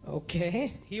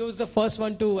 Okay, he was the first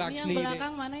one to actually.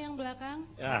 Mana yang belakang?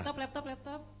 Yeah.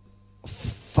 Laptop.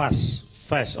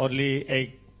 Fast, only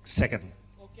 8 seconds.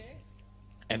 Okay.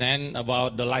 And then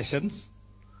about the license,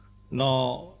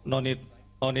 no need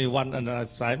only one another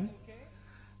time,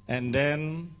 and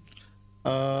then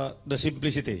the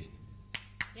simplicity.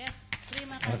 Yes,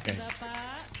 terima kasih Okay.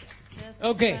 Bapak.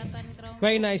 Okay, Kesempatan Chromebook.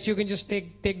 very nice. You can just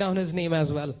take down his name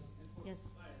as well. Yes.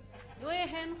 Gue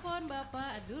handphone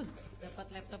Bapak, aduh, dapat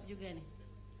laptop juga nih.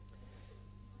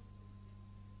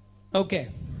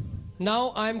 Okay,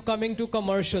 now I'm coming to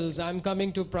commercials. I'm coming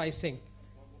to pricing.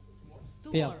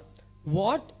 Two Yeah. more.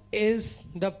 What is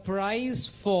the price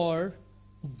for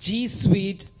G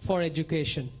Suite for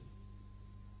education?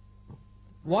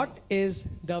 What is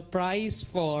the price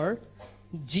for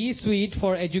G Suite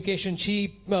for education?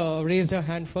 She raised her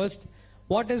hand first.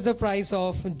 What is the price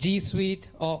of G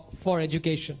Suite for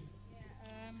education?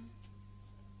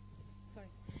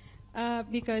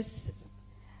 Because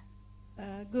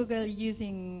Google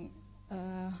using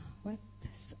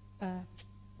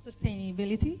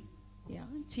sustainability,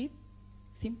 cheap,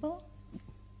 simple.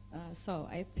 So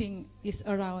I think it's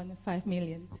around 5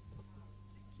 million.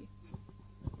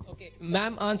 Okay,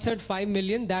 ma'am answered 5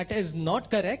 million. That is not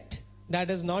correct.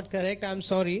 That is not correct. I'm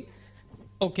sorry.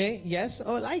 Okay, yes.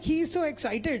 Oh, like he's so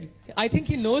excited. I think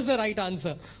he knows the right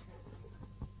answer.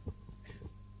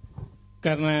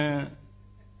 Karena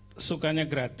sukanya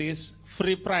gratis,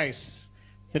 free price.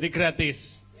 Jadi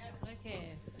gratis.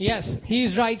 Okay. Yes,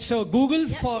 he's right. So Google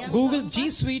yang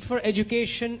G Suite for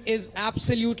education is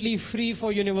absolutely free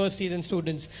for universities and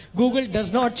students. Google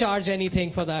does not charge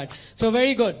anything for that. So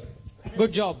very good.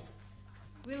 Good job.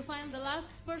 We'll find the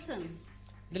last person.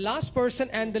 The last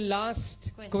person and the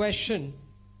last question.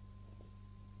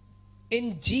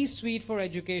 In G Suite for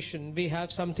education, we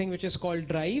have something which is called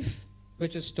Drive,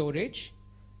 which is storage.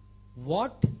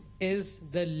 What is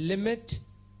the limit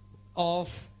of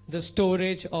the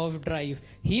storage of Drive?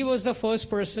 He was the first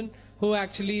person who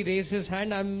actually raised his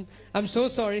hand. I'm so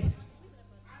sorry.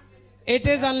 It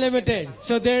is unlimited.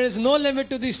 So there is no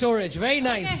limit to the storage. Very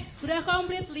nice. Oke, sudah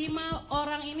komplit 5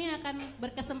 orang ini akan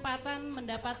berkesempatan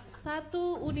mendapat 1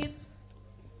 unit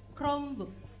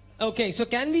Chromebook. Okay, so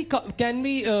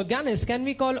Ganis, can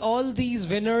we call all these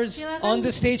winners Silakan on the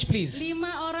stage, please? 5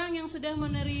 orang yang sudah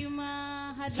menerima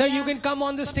hadiah. Sir, you can come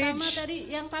on the Pertama stage. tadi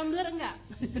yang tumbler enggak?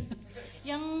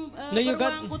 Yang No, you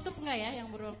beruang got- kutub enggak ya? Yang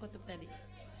beruang kutub tadi.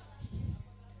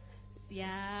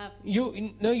 Siap.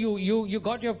 You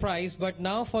got your prize, but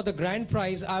now for the grand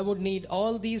prize, I would need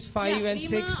all these 5 and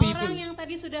 6 5 people. orang yang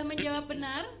tadi sudah menjawab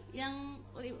benar,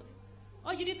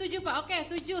 oh jadi 7 Pak. Oke,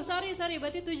 7. Sorry,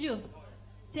 berarti 7.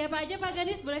 Siapa aja Pak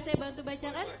Ganis? Boleh saya bantu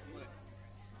bacakan?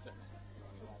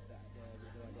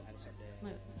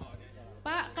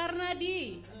 Pak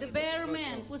Karnadi, The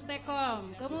Bearman,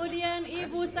 Pustekom. Kemudian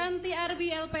Ibu Santi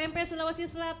Arbi, LPMP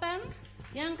Sulawesi Selatan.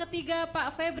 Yang ketiga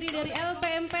Pak Febri dari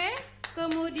LPMP.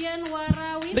 Kemudian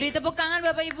Warawin. Beri tepuk tangan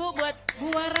Bapak Ibu buat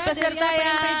Buara peserta dari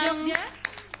LPMP yang Jogja.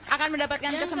 akan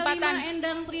mendapatkan Yang kesempatan. kelima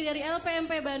Endang Tri dari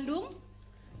LPMP Bandung.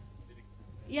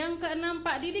 Yang keenam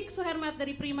Pak Didik Suhermat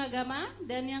dari Primagama.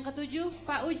 Dan yang ketujuh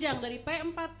Pak Ujang dari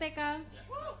P4TK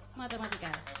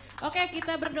Matematika. Oke,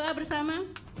 kita berdoa bersama.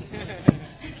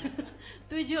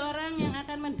 7 orang yang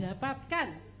akan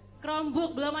mendapatkan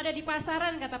Chromebook, belum ada di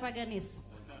pasaran kata Pak Ganis.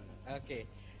 Oke.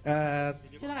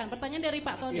 Silakan, pertanyaan dari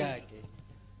Pak Tony. Ya, oke.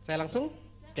 Saya langsung?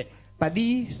 Oke.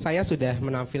 Tadi saya sudah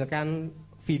menampilkan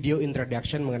video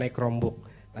introduction mengenai Chromebook.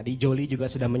 Tadi Joli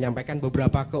juga sudah menyampaikan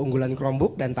beberapa keunggulan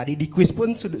Chromebook dan tadi di quiz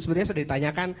pun sebenarnya sudah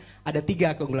ditanyakan ada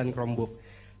 3 keunggulan Chromebook.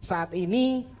 Saat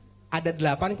ini ada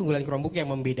 8 keunggulan Chromebook yang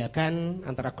membedakan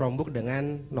antara Chromebook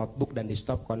dengan notebook dan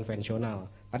desktop konvensional.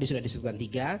 Tadi sudah disebutkan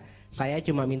 3, saya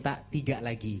cuma minta 3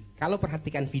 lagi. Kalau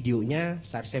perhatikan videonya,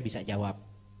 seharusnya bisa jawab.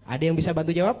 Ada yang bisa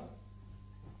bantu jawab?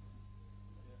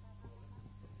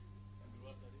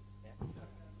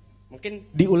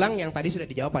 Mungkin diulang yang tadi sudah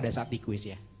dijawab pada saat di quiz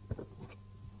ya.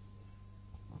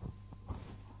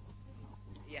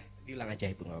 Iya, diulang aja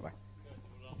Ibu, nggak apa-apa.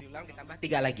 Diulang ditambah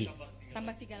 3 lagi.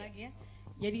 Tambah 3 lagi ya.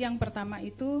 Jadi yang pertama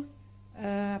itu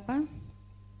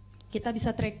kita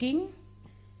bisa tracking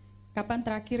kapan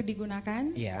terakhir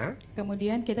digunakan. Iya.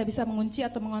 Kemudian kita bisa mengunci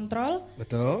atau mengontrol.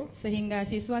 Betul. Sehingga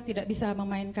siswa tidak bisa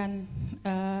memainkan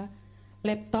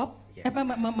laptop,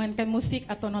 memainkan musik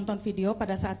atau nonton video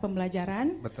pada saat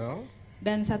pembelajaran. Betul.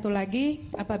 Dan satu lagi,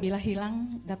 apabila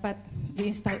hilang dapat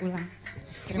diinstal ulang.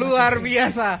 Terima Luar kasih.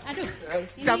 biasa. Aduh,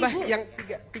 ini Tambah Ibu. yang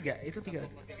 3 itu 3.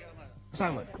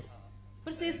 Sama.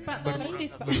 Persis Pak Tony.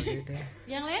 Persis Pak.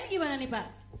 Yang lain gimana nih Pak?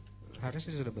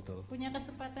 Harusnya sudah betul. Punya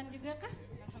kesempatan juga kah?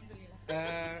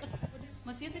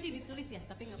 Maksudnya tadi ditulis ya,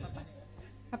 tapi nggak apa-apa.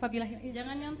 Apabila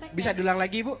Jangan nyontek. Bisa ya. diulang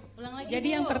lagi Bu? Ulang lagi. Jadi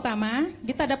Bu. yang pertama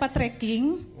kita dapat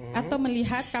tracking atau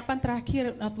melihat kapan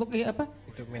terakhir notebook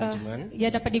Itu manajemen. Ya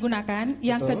dapat digunakan.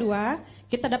 Yang Betul. kedua,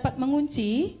 kita dapat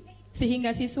mengunci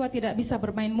sehingga siswa tidak bisa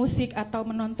bermain musik atau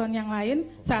menonton yang lain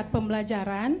saat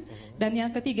pembelajaran. Dan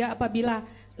yang ketiga, apabila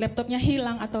laptopnya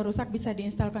hilang atau rusak bisa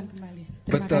diinstalkan kembali.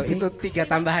 Terima Betul, kasih. itu 3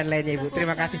 tambahan lainnya Ibu.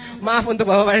 Terima kasih. Maaf untuk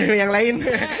bapak-bapak yang lain.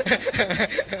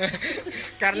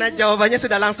 Karena jawabannya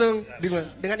sudah langsung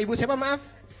dengan Ibu siapa maaf?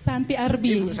 Santi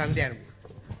Arbi. Ibu Santi Arbi.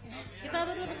 Kita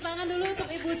tepuk tangan dulu untuk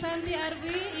Ibu Santi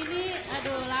Arbi. Ini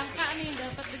aduh langka nih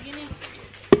dapat begini.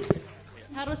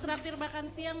 Harus traktir makan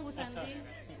siang Bu Santi.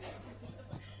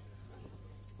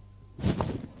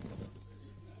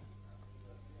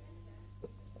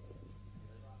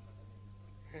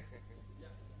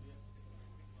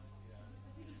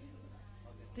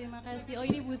 Terima kasih. Oh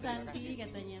ini Bu Santi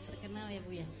katanya terkenal ya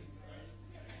Bu ya.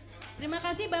 Terima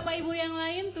kasih Bapak Ibu yang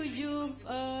lain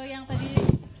 7 yang tadi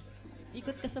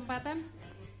ikut kesempatan.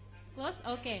 Close?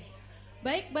 Oke.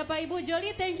 Baik Bapak Ibu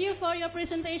Jolly, thank you for your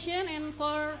presentation and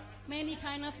for many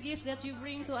kind of gifts that you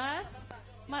bring to us.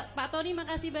 Pak Tony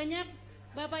makasih banyak.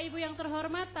 Bapak Ibu yang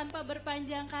terhormat, tanpa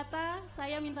berpanjang kata,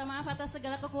 saya minta maaf atas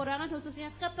segala kekurangan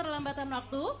khususnya keterlambatan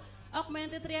waktu.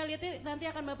 Augmented reality nanti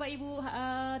akan Bapak Ibu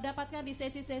dapatkan di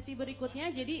sesi-sesi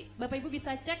berikutnya. Jadi Bapak Ibu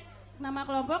bisa cek nama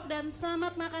kelompok dan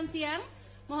selamat makan siang.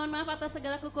 Mohon maaf atas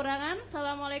segala kekurangan.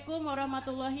 Assalamualaikum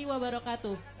warahmatullahi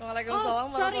wabarakatuh.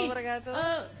 Waalaikumsalam warahmatullahi wabarakatuh.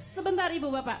 Sebentar Ibu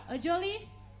Bapak. Jolly,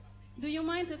 do you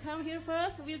mind to come here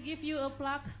first? We'll give you a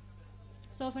plaque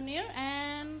souvenir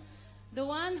and the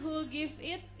one who give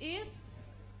it is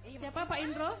siapa Pak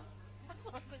Indro?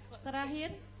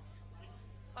 Terakhir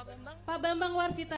Pak Bambang Warsita.